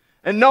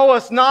 and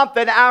knowest not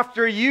that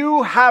after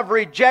you have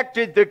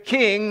rejected the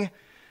king,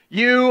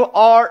 you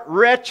are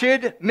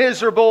wretched,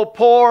 miserable,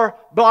 poor,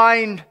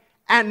 blind,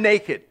 and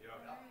naked.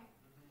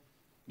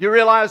 You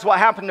realize what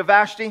happened to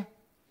Vashti?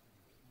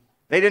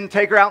 They didn't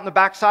take her out in the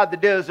backside of the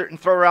desert and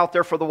throw her out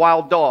there for the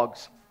wild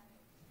dogs.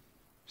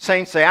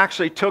 Saints, they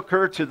actually took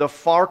her to the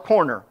far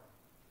corner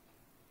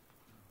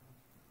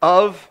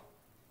of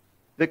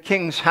the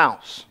king's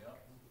house.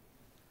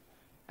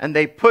 And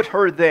they put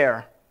her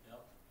there.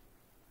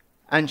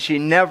 And she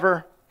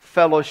never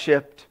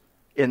fellowshipped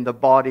in the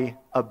body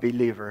of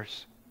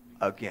believers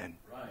again.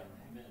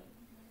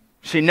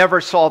 She never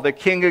saw the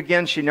king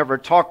again. She never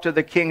talked to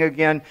the king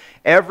again.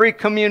 Every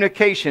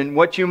communication,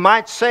 what you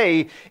might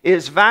say,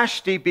 is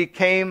Vashti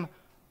became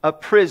a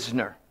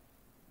prisoner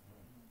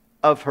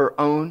of her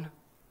own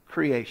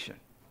creation.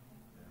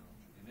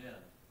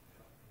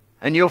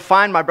 And you'll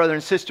find, my brother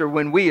and sister,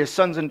 when we as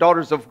sons and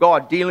daughters of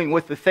God dealing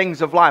with the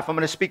things of life, I'm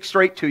going to speak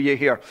straight to you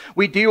here.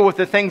 We deal with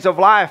the things of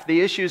life,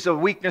 the issues of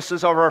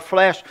weaknesses of our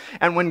flesh.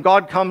 And when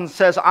God comes and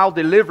says, I'll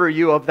deliver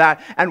you of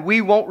that, and we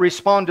won't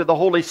respond to the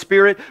Holy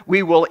Spirit,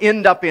 we will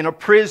end up in a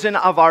prison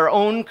of our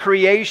own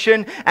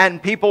creation.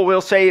 And people will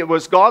say it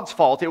was God's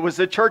fault. It was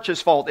the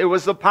church's fault. It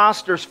was the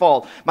pastor's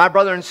fault. My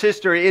brother and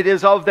sister, it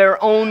is of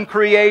their own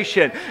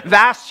creation.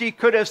 Vashti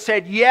could have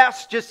said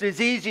yes just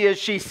as easy as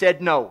she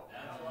said no.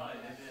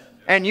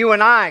 And you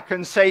and I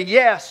can say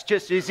yes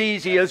just as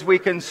easy as we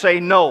can say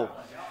no.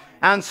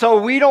 And so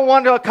we don't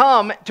want to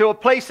come to a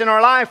place in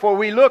our life where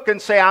we look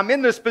and say, I'm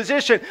in this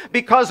position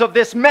because of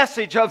this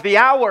message of the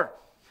hour.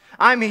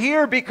 I'm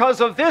here because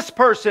of this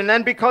person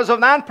and because of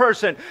that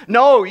person.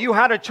 No, you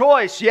had a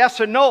choice, yes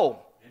or no.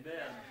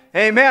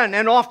 Amen.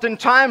 And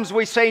oftentimes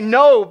we say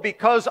no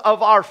because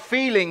of our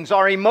feelings,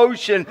 our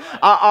emotion,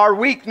 our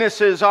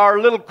weaknesses, our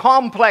little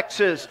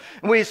complexes.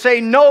 We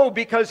say no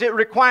because it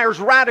requires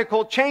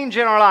radical change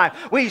in our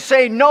life. We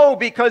say no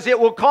because it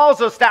will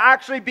cause us to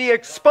actually be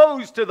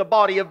exposed to the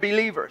body of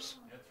believers.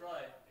 That's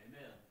right.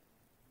 Amen.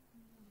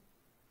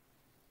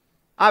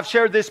 I've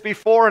shared this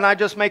before, and I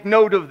just make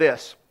note of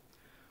this.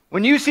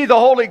 When you see the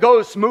Holy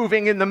Ghost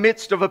moving in the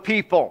midst of a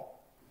people,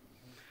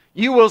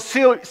 you will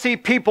see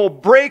people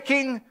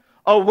breaking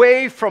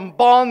away from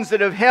bonds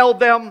that have held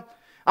them.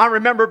 I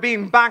remember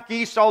being back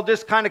east. I'll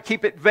just kind of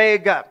keep it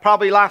vague.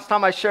 Probably last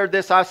time I shared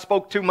this, I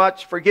spoke too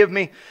much. Forgive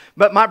me.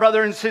 But my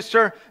brother and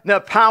sister, the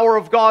power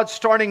of God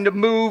starting to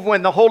move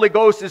when the Holy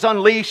Ghost is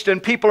unleashed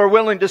and people are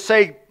willing to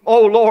say,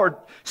 oh Lord,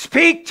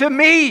 speak to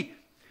me. Amen.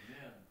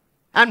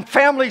 And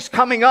families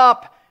coming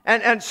up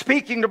and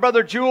speaking to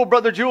Brother Jewel.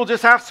 Brother Jewel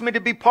just asked me to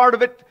be part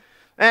of it.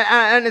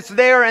 And it's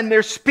there, and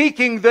they're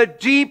speaking the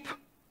deep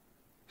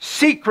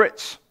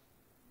secrets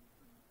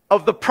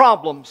of the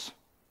problems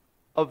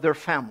of their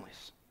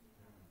families.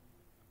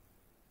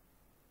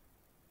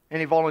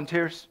 Any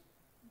volunteers?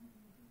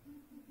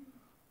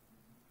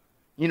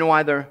 You know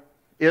why there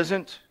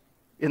isn't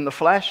in the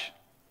flesh?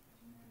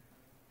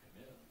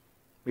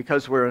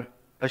 Because we're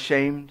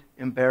ashamed,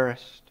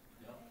 embarrassed.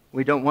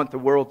 We don't want the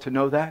world to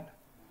know that.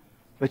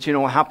 But you know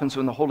what happens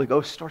when the Holy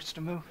Ghost starts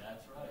to move?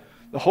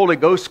 The Holy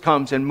Ghost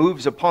comes and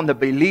moves upon the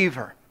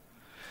believer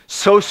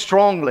so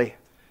strongly.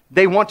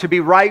 They want to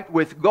be right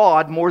with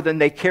God more than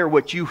they care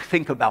what you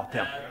think about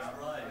them.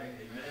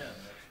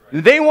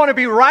 They want to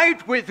be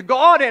right with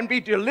God and be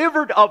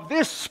delivered of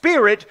this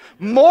spirit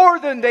more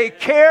than they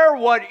care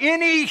what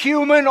any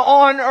human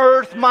on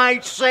earth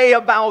might say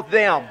about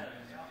them.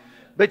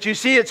 But you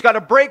see, it's got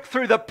to break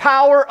through the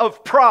power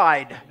of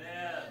pride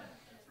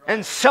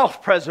and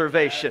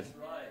self-preservation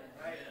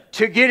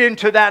to get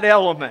into that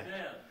element.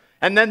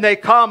 And then they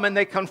come and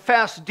they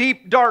confess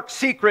deep, dark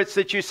secrets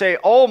that you say,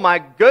 oh my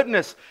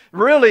goodness,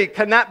 really,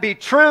 can that be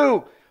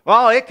true?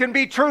 Well, it can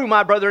be true,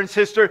 my brother and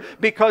sister,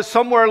 because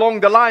somewhere along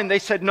the line they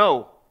said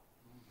no.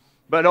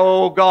 But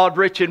oh God,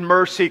 rich in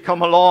mercy,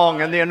 come along,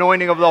 and the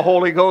anointing of the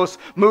Holy Ghost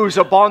moves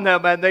upon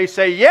them, and they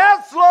say,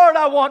 yes, Lord,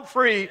 I want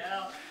free.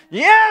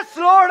 Yes,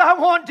 Lord, I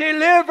want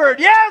delivered.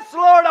 Yes,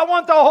 Lord, I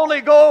want the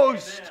Holy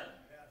Ghost.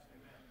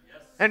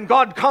 And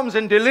God comes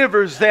and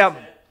delivers them,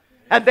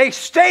 and they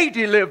stay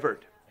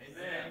delivered.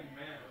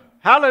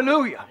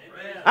 Hallelujah.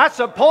 Amen. That's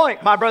the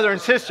point, my brother and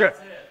sister.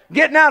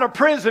 Getting out of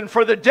prison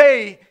for the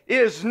day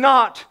is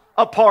not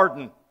a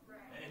pardon.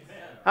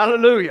 Amen.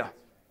 Hallelujah.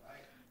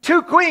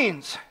 Two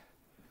queens.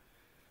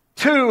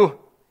 Two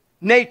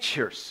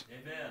natures.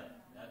 Amen.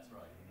 That's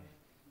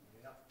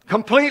right.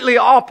 Completely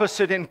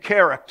opposite in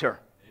character.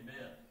 Amen.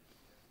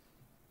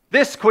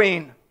 This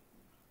queen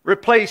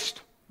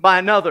replaced by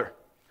another.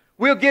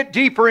 We'll get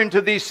deeper into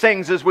these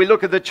things as we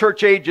look at the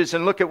church ages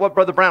and look at what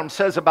Brother Brown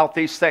says about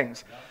these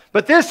things.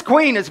 But this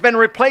queen has been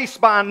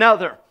replaced by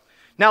another.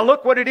 Now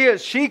look what it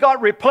is. She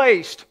got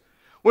replaced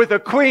with a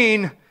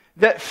queen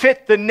that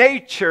fit the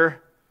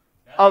nature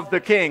of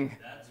the king.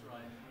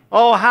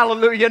 Oh,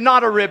 hallelujah.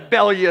 Not a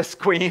rebellious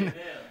queen.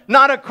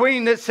 Not a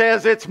queen that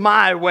says it's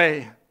my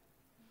way.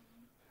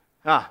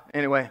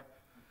 Anyway.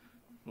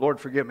 Lord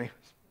forgive me.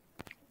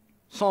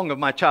 Song of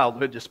my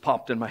childhood just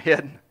popped in my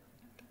head.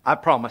 I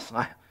promise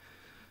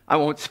I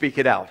won't speak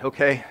it out,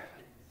 okay?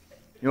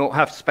 You won't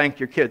have to spank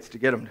your kids to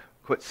get them to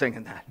quit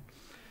singing that.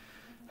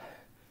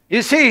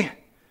 You see,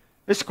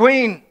 this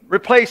queen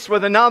replaced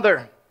with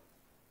another.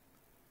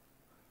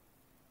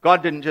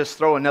 God didn't just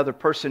throw another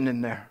person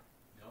in there.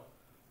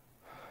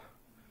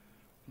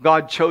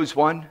 God chose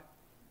one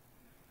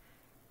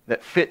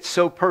that fits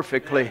so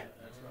perfectly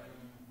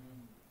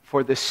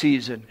for the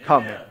season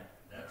coming.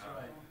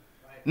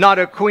 Not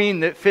a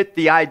queen that fit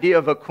the idea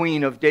of a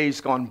queen of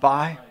days gone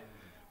by,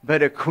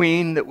 but a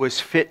queen that was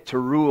fit to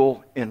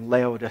rule in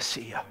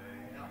Laodicea.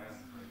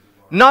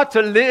 Not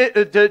to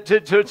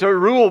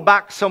rule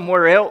back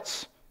somewhere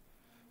else,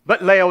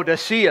 but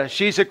Laodicea.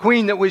 She's a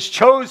queen that was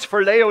chose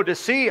for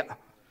Laodicea.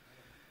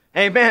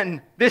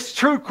 Amen. This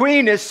true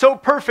queen is so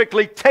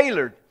perfectly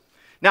tailored.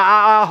 Now,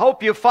 I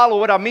hope you follow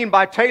what I mean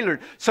by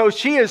tailored. So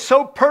she is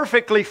so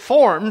perfectly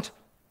formed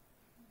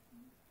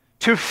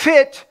to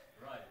fit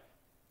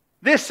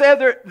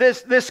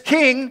this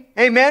king.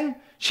 Amen.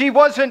 She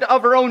wasn't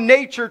of her own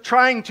nature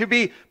trying to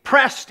be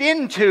pressed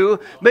into,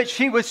 but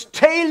she was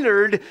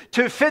tailored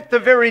to fit the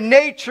very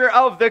nature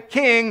of the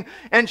king.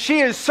 And she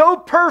is so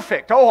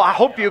perfect. Oh, I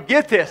hope you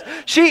get this.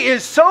 She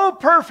is so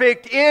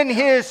perfect in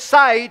his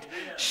sight.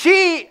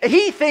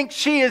 He thinks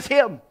she is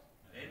him.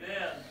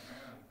 Amen.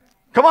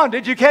 Come on,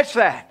 did you catch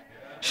that?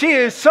 She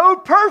is so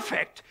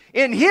perfect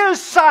in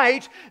his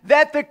sight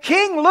that the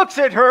king looks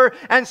at her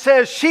and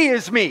says, she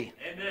is me.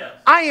 Amen.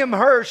 I am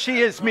her,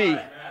 she is me.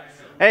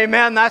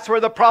 Amen. That's where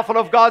the prophet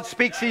of God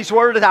speaks these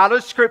words out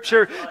of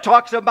Scripture.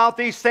 Talks about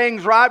these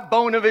things, right?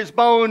 Bone of his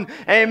bone.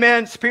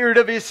 Amen. Spirit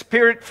of his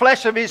spirit.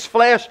 Flesh of his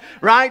flesh.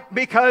 Right?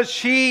 Because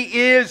she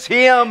is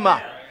him.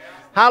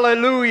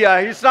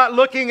 Hallelujah. He's not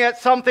looking at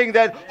something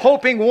that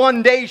hoping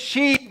one day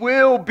she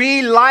will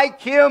be like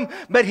him.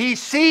 But he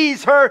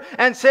sees her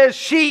and says,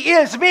 she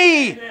is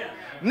me.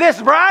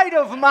 This bride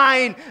of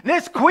mine,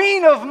 this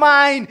queen of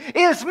mine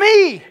is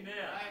me.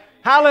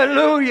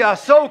 Hallelujah.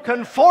 So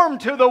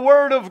conformed to the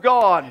Word of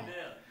God. Amen.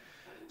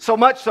 So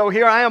much so,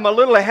 here I am a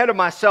little ahead of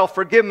myself.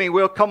 Forgive me.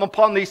 We'll come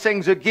upon these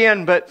things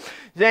again. But,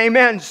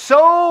 amen,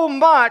 so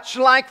much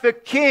like the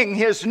king,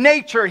 his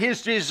nature,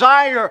 his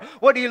desire,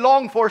 what he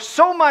longed for,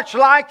 so much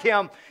like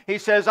him, he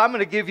says, I'm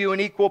going to give you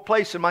an equal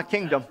place in my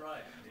kingdom.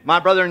 Right.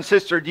 My brother and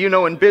sister, do you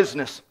know in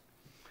business,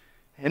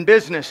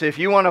 if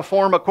you want to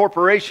form a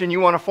corporation, you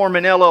want to form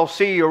an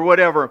LLC or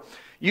whatever,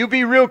 you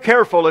be real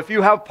careful if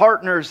you have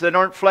partners that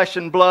aren't flesh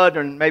and blood,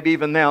 and maybe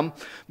even them.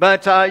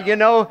 But, you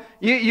know,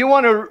 you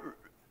want to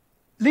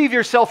leave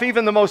yourself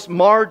even the most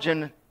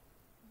margin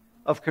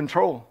of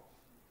control.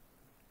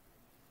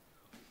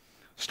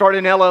 Start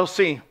an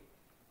LLC.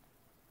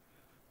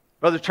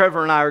 Brother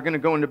Trevor and I are going to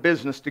go into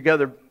business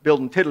together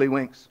building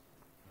tiddlywinks.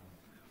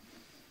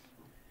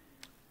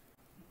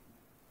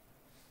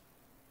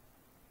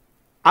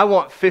 I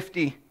want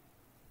 51%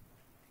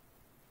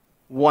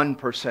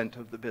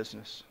 of the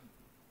business.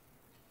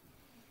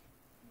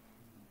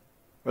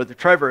 Brother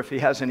Trevor, if he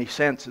has any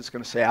sense, is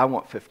going to say, I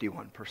want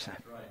 51%. Right.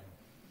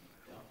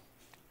 Yeah.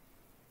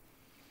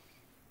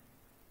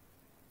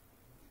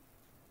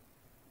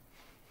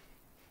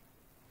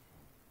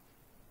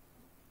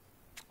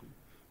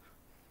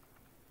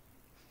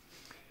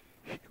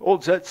 He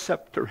holds that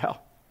scepter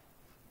out.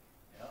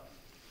 Yeah.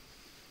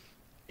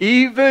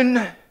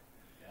 Even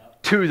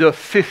to the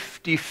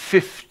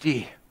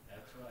 50-50 right.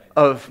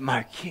 of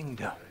my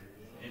kingdom.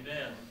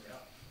 Amen.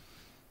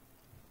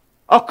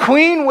 A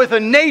queen with a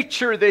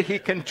nature that he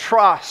can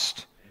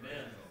trust.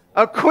 Amen.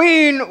 A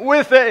queen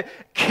with a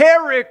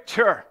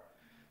character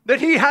that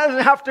he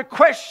doesn't have to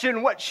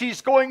question what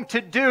she's going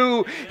to do.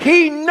 Amen.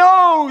 He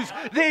knows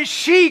that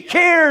she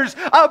cares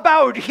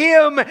about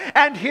him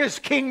and his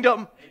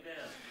kingdom. Amen.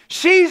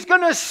 She's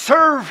going to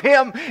serve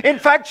him. In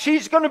fact,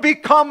 she's going to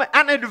become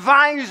an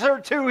advisor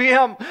to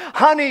him.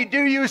 Honey,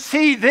 do you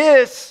see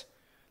this?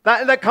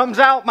 That comes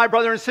out, my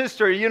brother and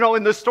sister, you know,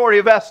 in the story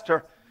of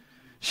Esther.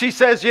 She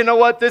says, you know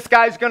what, this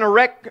guy's going to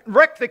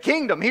wreck the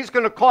kingdom. He's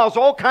going to cause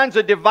all kinds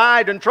of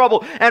divide and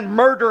trouble and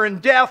murder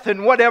and death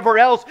and whatever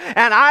else.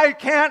 And I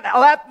can't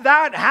let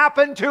that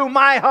happen to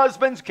my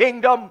husband's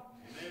kingdom.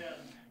 Amen.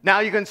 Now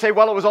you can say,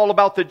 well, it was all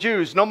about the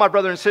Jews. No, my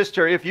brother and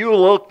sister, if you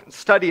look,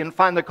 study and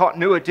find the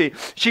continuity,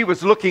 she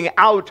was looking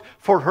out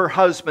for her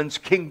husband's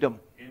kingdom.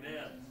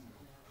 Amen.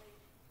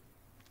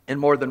 In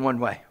more than one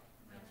way.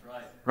 That's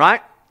right.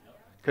 Right?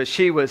 Because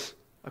she was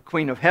a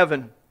queen of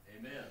heaven.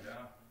 Amen.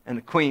 And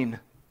a queen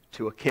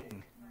to a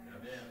king.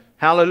 Amen.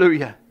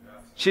 Hallelujah.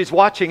 She's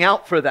watching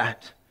out for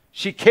that.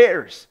 She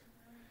cares.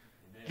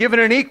 Amen. Given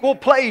an equal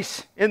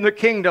place in the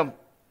kingdom.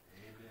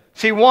 Amen.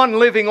 See, one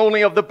living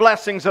only of the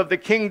blessings of the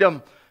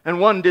kingdom, and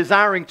one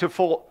desiring to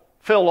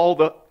fulfill all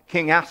the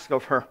king asks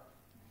of her.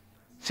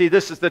 See,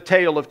 this is the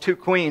tale of two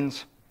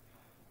queens,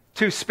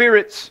 two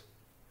spirits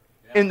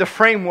in the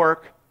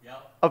framework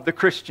of the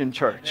Christian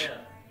church. Amen.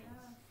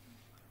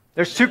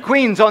 There's two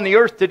queens on the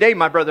earth today,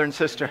 my brother and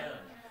sister.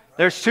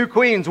 There's two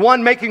queens,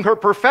 one making her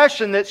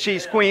profession that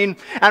she's queen,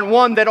 and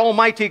one that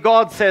Almighty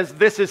God says,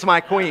 this is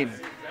my queen.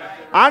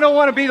 I don't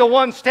want to be the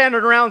one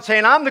standing around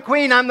saying, I'm the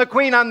queen, I'm the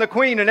queen, I'm the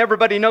queen, and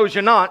everybody knows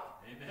you're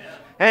not.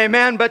 Amen.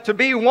 Amen. But to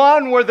be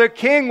one where the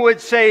king would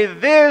say,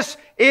 this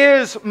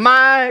is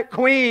my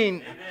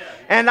queen. Amen.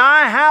 And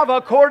I have,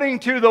 according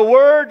to the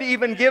word,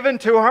 even given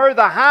to her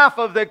the half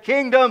of the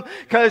kingdom,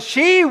 because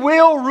she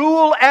will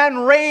rule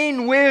and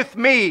reign with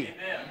me.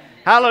 Amen.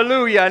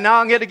 Hallelujah. Now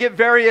I'm going to get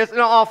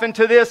off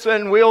into this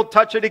and we'll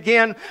touch it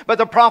again. But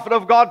the prophet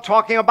of God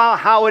talking about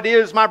how it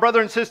is, my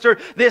brother and sister,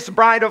 this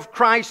bride of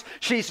Christ,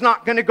 she's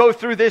not going to go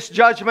through this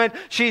judgment.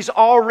 She's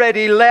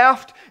already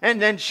left. And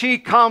then she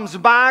comes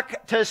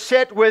back to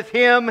sit with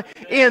him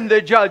in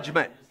the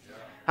judgment.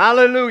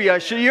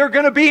 Hallelujah. So you're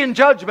going to be in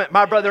judgment,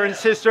 my brother and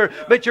sister,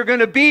 but you're going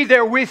to be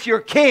there with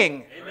your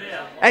King.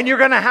 And you're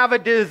going to have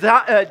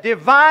a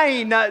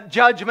divine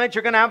judgment.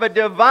 You're going to have a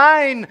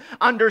divine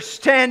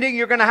understanding.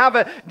 You're going to have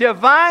a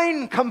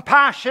divine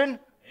compassion.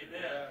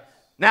 Amen.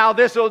 Now,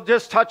 this will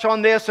just touch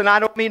on this, and I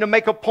don't mean to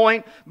make a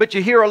point, but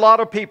you hear a lot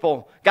of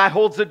people. Guy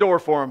holds the door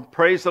for him.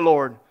 Praise the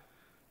Lord.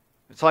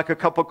 It's like a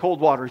cup of cold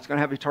water. He's going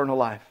to have eternal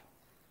life.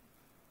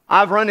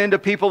 I've run into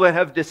people that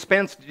have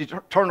dispensed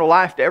eternal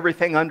life to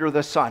everything under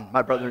the sun,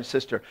 my brother and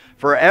sister.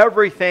 For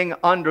everything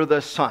under the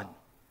sun.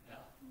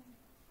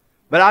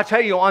 But I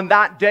tell you, on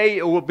that day,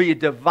 it will be a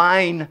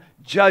divine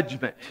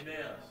judgment. Amen.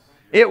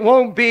 It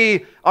won't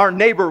be our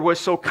neighbor was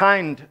so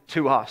kind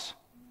to us.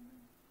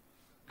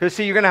 Because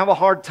see, you're going to have a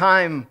hard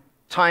time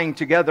tying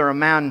together a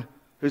man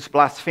who's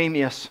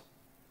blasphemous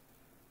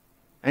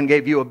and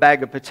gave you a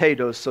bag of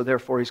potatoes, so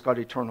therefore he's got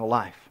eternal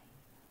life.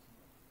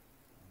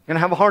 You're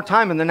going to have a hard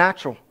time in the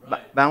natural,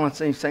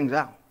 balancing these things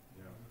out.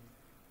 Yeah.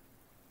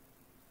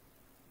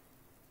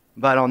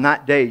 But on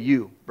that day,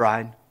 you,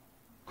 bride,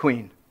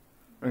 queen,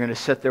 we're going to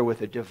sit there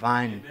with a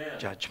divine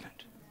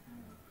judgment.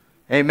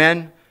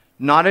 Amen.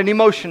 Not an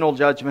emotional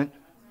judgment.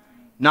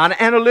 Not an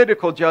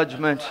analytical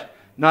judgment.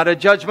 Not a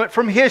judgment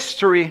from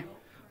history.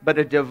 But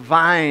a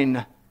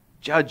divine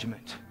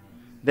judgment.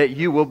 That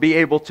you will be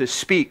able to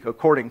speak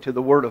according to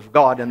the Word of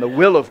God and the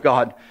will of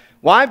God.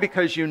 Why?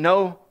 Because you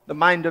know the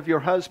mind of your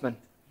husband.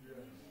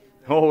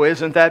 Oh,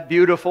 isn't that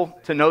beautiful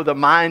to know the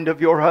mind of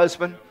your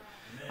husband?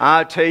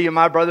 I tell you,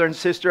 my brother and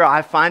sister,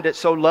 I find it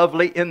so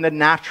lovely in the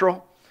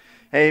natural.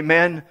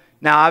 Amen.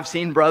 Now, I've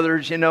seen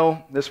brothers, you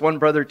know, this one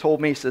brother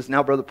told me, he says,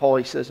 now, Brother Paul,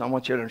 he says, I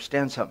want you to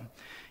understand something.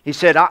 He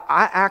said, I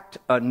act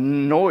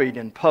annoyed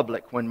in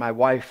public when my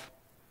wife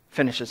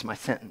finishes my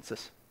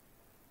sentences.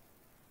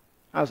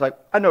 I was like,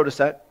 I noticed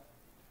that.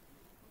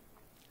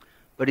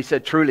 But he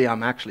said, truly,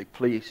 I'm actually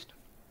pleased.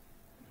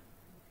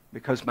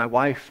 Because my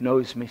wife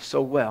knows me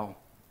so well.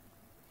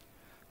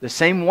 The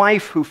same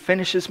wife who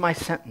finishes my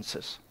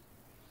sentences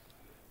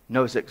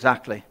knows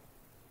exactly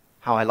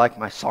how I like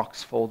my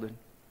socks folded.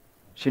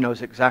 She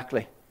knows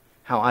exactly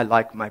how I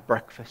like my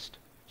breakfast.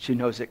 She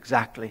knows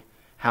exactly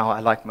how I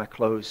like my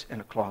clothes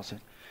in a closet.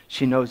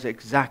 She knows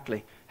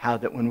exactly how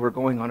that when we're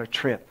going on a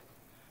trip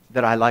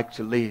that I like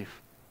to leave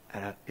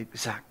at an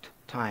exact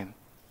time.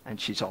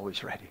 And she's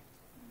always ready.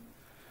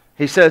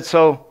 He said,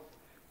 so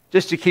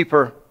just to keep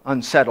her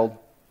unsettled,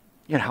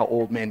 you know how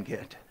old men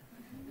get.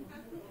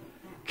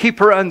 Keep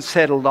her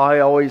unsettled. I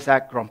always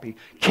act grumpy.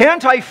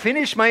 Can't I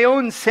finish my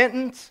own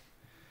sentence?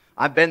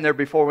 I've been there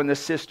before when this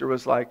sister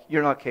was like,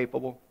 you're not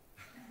capable.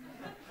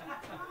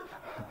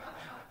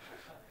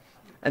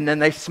 And then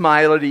they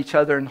smile at each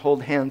other and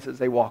hold hands as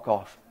they walk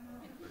off.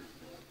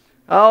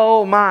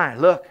 Oh my,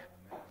 look.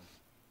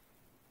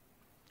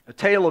 A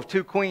tale of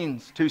two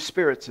queens, two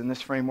spirits in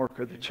this framework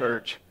of the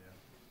church.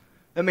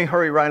 Let me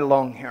hurry right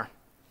along here.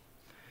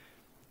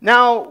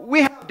 Now,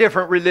 we have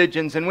different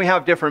religions and we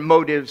have different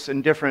motives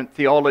and different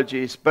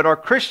theologies, but our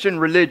Christian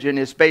religion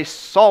is based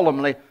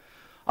solemnly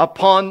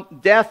upon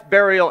death,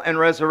 burial, and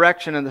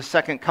resurrection and the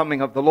second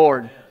coming of the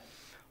Lord.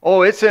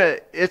 Oh, it's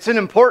an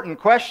important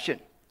question.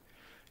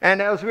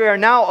 And as we are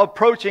now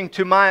approaching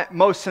to my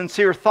most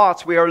sincere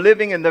thoughts, we are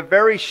living in the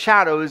very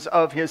shadows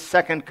of His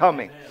second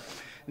coming. Amen.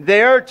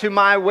 There, to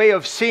my way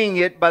of seeing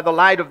it by the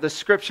light of the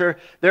Scripture,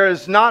 there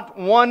is not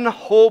one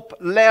hope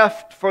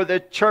left for the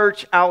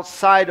church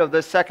outside of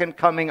the second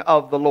coming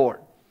of the Lord.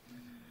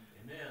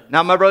 Amen.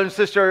 Now, my brother and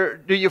sister,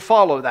 do you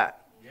follow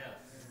that? Yes.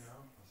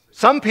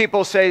 Some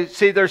people say,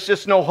 see, there's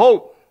just no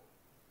hope.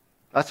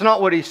 That's not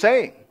what he's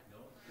saying.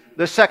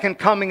 The second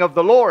coming of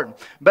the Lord.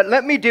 But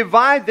let me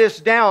divide this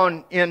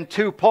down in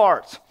two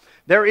parts.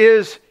 There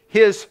is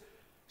His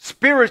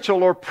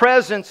spiritual or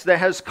presence that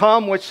has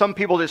come, which some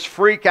people just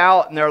freak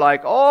out and they're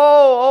like,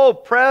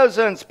 oh,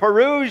 presence,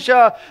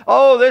 Perusia.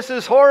 Oh, this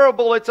is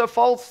horrible. It's a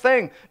false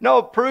thing.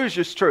 No, Perusia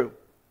is true.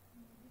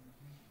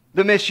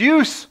 The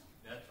misuse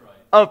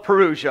of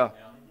Perusia,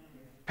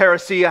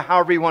 parousia,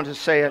 however you want to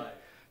say it,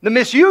 the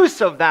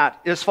misuse of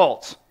that is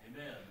false.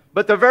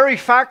 But the very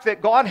fact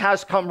that God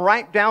has come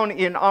right down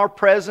in our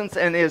presence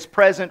and is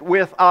present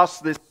with us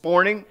this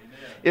morning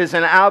is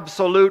an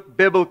absolute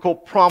biblical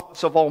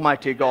promise of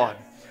Almighty God.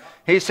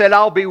 He said,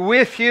 I'll be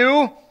with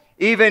you,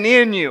 even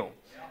in you.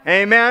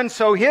 Amen.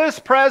 So His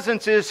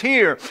presence is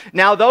here.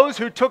 Now those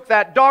who took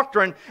that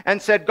doctrine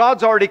and said,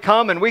 God's already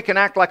come and we can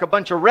act like a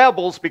bunch of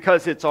rebels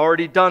because it's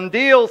already done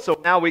deal. So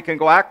now we can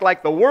go act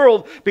like the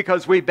world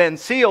because we've been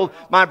sealed.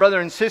 My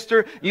brother and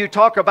sister, you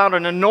talk about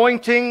an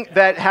anointing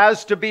that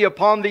has to be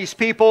upon these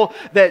people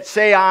that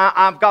say,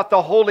 I've got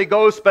the Holy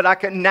Ghost, but I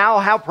can now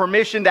have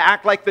permission to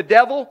act like the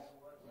devil.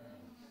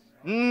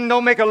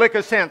 Don't make a lick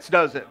of sense,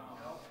 does it?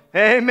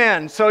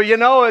 Amen. So, you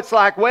know, it's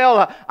like,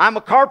 well, I'm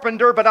a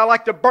carpenter, but I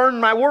like to burn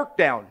my work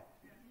down.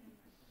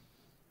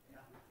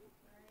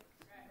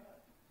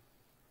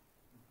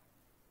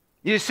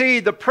 You see,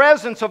 the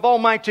presence of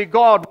Almighty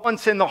God,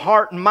 once in the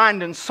heart and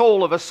mind and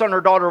soul of a son or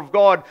daughter of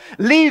God,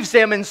 leaves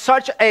them in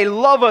such a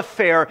love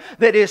affair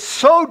that is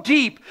so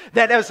deep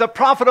that, as the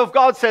prophet of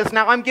God says,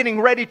 now I'm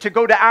getting ready to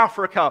go to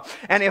Africa.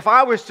 And if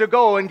I was to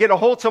go and get a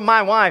hold of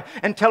my wife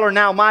and tell her,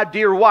 now, my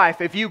dear wife,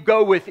 if you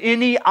go with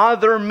any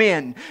other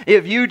men,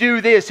 if you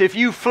do this, if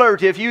you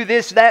flirt, if you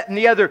this, that, and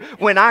the other,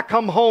 when I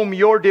come home,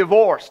 you're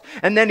divorced.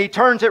 And then he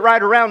turns it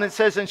right around and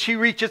says, and she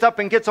reaches up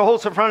and gets a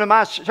hold of front of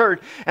my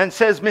shirt and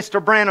says,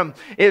 Mr. Branham,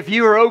 if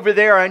you are over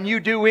there and you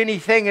do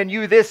anything and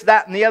you this,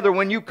 that, and the other,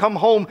 when you come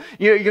home,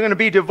 you're going to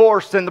be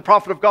divorced. And the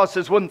prophet of God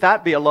says, wouldn't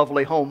that be a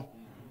lovely home?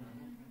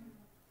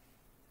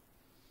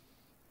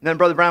 And then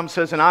Brother Branham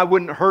says, and I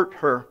wouldn't hurt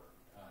her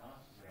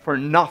for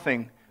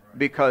nothing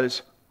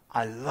because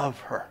I love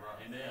her.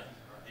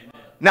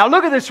 Now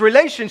look at this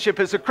relationship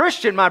as a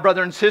Christian, my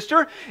brother and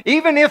sister.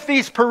 Even if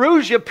these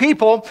Perusia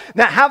people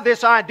that have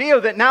this idea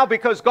that now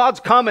because God's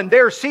come and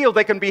they're sealed,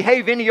 they can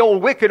behave any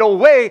old wicked old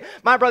way,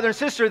 my brother and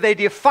sister, they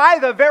defy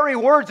the very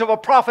words of a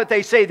prophet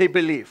they say they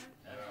believe.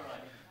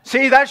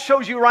 See, that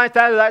shows you right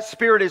there that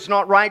spirit is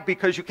not right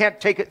because you can't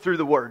take it through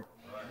the Word.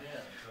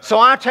 So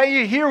I tell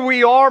you, here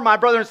we are, my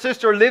brother and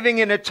sister, living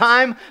in a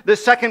time, the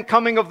second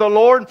coming of the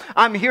Lord.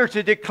 I'm here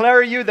to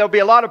declare you. There'll be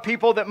a lot of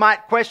people that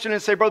might question and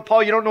say, Brother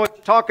Paul, you don't know what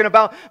you're talking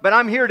about. But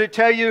I'm here to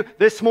tell you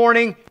this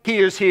morning, He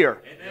is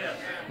here. Amen.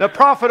 The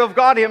prophet of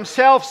God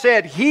himself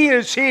said, He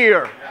is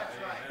here.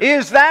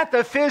 Is that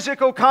the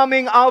physical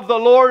coming of the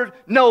Lord?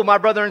 No, my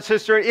brother and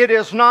sister, it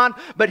is not.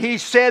 But He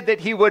said that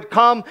He would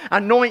come,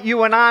 anoint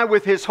you and I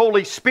with His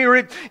Holy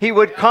Spirit. He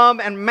would come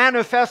and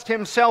manifest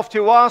Himself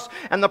to us.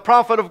 And the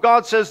prophet of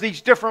God says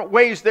these different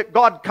ways that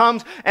God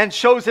comes and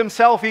shows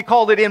Himself. He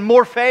called it in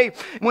morphe.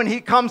 When He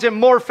comes in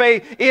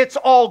morphe, it's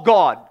all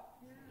God.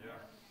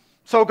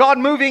 So God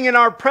moving in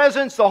our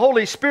presence, the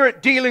Holy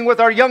Spirit dealing with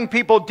our young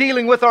people,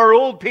 dealing with our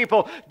old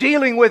people,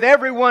 dealing with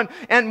everyone.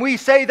 And we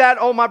say that,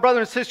 oh, my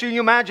brother and sister, you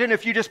imagine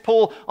if you just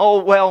pull,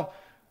 oh, well,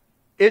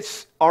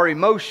 it's our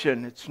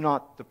emotion. It's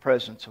not the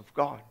presence of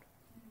God.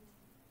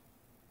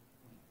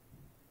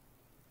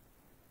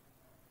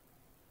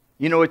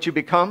 You know what you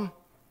become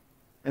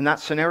in that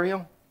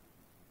scenario?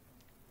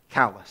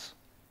 Callous.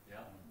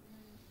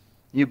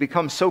 You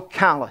become so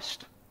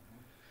calloused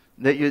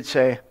that you'd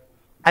say,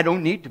 I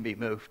don't need to be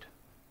moved.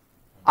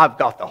 I've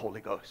got the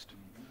Holy Ghost.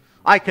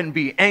 I can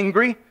be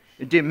angry,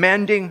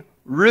 demanding,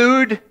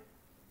 rude,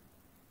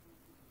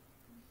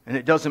 and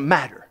it doesn't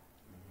matter.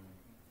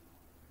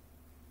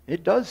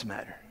 It does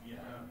matter.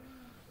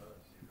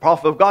 The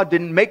prophet of God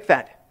didn't make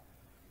that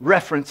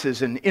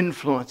references and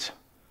influence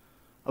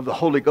of the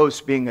Holy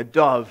Ghost being a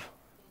dove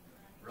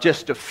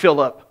just to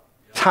fill up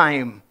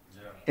time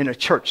in a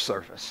church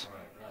service.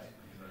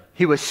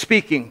 He was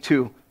speaking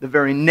to the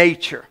very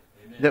nature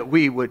that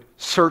we would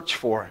search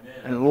for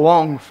and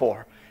long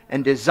for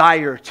and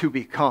desire to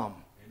become.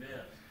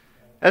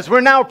 As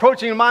we're now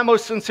approaching my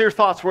most sincere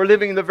thoughts, we're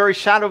living in the very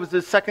shadows of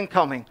the second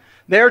coming.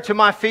 There to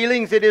my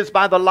feelings, it is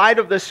by the light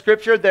of the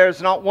Scripture,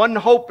 there's not one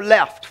hope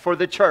left for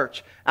the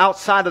church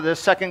outside of the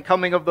second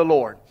coming of the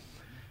Lord.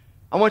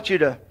 I want you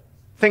to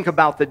think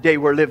about the day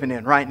we're living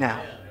in right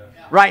now,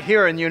 right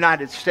here in the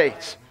United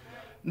States.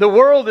 The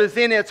world is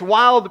in its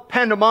wild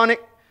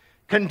pandemonic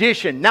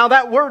condition. Now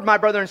that word, my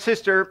brother and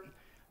sister,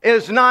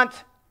 is not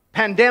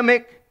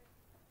pandemic.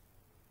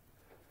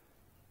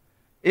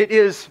 It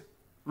is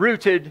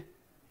rooted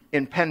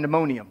in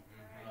pandemonium.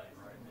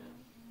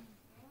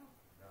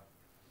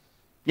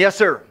 Yes,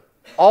 sir.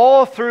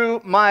 All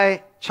through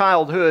my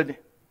childhood,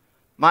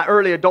 my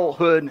early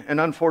adulthood, and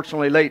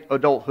unfortunately late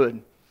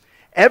adulthood,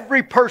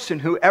 every person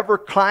who ever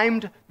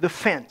climbed the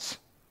fence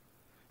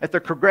at the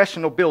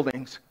congressional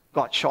buildings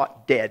got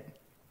shot dead.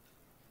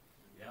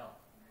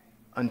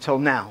 Until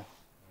now.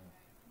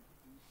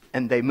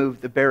 And they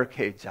moved the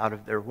barricades out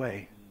of their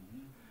way.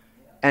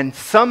 And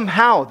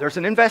somehow, there's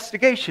an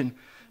investigation,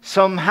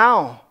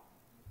 somehow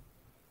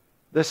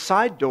the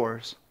side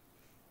doors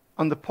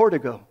on the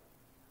portico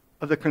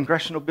of the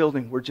congressional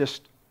building were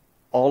just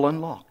all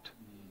unlocked.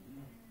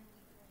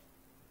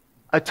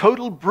 A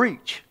total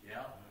breach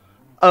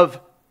of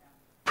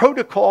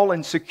protocol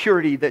and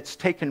security that's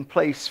taken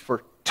place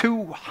for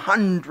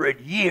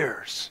 200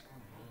 years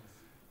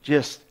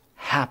just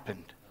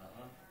happened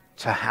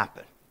to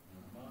happen.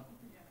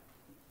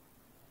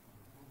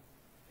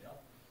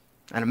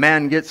 And a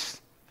man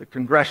gets the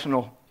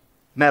Congressional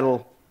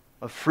Medal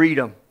of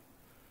Freedom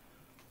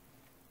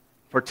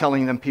for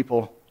telling them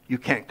people, you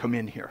can't come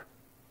in here.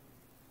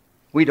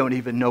 We don't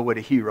even know what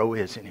a hero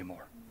is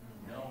anymore.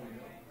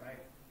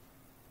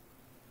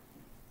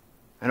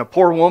 And a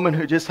poor woman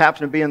who just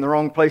happened to be in the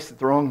wrong place at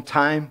the wrong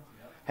time,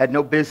 had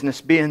no business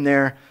being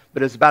there,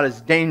 but is about as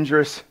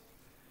dangerous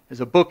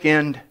as a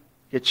bookend,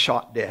 gets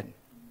shot dead.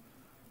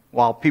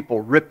 While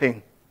people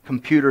ripping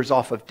computers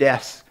off of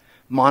desks,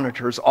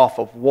 monitors off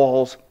of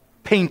walls,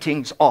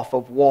 paintings off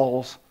of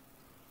walls,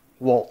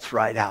 waltz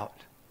right out.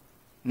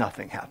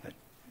 Nothing happened.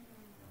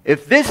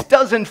 If this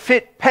doesn't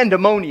fit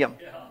pandemonium,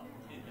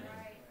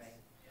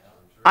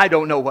 I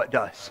don't know what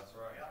does.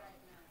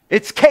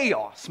 It's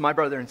chaos, my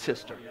brother and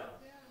sister.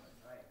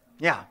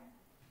 Yeah.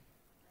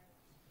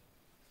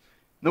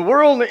 The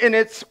world in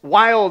its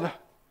wild,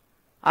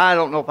 I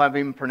don't know if I'm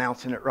even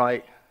pronouncing it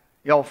right.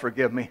 Y'all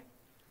forgive me.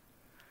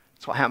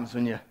 That's what happens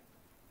when you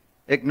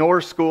ignore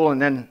school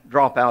and then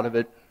drop out of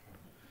it.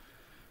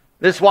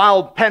 This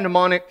wild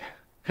pandemonic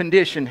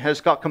condition has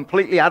got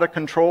completely out of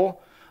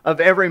control of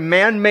every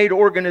man-made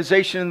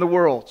organization in the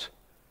world.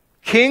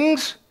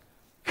 Kings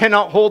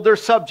cannot hold their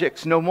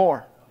subjects no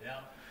more.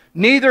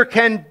 Neither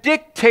can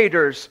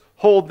dictators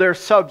hold their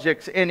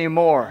subjects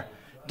anymore.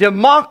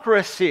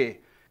 Democracy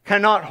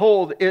cannot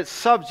hold its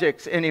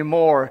subjects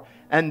anymore.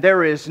 And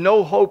there is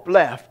no hope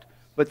left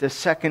but the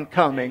second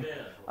coming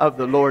of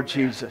the Lord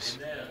Jesus.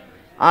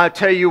 I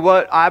tell you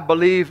what, I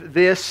believe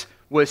this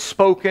was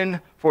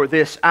spoken for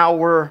this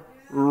hour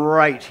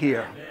right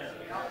here.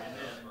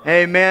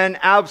 Amen.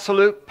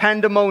 Absolute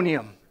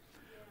pandemonium.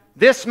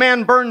 This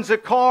man burns a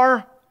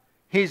car.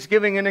 He's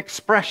giving an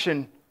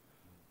expression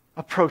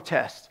of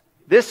protest.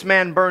 This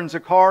man burns a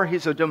car.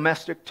 He's a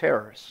domestic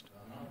terrorist.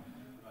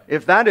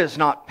 If that is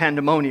not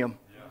pandemonium,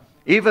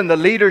 even the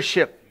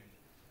leadership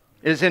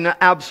is in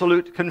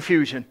absolute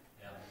confusion.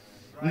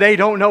 They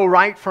don't know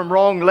right from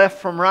wrong,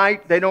 left from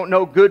right. They don't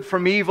know good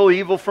from evil,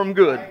 evil from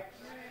good.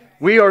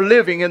 We are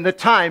living in the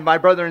time, my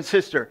brother and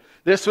sister.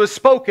 This was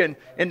spoken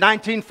in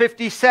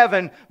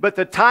 1957, but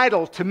the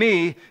title to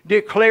me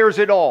declares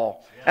it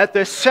all. At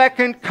the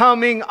second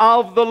coming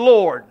of the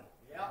Lord.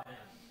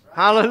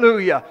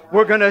 Hallelujah.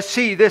 We're going to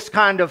see this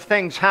kind of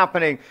things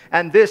happening.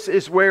 And this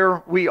is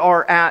where we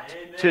are at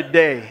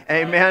today.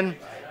 Amen.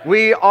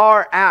 We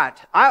are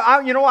at.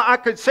 You know what? I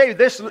could say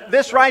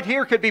this right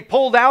here could be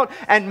pulled out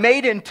and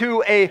made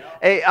into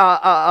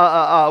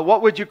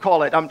what would you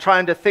call it? I'm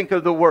trying to think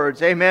of the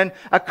words. Amen.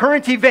 A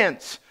current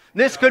events.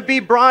 This could be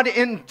brought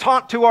in,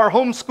 taught to our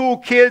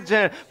homeschool kids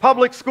and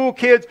public school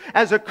kids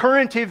as a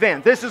current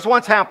event. This is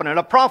what's happening.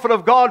 A prophet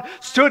of God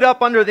stood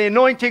up under the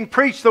anointing,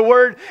 preached the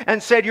word,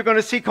 and said, you're going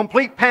to see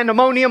complete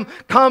pandemonium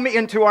come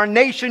into our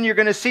nation. You're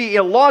going to see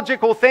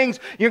illogical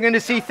things. You're going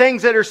to see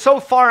things that are so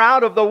far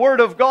out of the word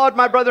of God,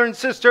 my brother and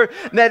sister,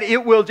 that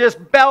it will just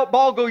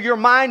boggle your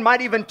mind,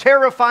 might even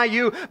terrify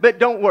you. But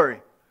don't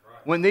worry.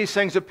 When these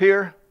things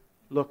appear,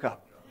 look up.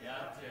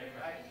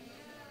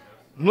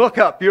 Look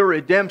up, your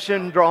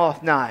redemption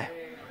draweth nigh.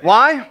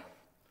 Why?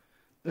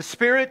 The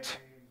spirit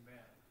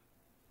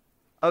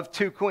of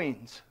two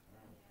queens.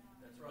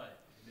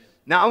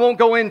 Now, I won't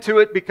go into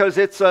it because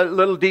it's a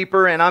little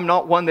deeper, and I'm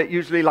not one that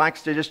usually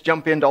likes to just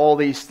jump into all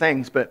these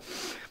things. But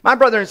my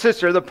brother and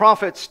sister, the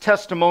prophet's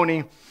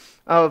testimony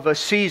of a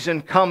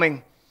season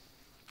coming,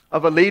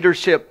 of a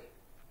leadership.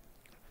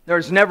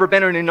 There's never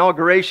been an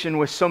inauguration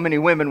with so many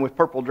women with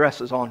purple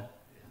dresses on.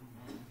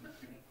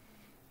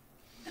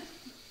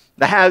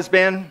 The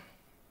has-been,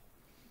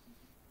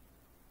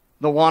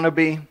 the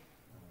wannabe.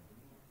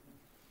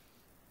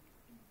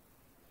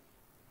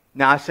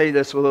 Now, I say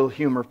this with a little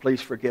humor. Please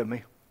forgive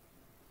me.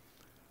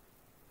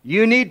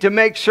 You need to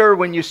make sure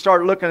when you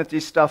start looking at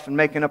these stuff and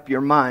making up your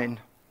mind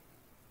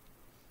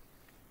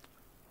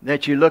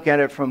that you look at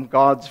it from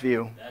God's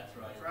view,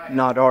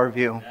 not our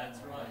view.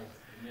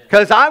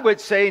 Because I would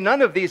say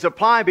none of these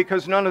apply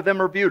because none of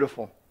them are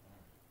beautiful.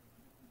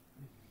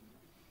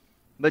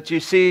 But you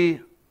see,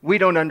 we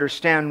don't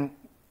understand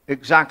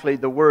exactly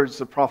the words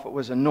the prophet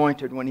was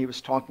anointed when he was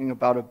talking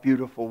about a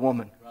beautiful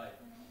woman. Right.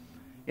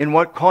 In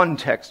what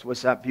context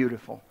was that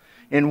beautiful?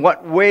 In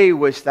what way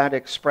was that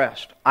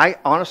expressed? I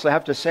honestly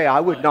have to say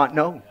I would not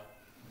know.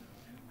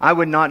 I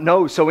would not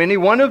know. So any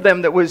one of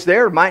them that was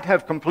there might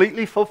have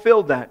completely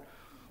fulfilled that.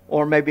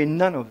 Or maybe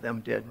none of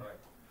them did. Right.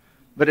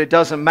 But it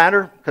doesn't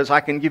matter, because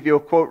I can give you a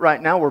quote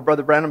right now where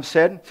Brother Branham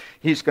said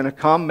he's going to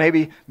come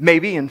maybe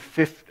in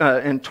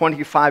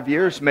 25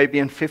 years, maybe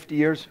in 50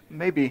 years,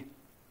 maybe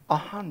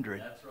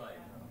 100. That's right.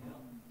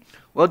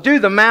 Well, do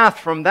the math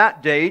from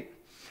that date.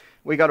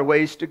 We got a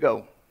ways to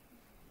go.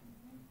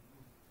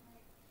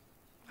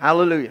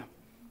 Hallelujah.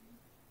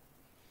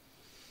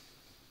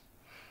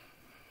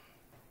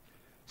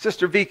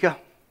 Sister Vika,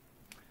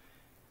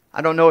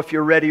 I don't know if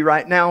you're ready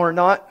right now or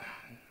not,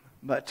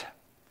 but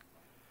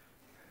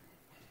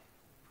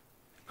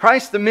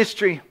Christ the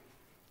mystery,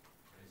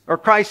 or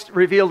Christ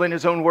revealed in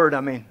His own word, I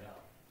mean.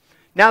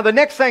 Now the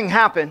next thing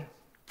happened,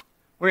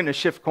 we're going to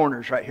shift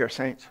corners right here,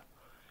 saints.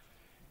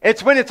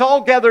 It's when it's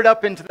all gathered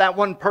up into that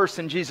one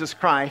person, Jesus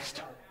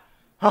Christ.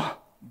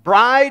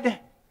 Bride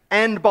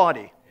and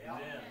body.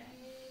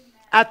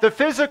 At the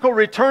physical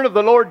return of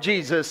the Lord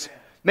Jesus,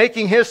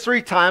 making His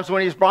 3 times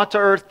when He's brought to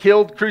earth,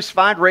 killed,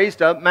 crucified,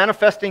 raised up,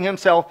 manifesting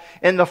Himself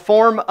in the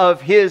form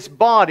of His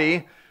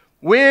body,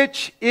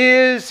 which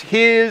is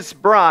His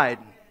bride.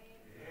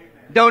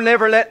 Don't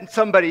ever let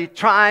somebody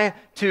try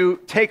to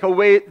take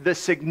away the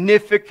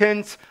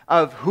significance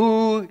of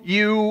who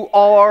you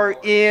are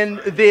in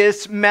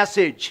this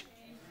message.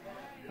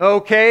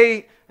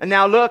 Okay? And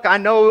now look, I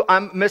know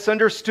I'm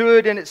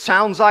misunderstood and it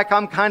sounds like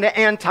I'm kind of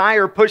anti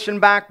or pushing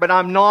back, but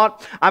I'm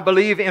not. I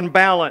believe in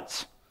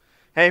balance.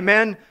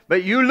 Amen.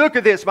 But you look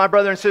at this, my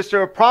brother and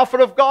sister, a prophet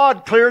of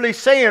God clearly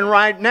saying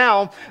right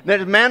now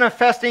that is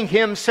manifesting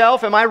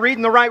himself. Am I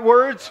reading the right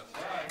words?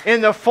 In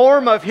the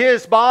form of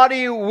his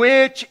body,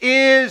 which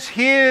is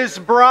his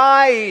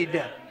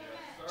bride.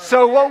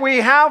 So what we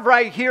have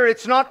right here,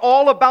 it's not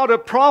all about a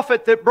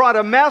prophet that brought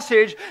a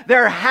message.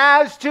 There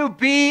has to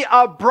be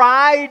a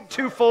bride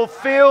to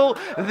fulfill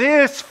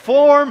this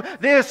form,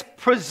 this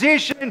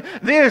position,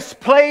 this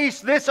place,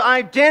 this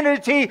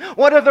identity.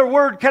 What other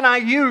word can I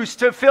use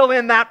to fill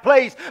in that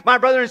place? My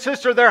brother and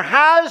sister, there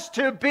has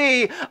to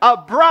be a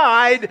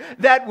bride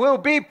that will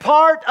be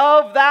part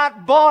of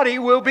that body,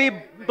 will be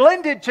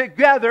blended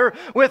together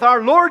with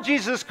our Lord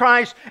Jesus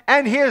Christ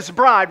and His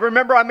bride.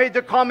 Remember, I made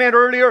the comment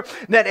earlier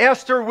that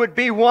Esther would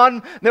be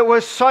one that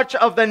was such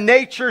of the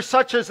nature,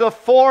 such as the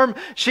form.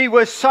 She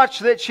was such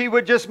that she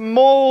would just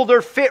mold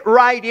or fit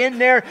right in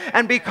there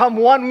and become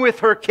one with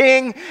her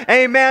king.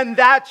 Amen.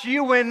 That's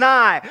you and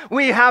I.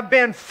 We have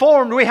been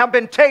formed. We have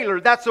been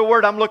tailored. That's the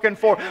word I'm looking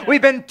for.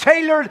 We've been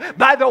tailored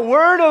by the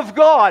Word of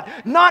God.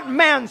 Not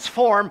man's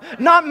form,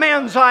 not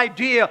man's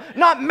idea,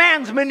 not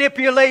man's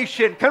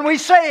manipulation. Can we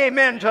say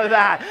amen to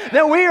that?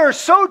 That we are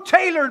so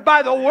tailored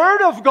by the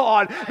Word of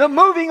God, the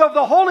moving of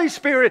the Holy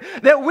Spirit,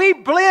 that we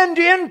blend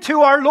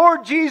into our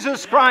Lord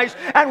Jesus Christ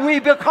and we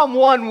become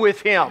one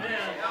with Him.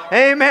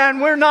 Amen.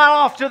 We're not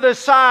off to the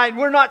side.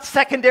 We're not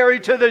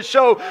secondary to the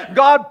show.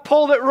 God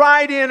pulled it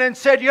right in and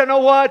said, you know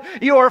what?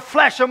 You are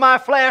flesh of my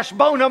flesh,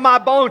 bone of my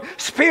bone,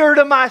 spirit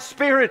of my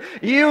spirit.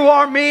 You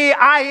are me.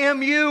 I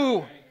am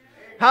you.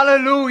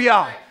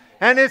 Hallelujah.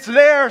 And it's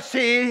there,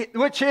 see,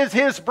 which is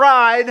His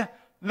bride,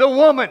 the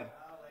woman.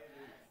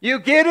 You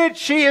get it?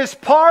 She is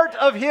part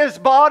of His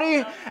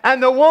body,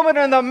 and the woman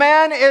and the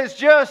man is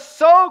just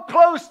so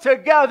close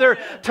together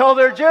till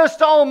they're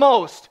just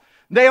almost.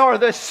 They are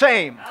the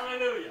same.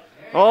 Hallelujah.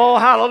 Oh,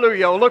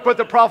 hallelujah. Look what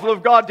the prophet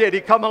of God did.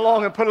 He come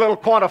along and put a little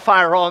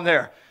quantifier on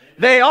there.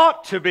 They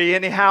ought to be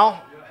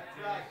anyhow.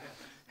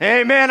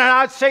 Amen. And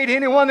I'd say to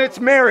anyone that's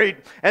married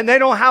and they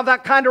don't have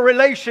that kind of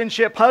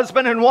relationship,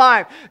 husband and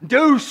wife,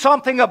 do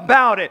something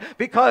about it,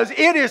 because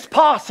it is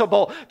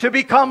possible to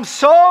become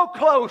so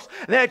close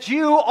that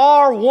you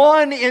are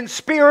one in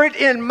spirit,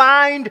 in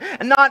mind,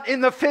 not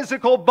in the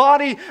physical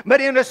body, but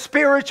in a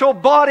spiritual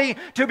body,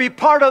 to be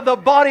part of the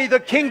body, the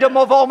kingdom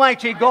of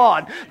Almighty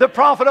God. The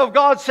prophet of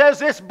God says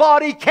this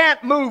body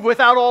can't move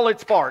without all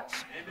its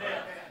parts.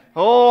 Amen.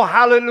 Oh,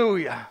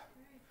 hallelujah.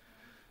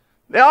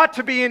 They ought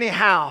to be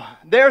anyhow.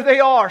 There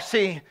they are,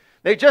 see.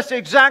 They just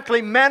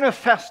exactly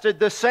manifested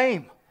the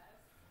same.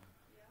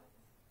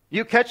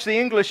 You catch the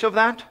English of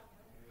that?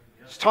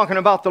 It's talking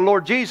about the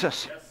Lord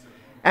Jesus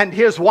and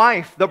His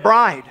wife, the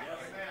bride,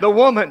 the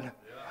woman.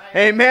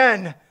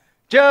 Amen.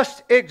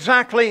 Just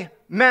exactly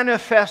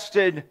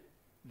manifested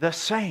the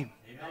same.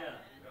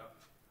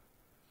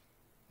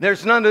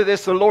 There's none of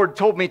this, the Lord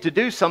told me to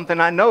do something.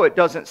 I know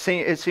it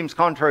seems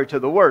contrary to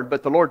the Word,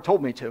 but the Lord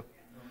told me to.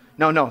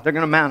 No, they're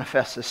going to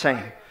manifest the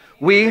same.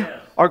 We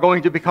are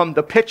going to become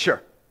the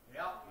picture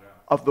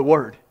of the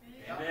Word.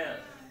 Amen.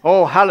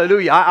 Oh,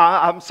 hallelujah.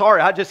 I'm sorry,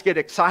 I just get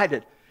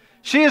excited.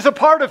 She is a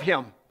part of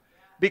Him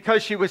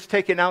because she was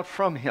taken out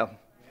from Him.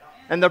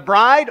 And the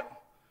bride,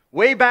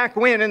 way back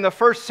when in the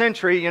first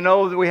century, you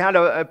know, we had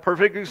a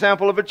perfect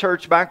example of a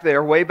church back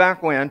there, way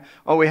back when.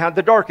 Oh, we had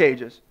the Dark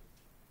Ages.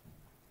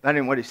 That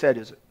ain't what he said,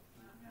 is it?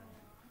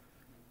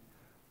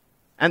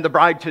 And the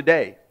bride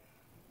today.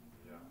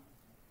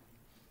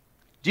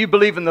 Do you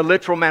believe in the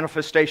literal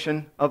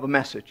manifestation of a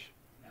message?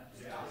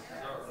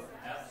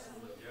 Yes,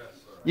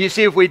 you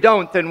see, if we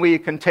don't, then we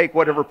can take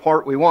whatever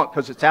part we want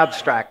because it's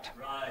abstract.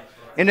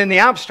 And in the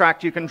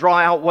abstract, you can draw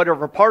out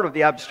whatever part of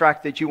the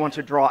abstract that you want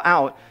to draw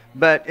out.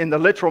 But in the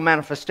literal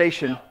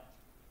manifestation,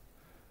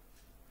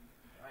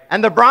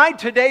 and the bride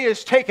today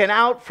is taken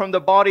out from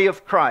the body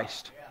of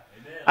Christ.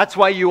 That's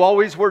why you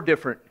always were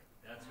different.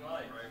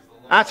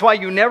 That's why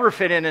you never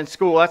fit in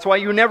school. That's why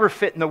you never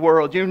fit in the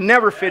world. You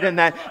never fit in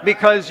that,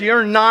 because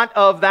you're not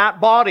of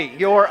that body.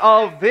 You're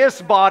of this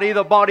body,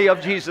 the body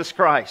of Jesus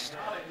Christ.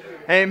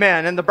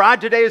 Amen. And the bride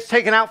today is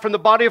taken out from the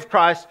body of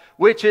Christ,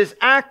 which is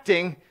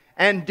acting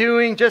and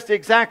doing just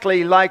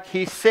exactly like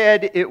He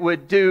said it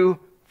would do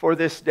for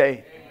this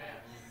day.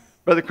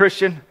 Brother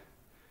Christian,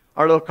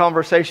 our little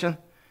conversation,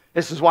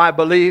 this is why I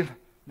believe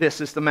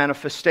this is the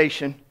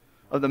manifestation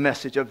of the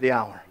message of the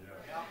hour.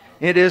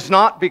 It is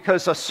not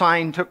because a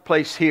sign took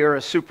place here,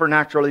 a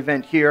supernatural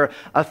event here,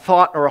 a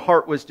thought or a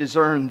heart was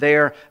discerned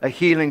there, a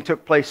healing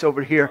took place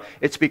over here.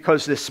 It's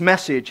because this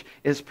message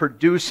is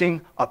producing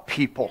a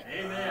people.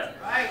 Amen.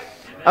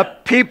 A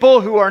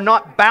people who are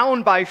not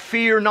bound by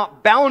fear,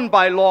 not bound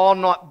by law,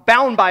 not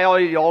bound by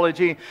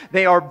ideology.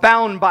 They are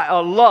bound by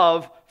a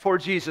love for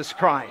Jesus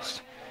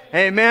Christ.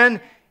 Amen.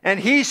 And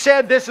He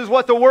said this is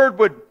what the Word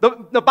would,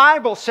 the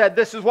Bible said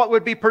this is what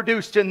would be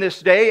produced in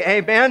this day.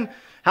 Amen.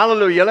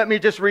 Hallelujah. Let me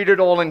just read it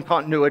all in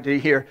continuity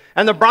here.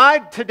 And the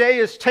bride today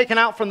is taken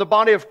out from the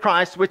body of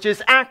Christ, which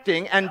is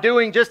acting and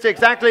doing just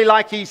exactly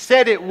like He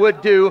said it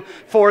would do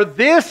for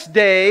this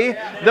day.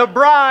 The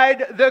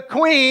bride, the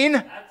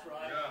queen,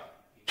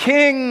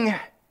 King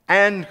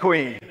and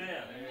queen.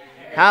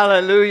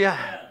 Hallelujah.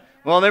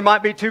 Well, there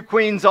might be two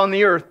queens on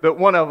the earth, but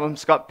one of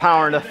them's got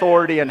power and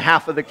authority and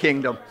half of the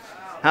kingdom.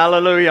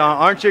 Hallelujah.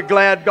 Aren't you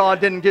glad God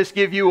didn't just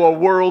give you a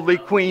worldly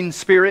queen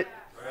spirit?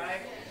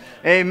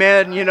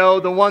 Amen. You know,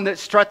 the one that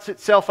struts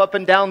itself up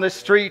and down the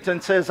street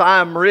and says, I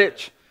am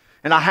rich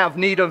and I have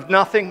need of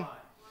nothing.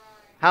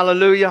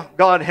 Hallelujah.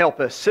 God help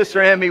us.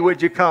 Sister Emmy,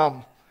 would you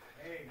come?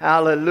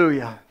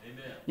 Hallelujah.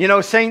 You know,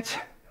 saints,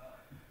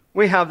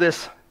 we have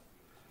this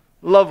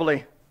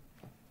lovely,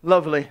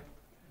 lovely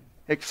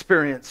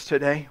experience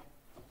today.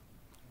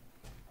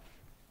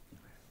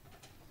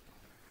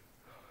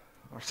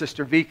 Our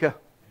sister Vika,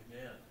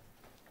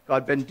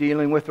 God been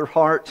dealing with her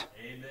heart.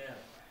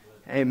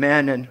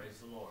 Amen. And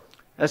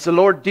as the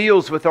Lord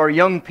deals with our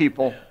young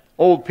people,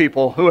 old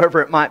people,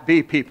 whoever it might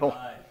be, people.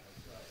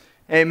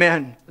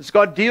 Amen. As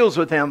God deals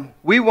with them,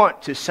 we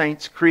want to,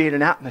 saints, create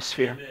an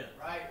atmosphere.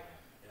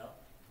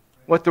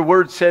 What the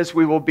Word says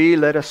we will be,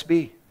 let us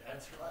be.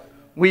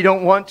 We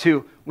don't want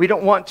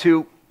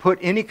to put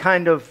any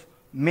kind of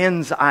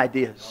men's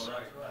ideas.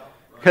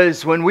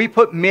 Because when we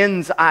put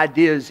men's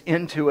ideas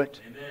into it,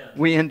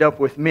 we end up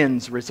with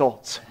men's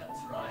results.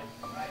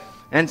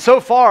 And so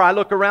far, I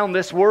look around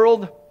this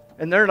world,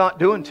 and they're not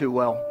doing too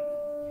well.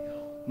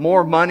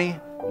 More money,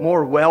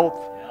 more wealth,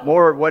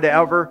 more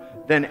whatever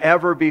than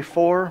ever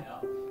before,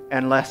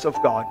 and less of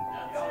God.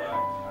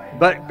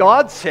 But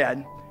God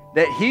said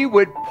that He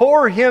would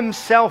pour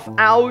Himself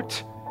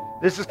out.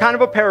 This is kind of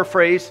a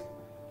paraphrase.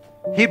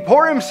 He'd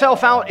pour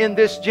Himself out in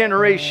this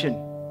generation.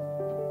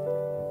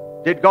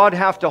 Did God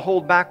have to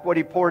hold back what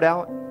He poured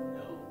out?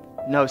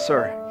 No,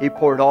 sir. He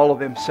poured all of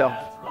Himself.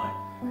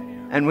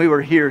 And we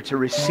were here to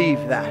receive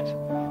that.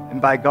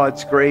 And by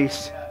God's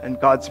grace and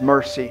God's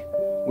mercy,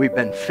 we've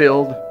been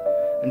filled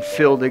and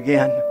filled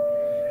again.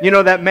 You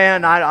know that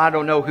man, I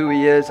don't know who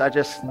he is.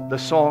 The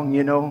song,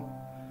 you know.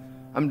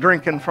 I'm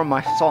drinking from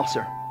my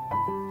saucer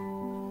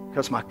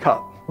because my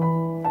cup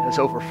has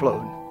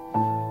overflowed.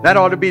 That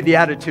ought to be the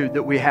attitude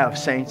that we have,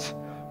 saints.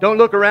 Don't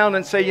look around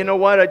and say, you know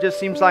what, it just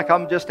seems like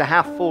I'm just a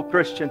half-full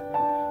Christian.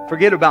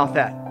 Forget about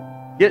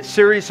that. Get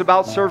serious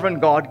about serving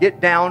God. Get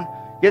down.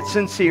 Get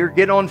sincere.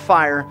 Get on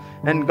fire.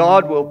 And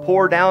God will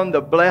pour down the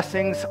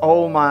blessings,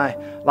 oh my,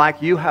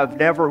 like you have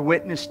never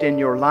witnessed in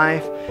your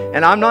life.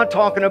 And I'm not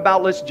talking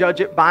about let's judge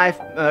it by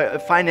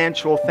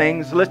financial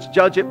things. Let's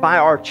judge it by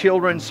our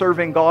children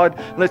serving God.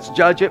 Let's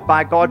judge it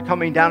by God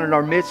coming down in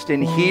our midst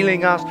and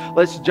healing us.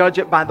 Let's judge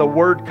it by the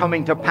Word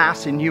coming to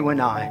pass in you and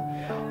I.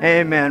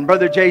 Amen.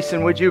 Brother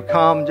Jason, would you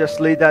come? Just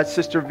lead that.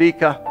 Sister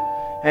Vika.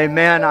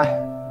 Amen.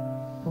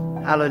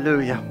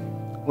 Hallelujah.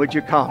 Would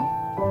you come?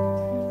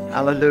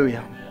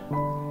 Hallelujah.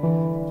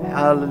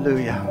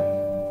 Hallelujah.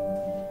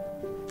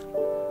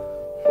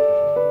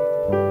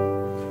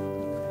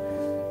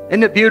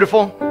 Isn't it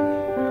beautiful?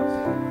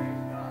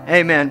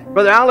 Amen.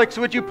 Brother Alex,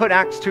 would you put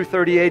Acts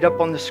 2:38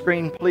 up on the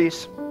screen,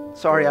 please?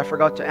 Sorry, I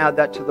forgot to add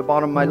that to the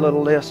bottom of my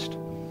little list.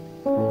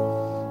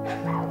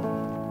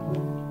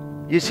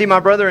 You see, my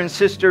brother and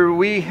sister,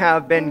 we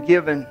have been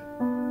given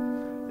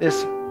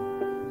this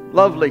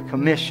lovely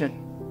commission.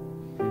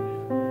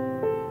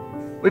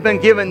 We've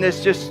been given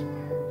this just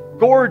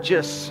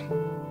gorgeous,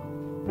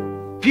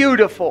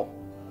 beautiful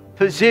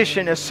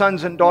position as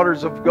sons and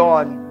daughters of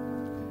God.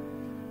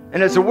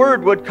 And as the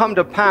Word would come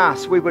to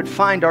pass, we would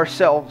find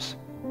ourselves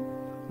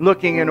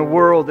looking in a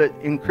world that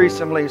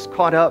increasingly is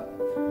caught up.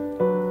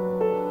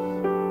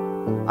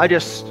 I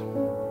just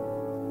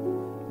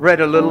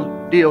read a little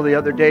deal the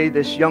other day.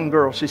 This young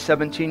girl, she's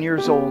 17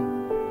 years old,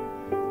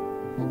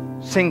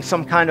 sings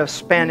some kind of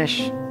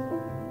Spanish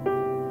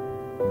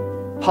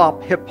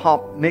pop,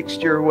 hip-hop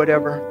mixture or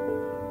whatever.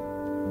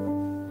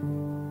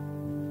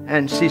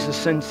 And she's a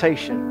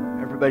sensation.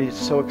 Everybody's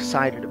so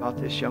excited about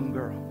this young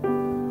girl.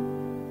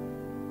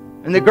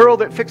 And the girl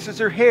that fixes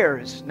her hair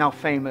is now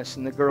famous.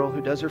 And the girl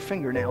who does her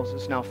fingernails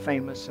is now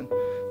famous. And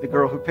the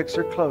girl who picks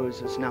her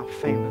clothes is now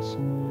famous.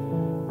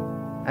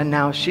 And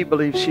now she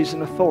believes she's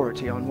an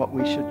authority on what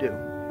we should do.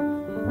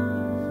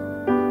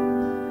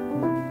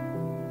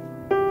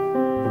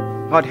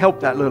 God help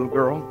that little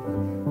girl.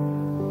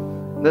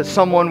 That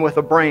someone with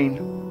a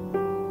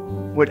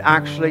brain would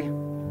actually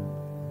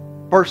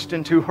burst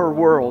into her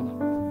world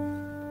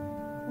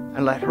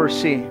and let her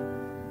see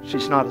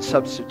she's not a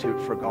substitute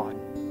for God.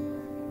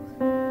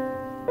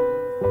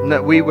 And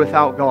that we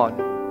without God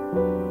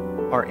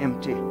are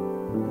empty,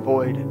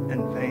 void,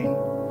 and vain.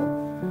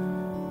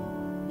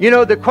 You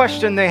know, the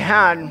question they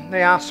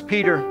asked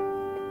Peter.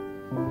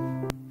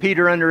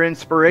 Peter under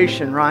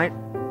inspiration, right?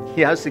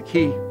 He has the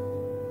key.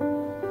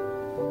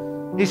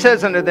 He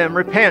says unto them,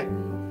 repent.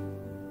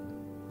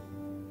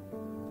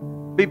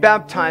 Be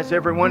baptized,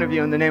 every one of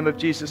you, in the name of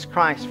Jesus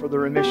Christ for the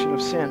remission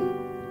of sin.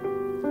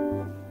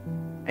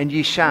 And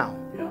ye shall.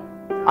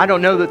 I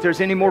don't know that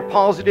there's any more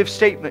positive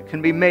statement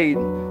can be made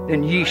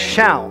than ye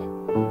shall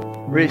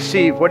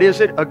receive. What is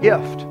it? A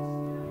gift.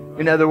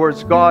 In other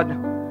words, God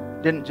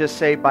didn't just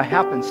say by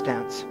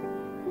happenstance,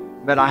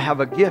 but I have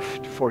a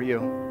gift for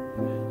you.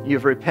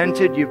 You've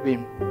repented, you've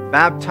been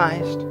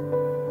baptized,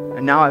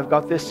 and now I've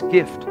got this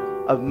gift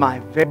of my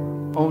very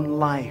own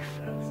life,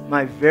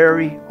 my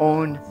very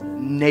own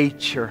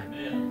nature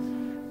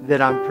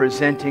that I'm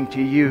presenting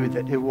to you,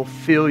 that it will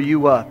fill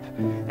you up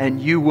and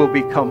you will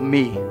become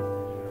me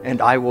and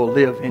I will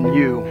live in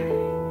you,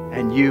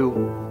 and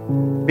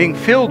you, being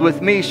filled with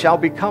me, shall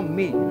become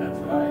me.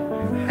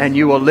 And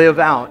you will live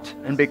out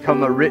and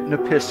become a written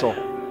epistle,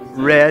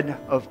 read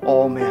of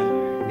all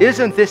men.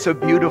 Isn't this a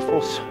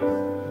beautiful song?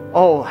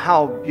 Oh,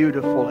 how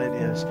beautiful it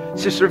is.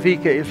 Sister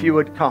Vika, if you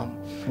would come.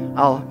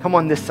 I'll come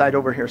on this side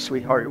over here,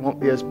 sweetheart. It won't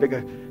be as big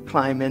a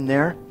climb in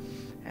there.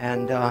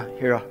 And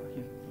here,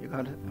 you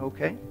got it?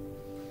 Okay.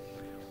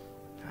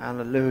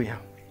 Hallelujah.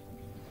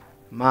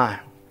 My,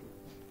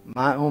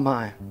 oh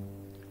my.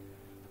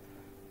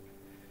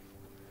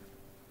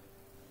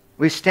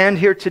 We stand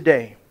here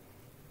today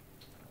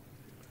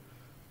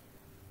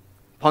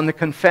upon the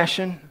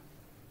confession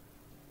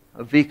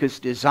of Vika's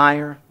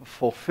desire of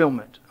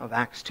fulfillment of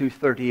Acts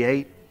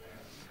 2:38,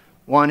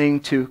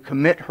 wanting to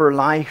commit her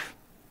life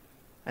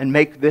and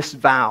make this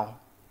vow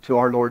to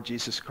our Lord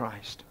Jesus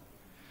Christ.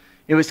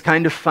 It was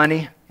kind of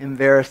funny,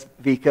 embarrassed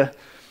Vika,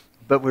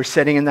 but we're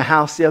sitting in the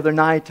house the other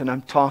night and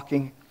I'm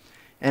talking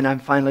and I'm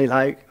finally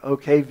like,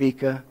 okay,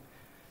 Vika,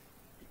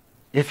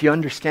 if you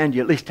understand,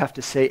 you at least have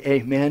to say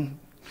amen.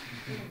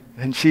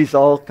 And she's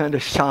all kind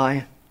of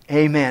shy.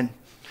 Amen.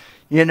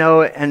 You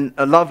know, and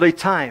a lovely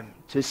time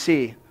to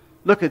see.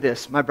 Look at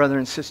this, my brother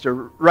and sister.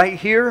 Right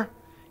here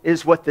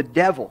is what the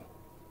devil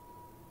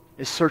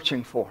is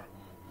searching for.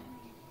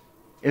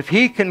 If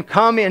he can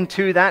come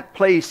into that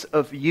place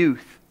of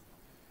youth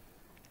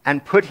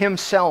and put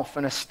himself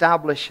and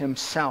establish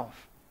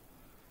himself,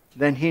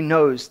 then he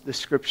knows the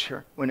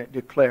scripture when it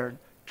declared,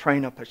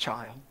 train up a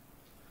child.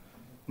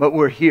 But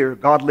we're here,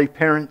 godly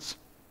parents,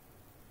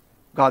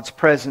 God's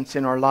presence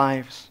in our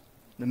lives,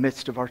 in the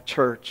midst of our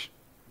church,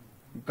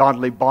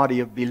 godly body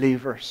of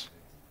believers.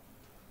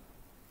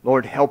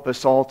 Lord, help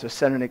us all to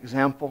set an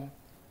example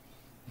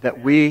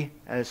that we,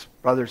 as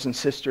brothers and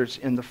sisters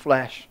in the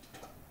flesh,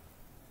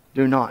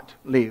 do not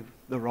leave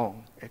the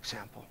wrong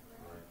example.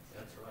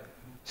 That's right.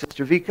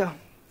 Sister Vika,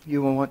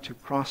 you will want to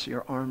cross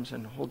your arms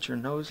and hold your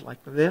nose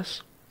like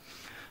this.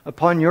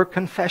 Upon your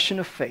confession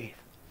of faith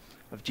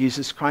of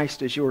Jesus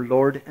Christ as your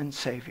Lord and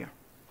Savior,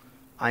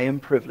 I am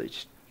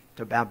privileged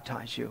to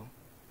baptize you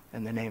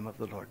in the name of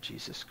the Lord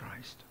Jesus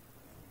Christ.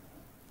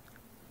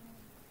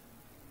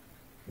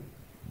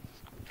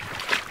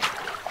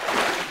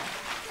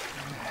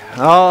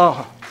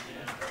 Oh,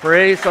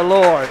 praise the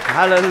Lord.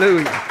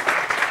 Hallelujah.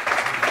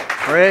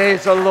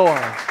 Praise the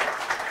Lord.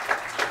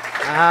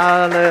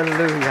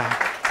 Hallelujah.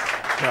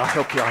 I'll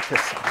help you out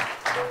this side.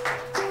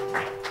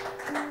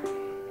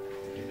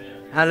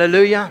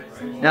 Hallelujah.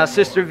 Now,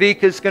 Sister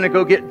Vika is going to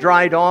go get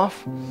dried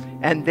off.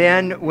 And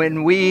then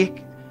when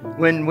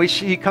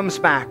she comes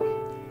back,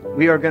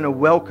 we are going to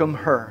welcome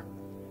her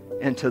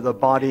into the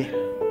body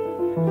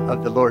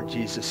of the Lord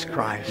Jesus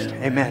Christ.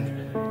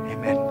 Amen.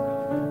 Amen.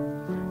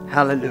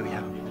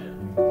 Hallelujah.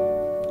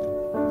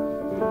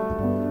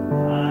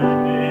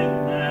 I'm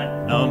in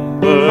that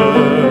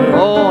number.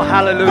 Oh,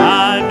 hallelujah.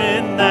 I'm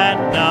in that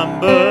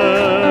number.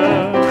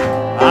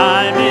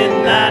 I'm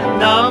in that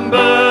number,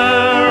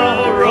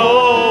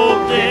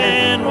 robed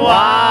in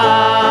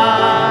white.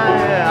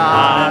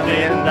 I'm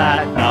in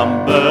that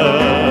number.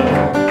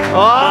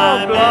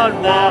 Oh, blood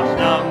washed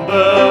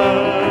number.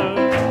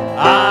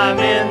 I'm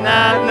in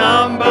that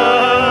number,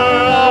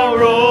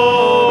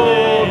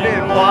 robed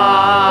in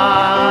white.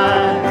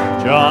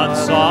 John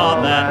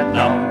saw that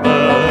number,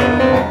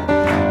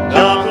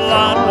 the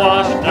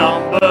blood-washed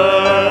number.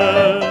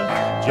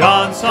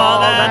 John saw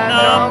that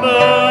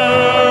number,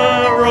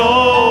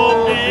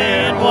 robed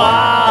in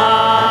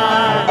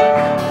white.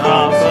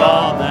 John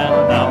saw that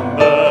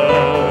number,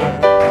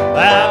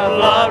 that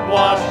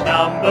blood-washed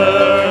number.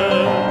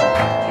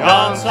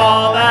 John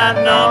saw that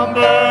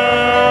number,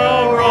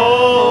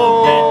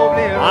 robed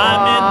in white.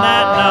 I'm in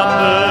that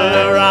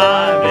number,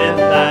 I'm in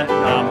that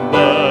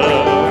number.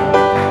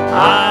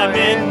 I'm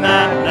in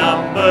that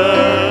number,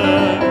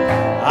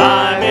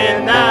 I'm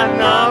in that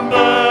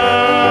number,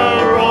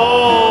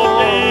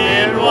 robed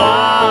in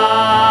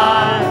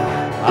white.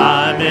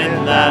 I'm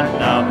in that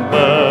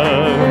number,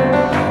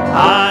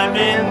 I'm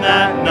in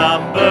that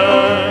number,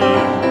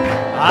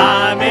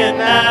 I'm in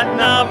that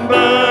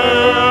number,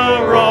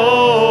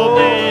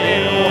 robed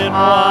in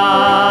white.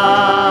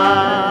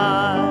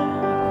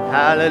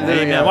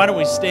 Hallelujah. Amen. Why don't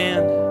we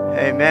stand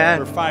Amen.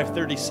 for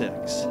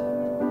 536?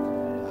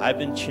 I've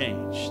been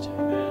changed.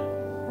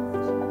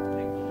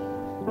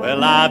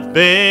 Well, I've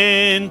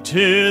been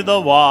to the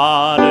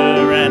water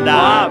and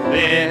I've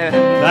been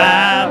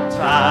baptized.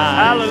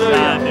 Hallelujah.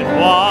 I've been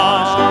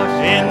washed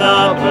in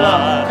the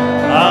blood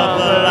of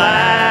the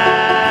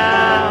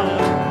Lamb.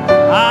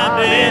 I've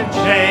been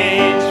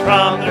changed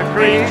from the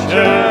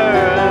creature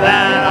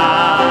that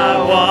I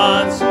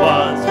once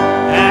was,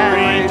 and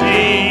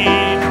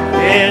redeemed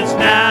is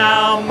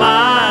now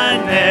my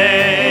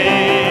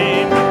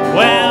name.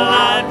 Well,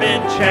 I've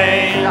been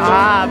changed.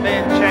 I've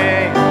been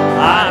changed.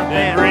 I've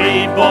been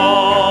reborn.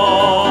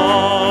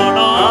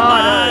 All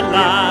my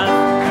life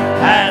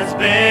has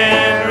been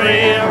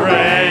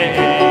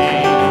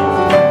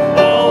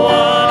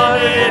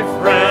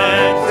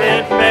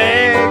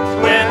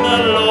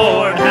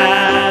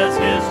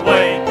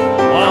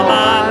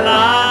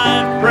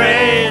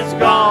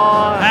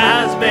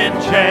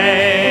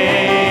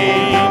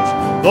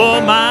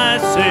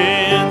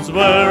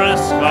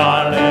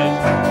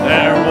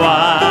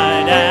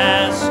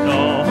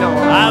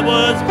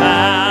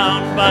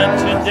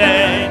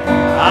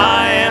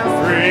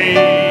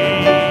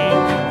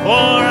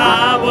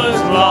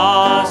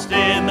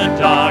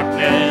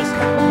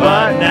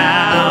but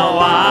now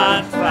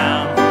I'm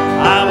found.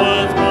 I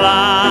was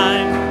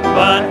blind,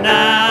 but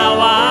now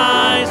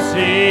I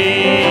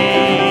see.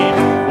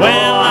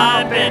 Well,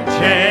 I've been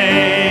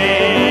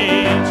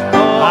changed.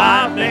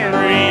 I've been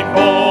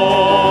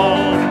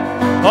reborn.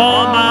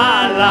 All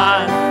my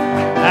life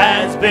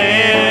has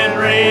been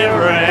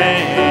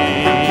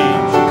rearranged.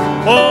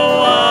 Oh,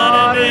 what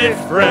a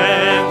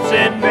difference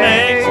it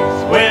makes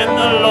when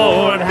the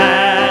Lord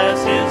has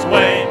His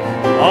way.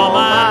 All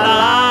my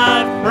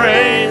life,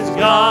 praise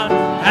God,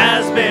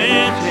 has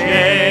been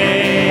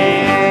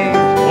changed.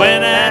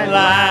 When at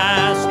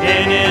last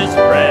in His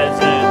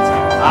presence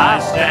I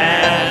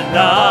stand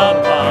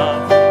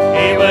above,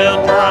 He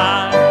will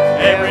dry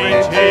every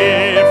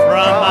tear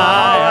from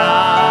my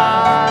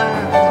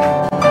eyes.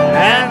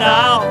 And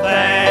I'll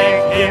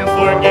thank Him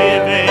for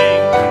giving a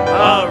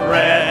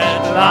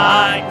wretch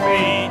like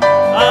me a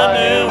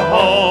new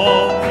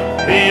home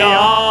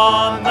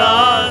beyond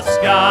the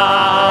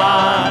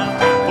sky.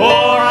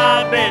 For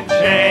I've been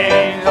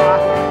changed.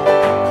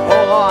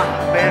 Oh,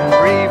 I've been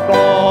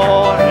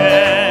reborn.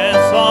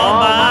 Yes, all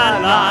my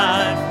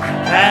life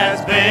has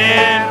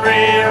been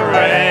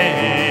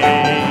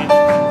rearranged.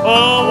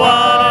 Oh,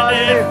 what a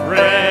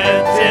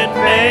difference it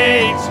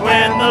makes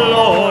when the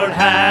Lord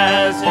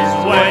has His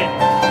way.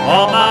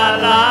 All my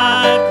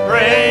life,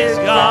 praise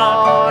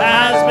God,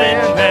 has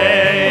been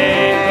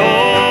changed.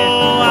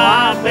 Oh,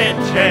 I've been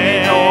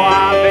changed. Oh,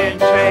 I've been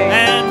changed.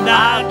 And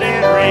I've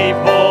been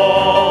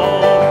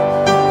reborn.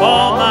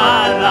 All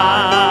my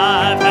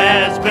life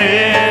has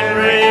been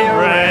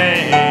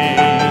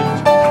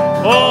rearranged.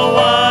 Oh,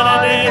 what a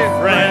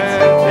difference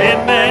it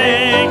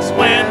makes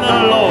when the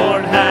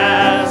Lord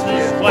has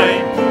His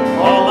way.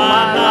 All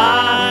my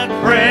life,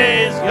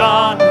 praise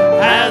God,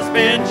 has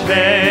been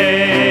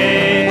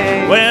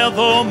changed. Well,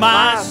 though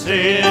my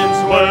sins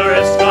were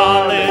as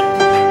scarlet,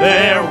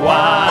 they're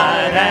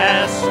white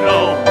as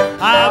snow.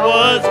 I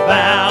was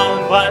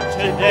bound, but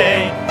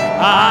today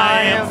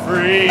I am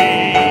free.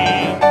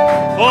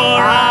 For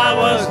I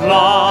was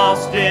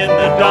lost in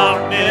the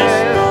darkness,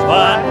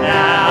 but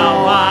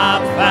now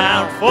I'm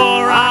found.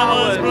 For I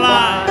was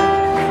blind,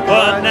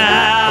 but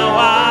now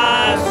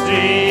I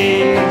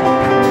see.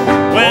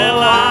 Well,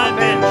 I've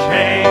been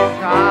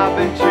changed, I've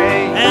been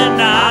changed. and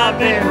I've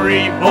been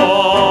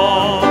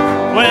reborn.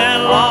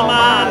 Well, all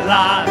my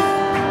life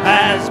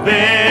has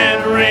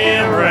been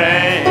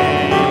rearranged.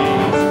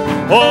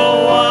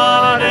 Oh,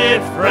 what a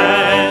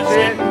difference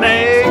it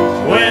makes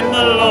when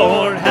the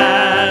Lord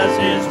has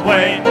His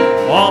way.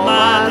 All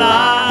my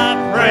life,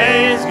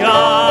 praise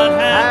God,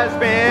 has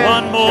been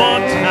one more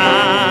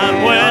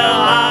time.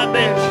 Well, I've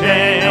been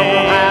changed,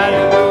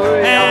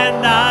 Hallelujah.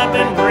 and I've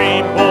been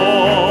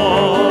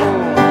reborn.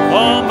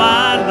 All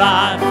my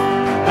life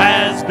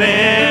has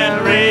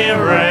been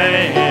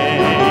rearranged.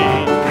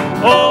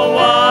 Oh,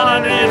 what a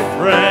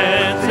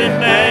difference it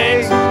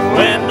makes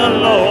when the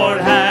Lord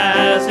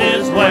has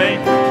His way.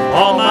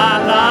 All my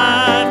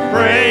life,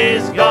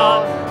 praise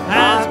God,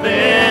 has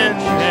been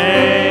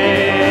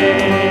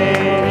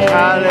changed.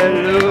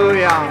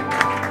 Hallelujah.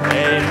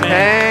 Amen.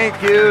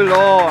 Thank you,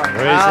 Lord.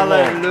 Praise the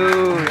Lord.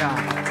 Hallelujah.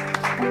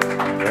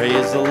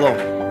 Praise the Lord.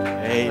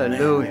 Amen.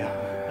 Hallelujah.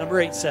 Number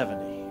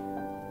 870.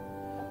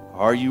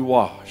 Are you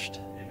washed?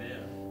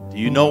 Do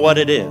you know what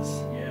it is?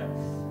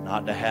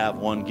 Not to have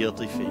one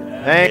guilty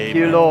feeling. Thank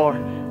you, Amen. Lord.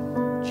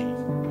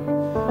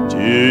 Do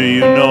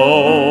you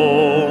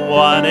know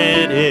what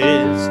it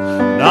is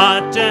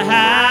not to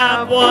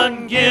have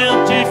one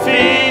guilty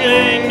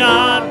feeling,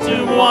 not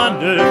to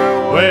wonder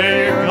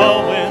where you're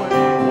going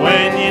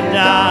when you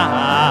die?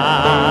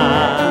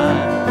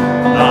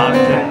 Not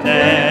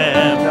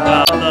condemned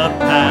of the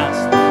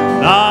past,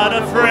 not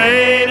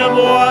afraid of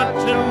what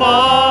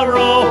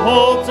tomorrow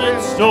holds in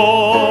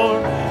store,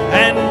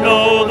 and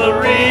know the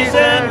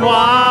reason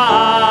why.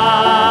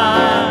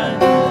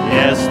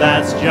 Yes,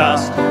 that's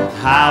just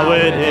how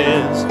it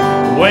is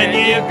when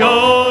you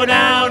go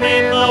down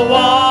in the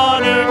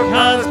water,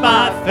 'cause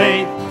by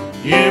faith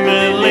you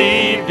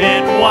believed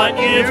in what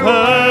you've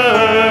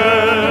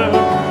heard.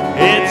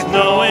 It's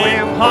no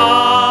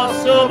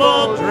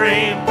impossible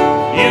dream.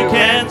 You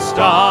can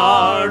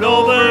start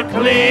over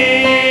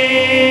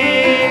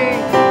clean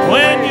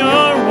when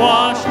you're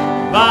washed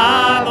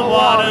by the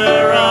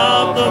water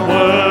of the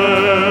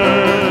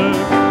Word.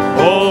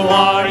 Oh,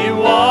 are you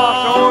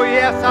washed Oh,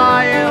 yes,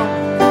 I am.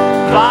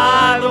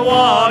 by the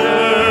water?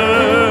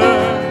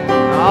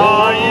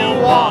 Are you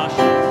washed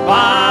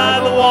by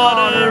the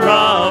water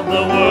of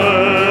the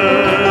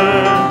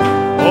Word?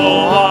 Oh,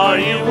 are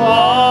you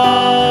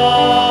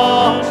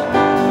washed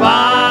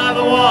by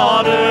the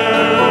water?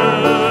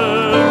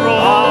 Oh,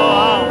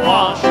 I'm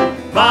washed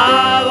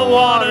by the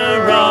water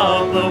of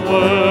the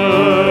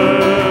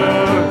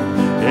Word.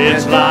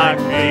 It's like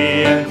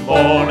being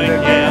born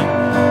again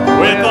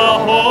with a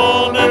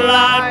whole new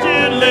life to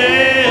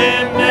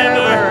live,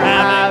 never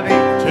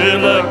having to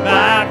look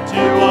back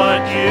to what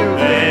you've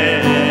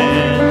been.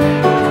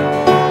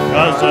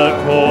 'Cause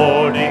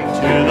according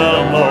to the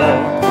Lord,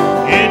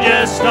 you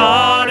just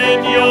started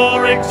your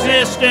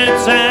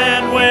existence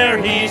and where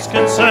He's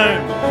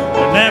concerned,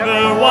 there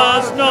never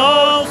was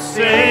no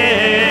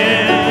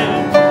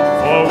sin.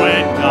 For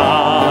when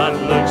God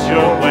looks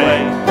your way,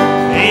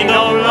 He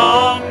no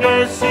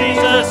longer sees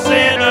a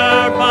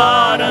sinner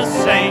but a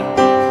saint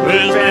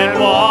who's been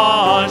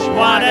washed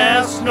white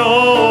as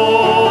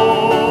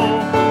snow.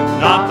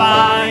 Not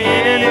by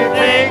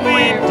anything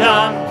we've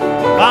done,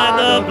 by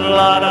the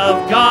blood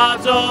of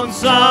God's own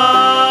Son.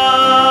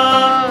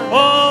 Oh,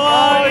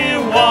 are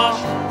you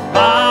washed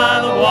by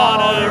the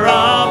water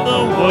of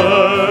the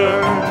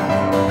Word?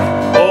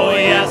 Oh,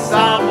 yes,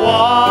 I'm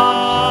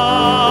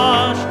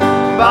washed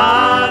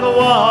by the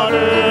water.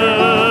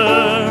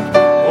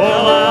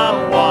 Oh,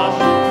 I'm washed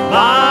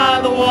by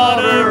the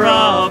water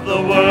of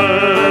the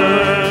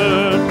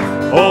Word.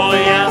 Oh,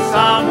 yes,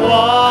 I'm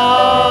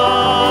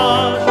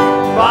washed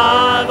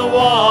by the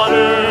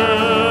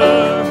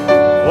water.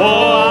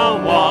 Oh,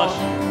 I'm washed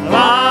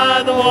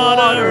by the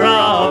water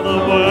of the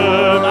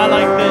Word. I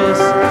like this.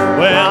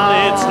 Well,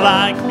 it's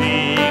like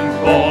being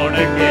born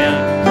again,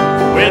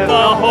 with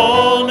a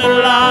whole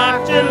new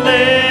life to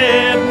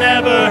live,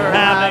 never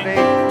having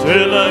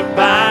to look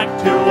back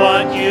to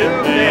what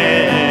you've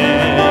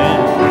been.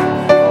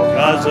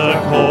 'Cause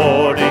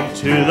according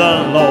to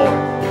the Lord,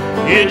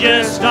 you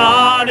just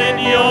started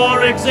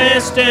your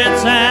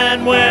existence,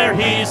 and where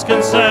He's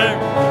concerned,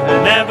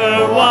 there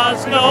never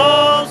was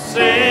no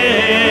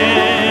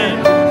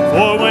sin.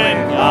 For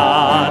when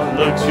God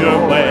looks your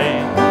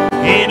way,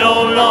 He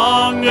no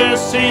longer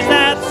sees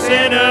that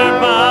sinner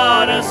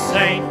but a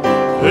saint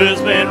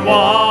who's been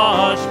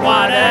washed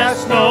white as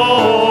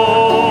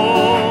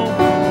snow.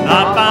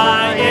 Not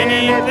by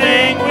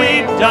anything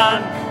we've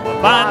done,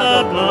 but by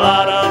the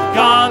blood of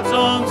God's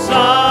own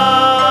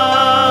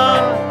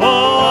Son.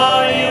 Oh,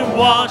 are you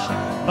washed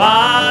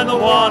by the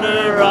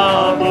water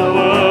of the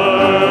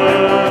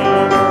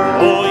Word?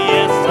 Oh,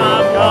 yes,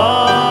 I'm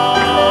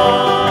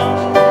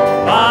washed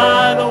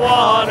by the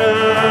water.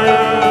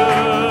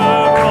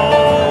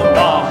 Oh,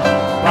 washed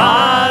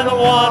by the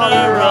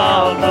water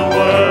of the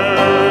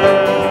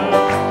Word.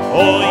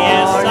 Oh,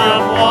 yes,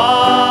 I'm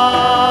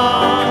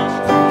washed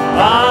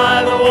by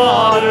the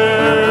water.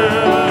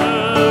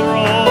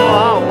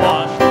 Oh, I'm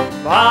washed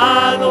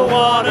by the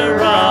water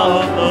of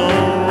the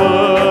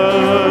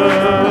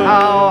Word.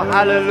 Oh,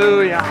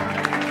 hallelujah.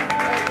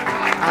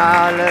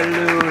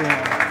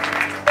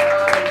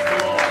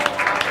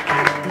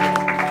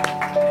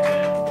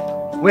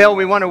 Hallelujah. Well,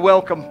 we want to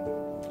welcome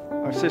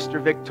our sister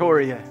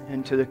Victoria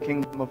into the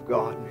kingdom of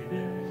God.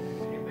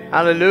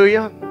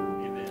 Hallelujah.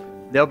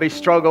 There'll be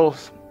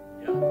struggles.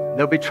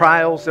 There'll be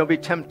trials. There'll be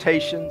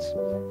temptations.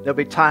 There'll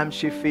be times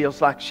she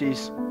feels like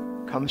she's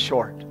come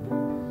short.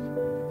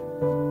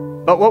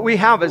 But what we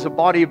have is a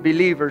body of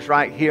believers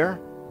right here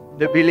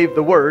that believe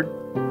the Word.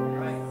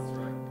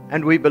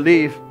 And we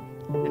believe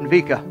in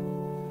Vika.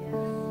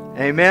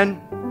 Amen.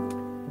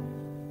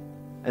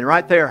 And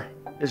right there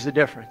is the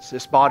difference.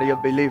 This body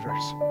of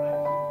believers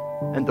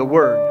and the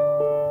Word,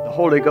 the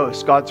Holy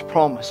Ghost, God's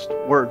promised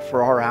Word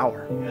for our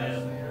hour.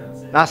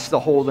 That's the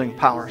holding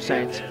power,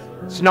 saints.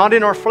 It's not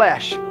in our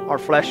flesh. Our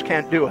flesh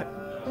can't do it.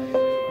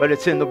 But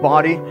it's in the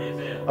body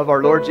of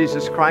our Lord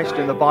Jesus Christ,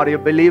 in the body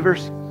of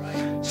believers.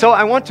 So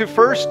I want to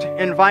first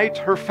invite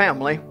her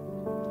family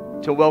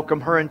to welcome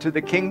her into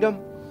the kingdom.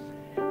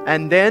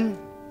 And then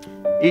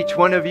each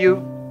one of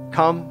you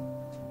come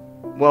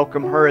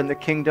welcome her in the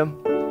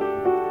kingdom.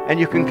 And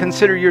you can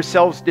consider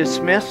yourselves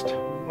dismissed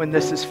when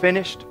this is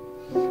finished.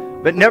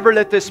 But never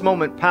let this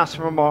moment pass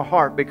from our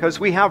heart, because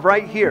we have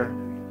right here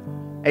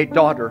a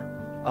daughter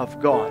of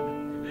God.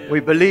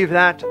 We believe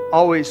that,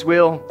 always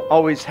will,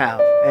 always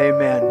have.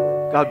 Amen.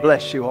 God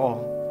bless you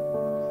all.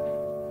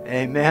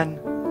 Amen.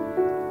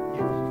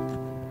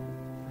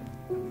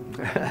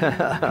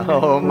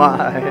 Oh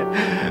my.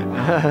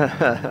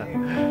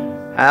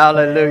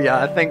 Hallelujah.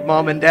 I think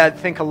Mom and Dad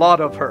think a lot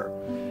of her.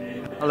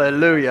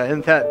 Hallelujah.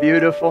 Isn't that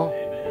beautiful?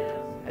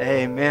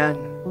 Amen.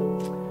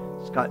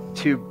 She's got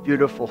two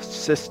beautiful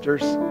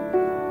sisters.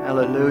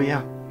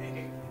 Hallelujah.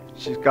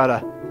 She's got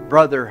a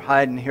brother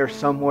hiding here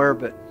somewhere,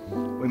 but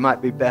we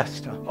might be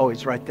best. Oh,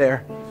 he's right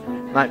there.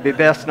 Might be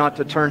best not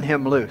to turn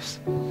him loose.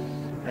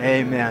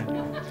 Amen.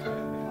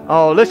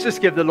 Oh, let's just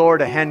give the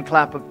Lord a hand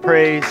clap of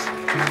praise.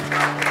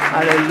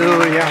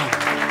 Hallelujah.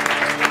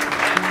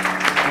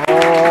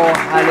 Oh,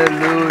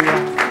 hallelujah.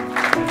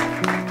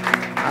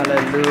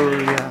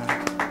 Hallelujah.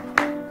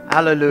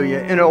 Hallelujah.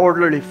 In an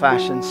orderly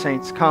fashion,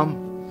 saints, come.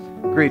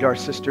 Greet our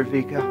sister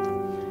Vika.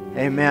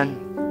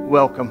 Amen.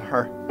 Welcome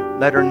her.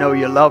 Let her know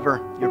you love her.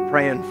 You're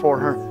praying for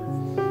her.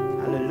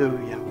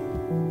 Hallelujah.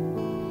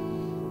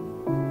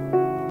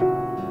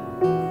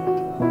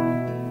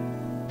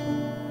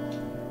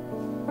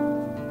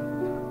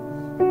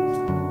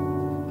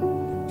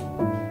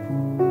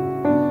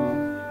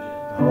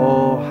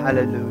 Oh,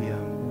 hallelujah.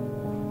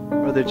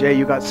 Brother Jay,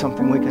 you got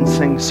something we can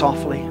sing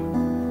softly?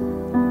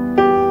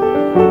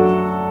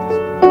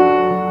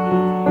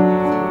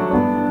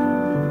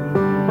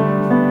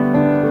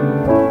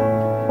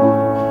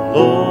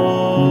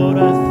 Lord,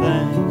 I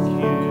thank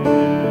you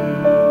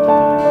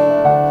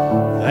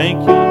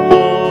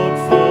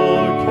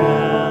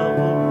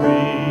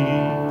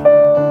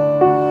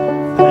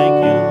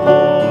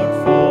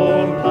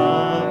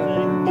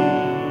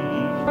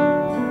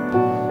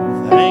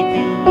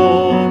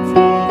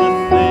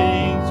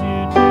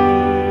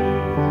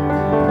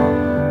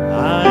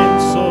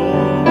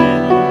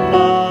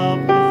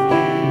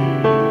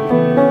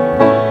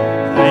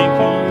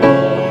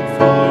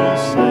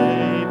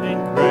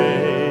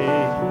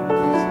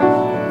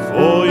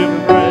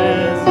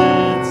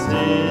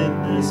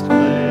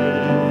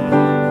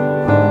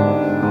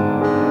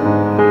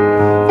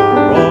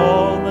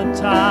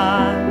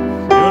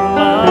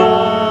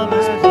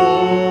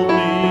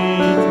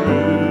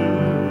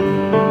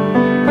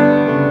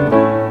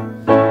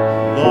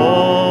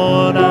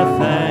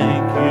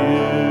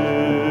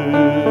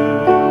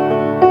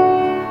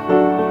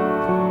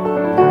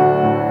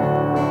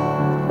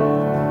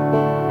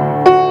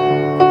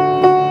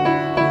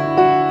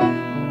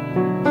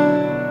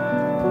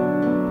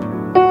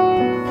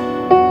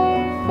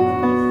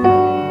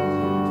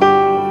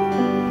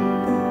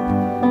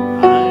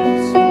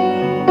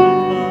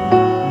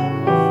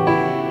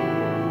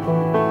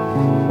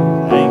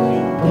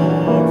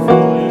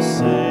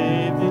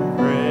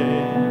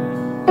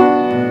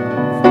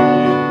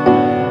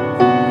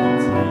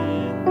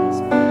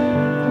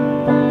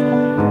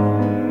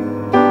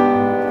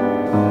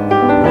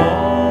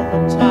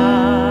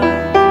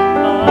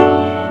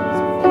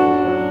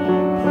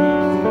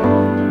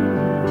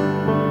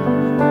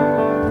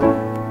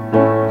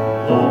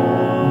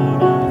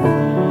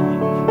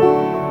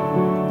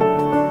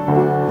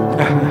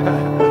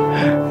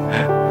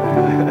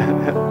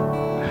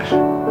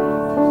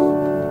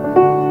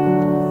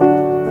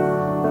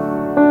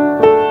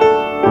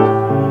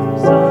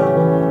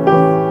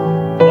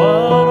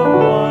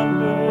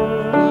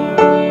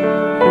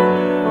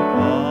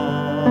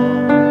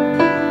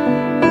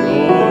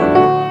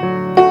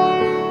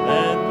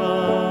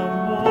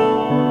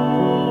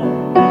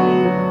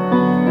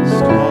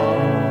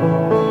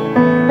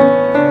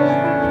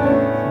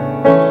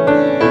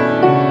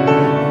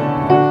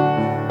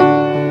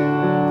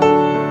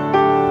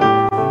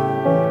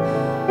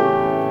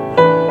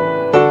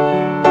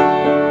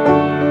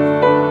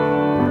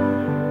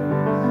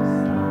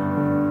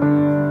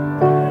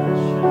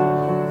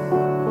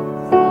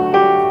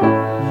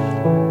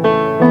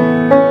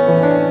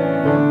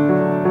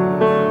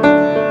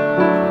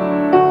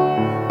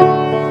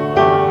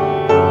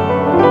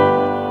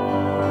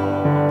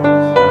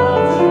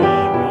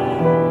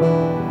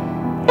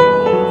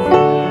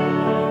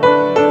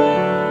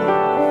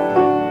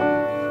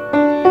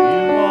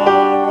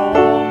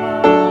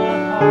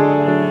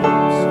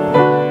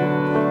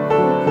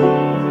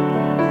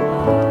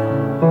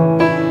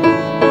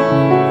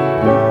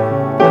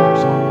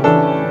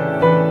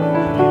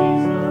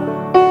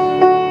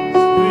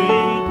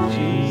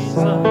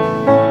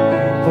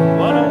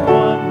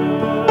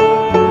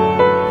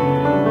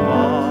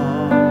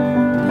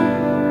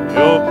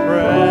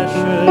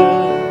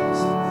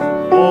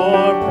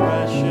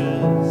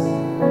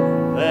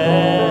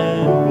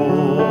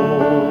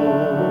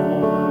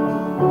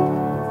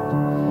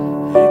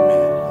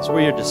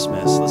are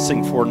dismissed. Let's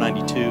sing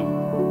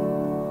 492.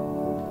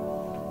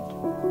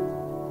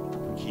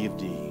 Key of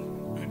D.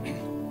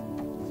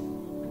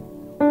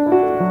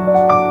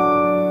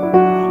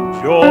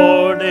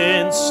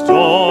 Jordan's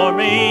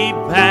stormy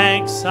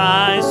banks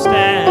I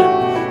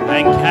stand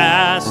and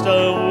cast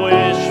a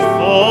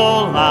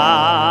wishful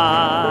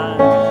eye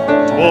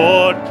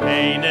toward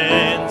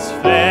Canaan's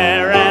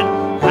fair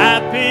and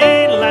happy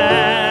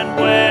land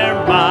where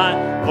my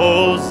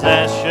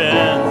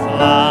possessions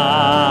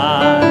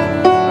lie.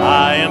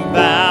 I am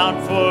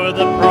bound for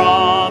the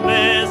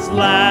promised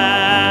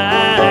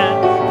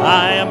land.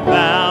 I am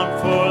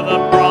bound for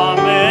the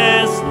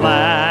promised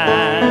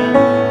land.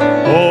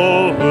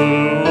 Oh,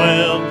 who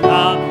will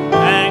come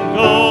and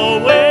go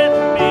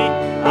with me?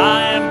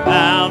 I am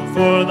bound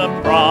for the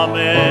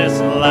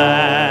promised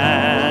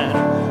land.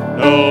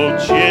 No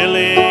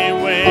chilly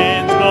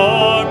winds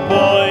nor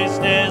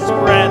poisonous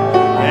breath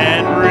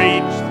can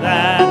reach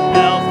that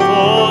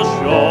healthful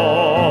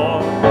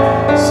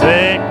shore.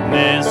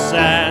 Sickness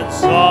and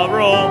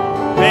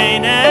sorrow,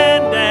 pain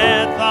and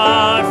death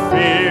are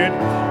feared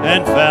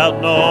and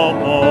felt no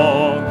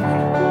more.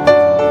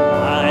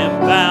 I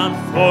am bound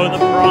for the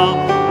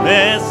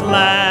promised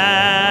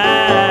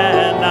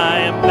land. I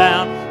am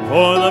bound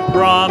for the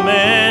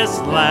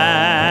promised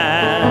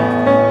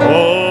land.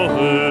 Oh,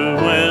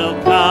 who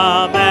will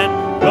come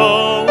and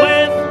go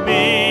with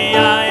me?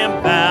 I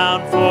am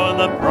bound for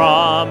the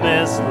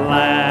promised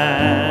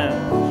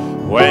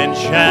land. When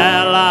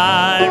shall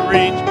I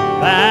reach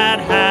that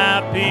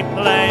happy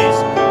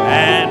place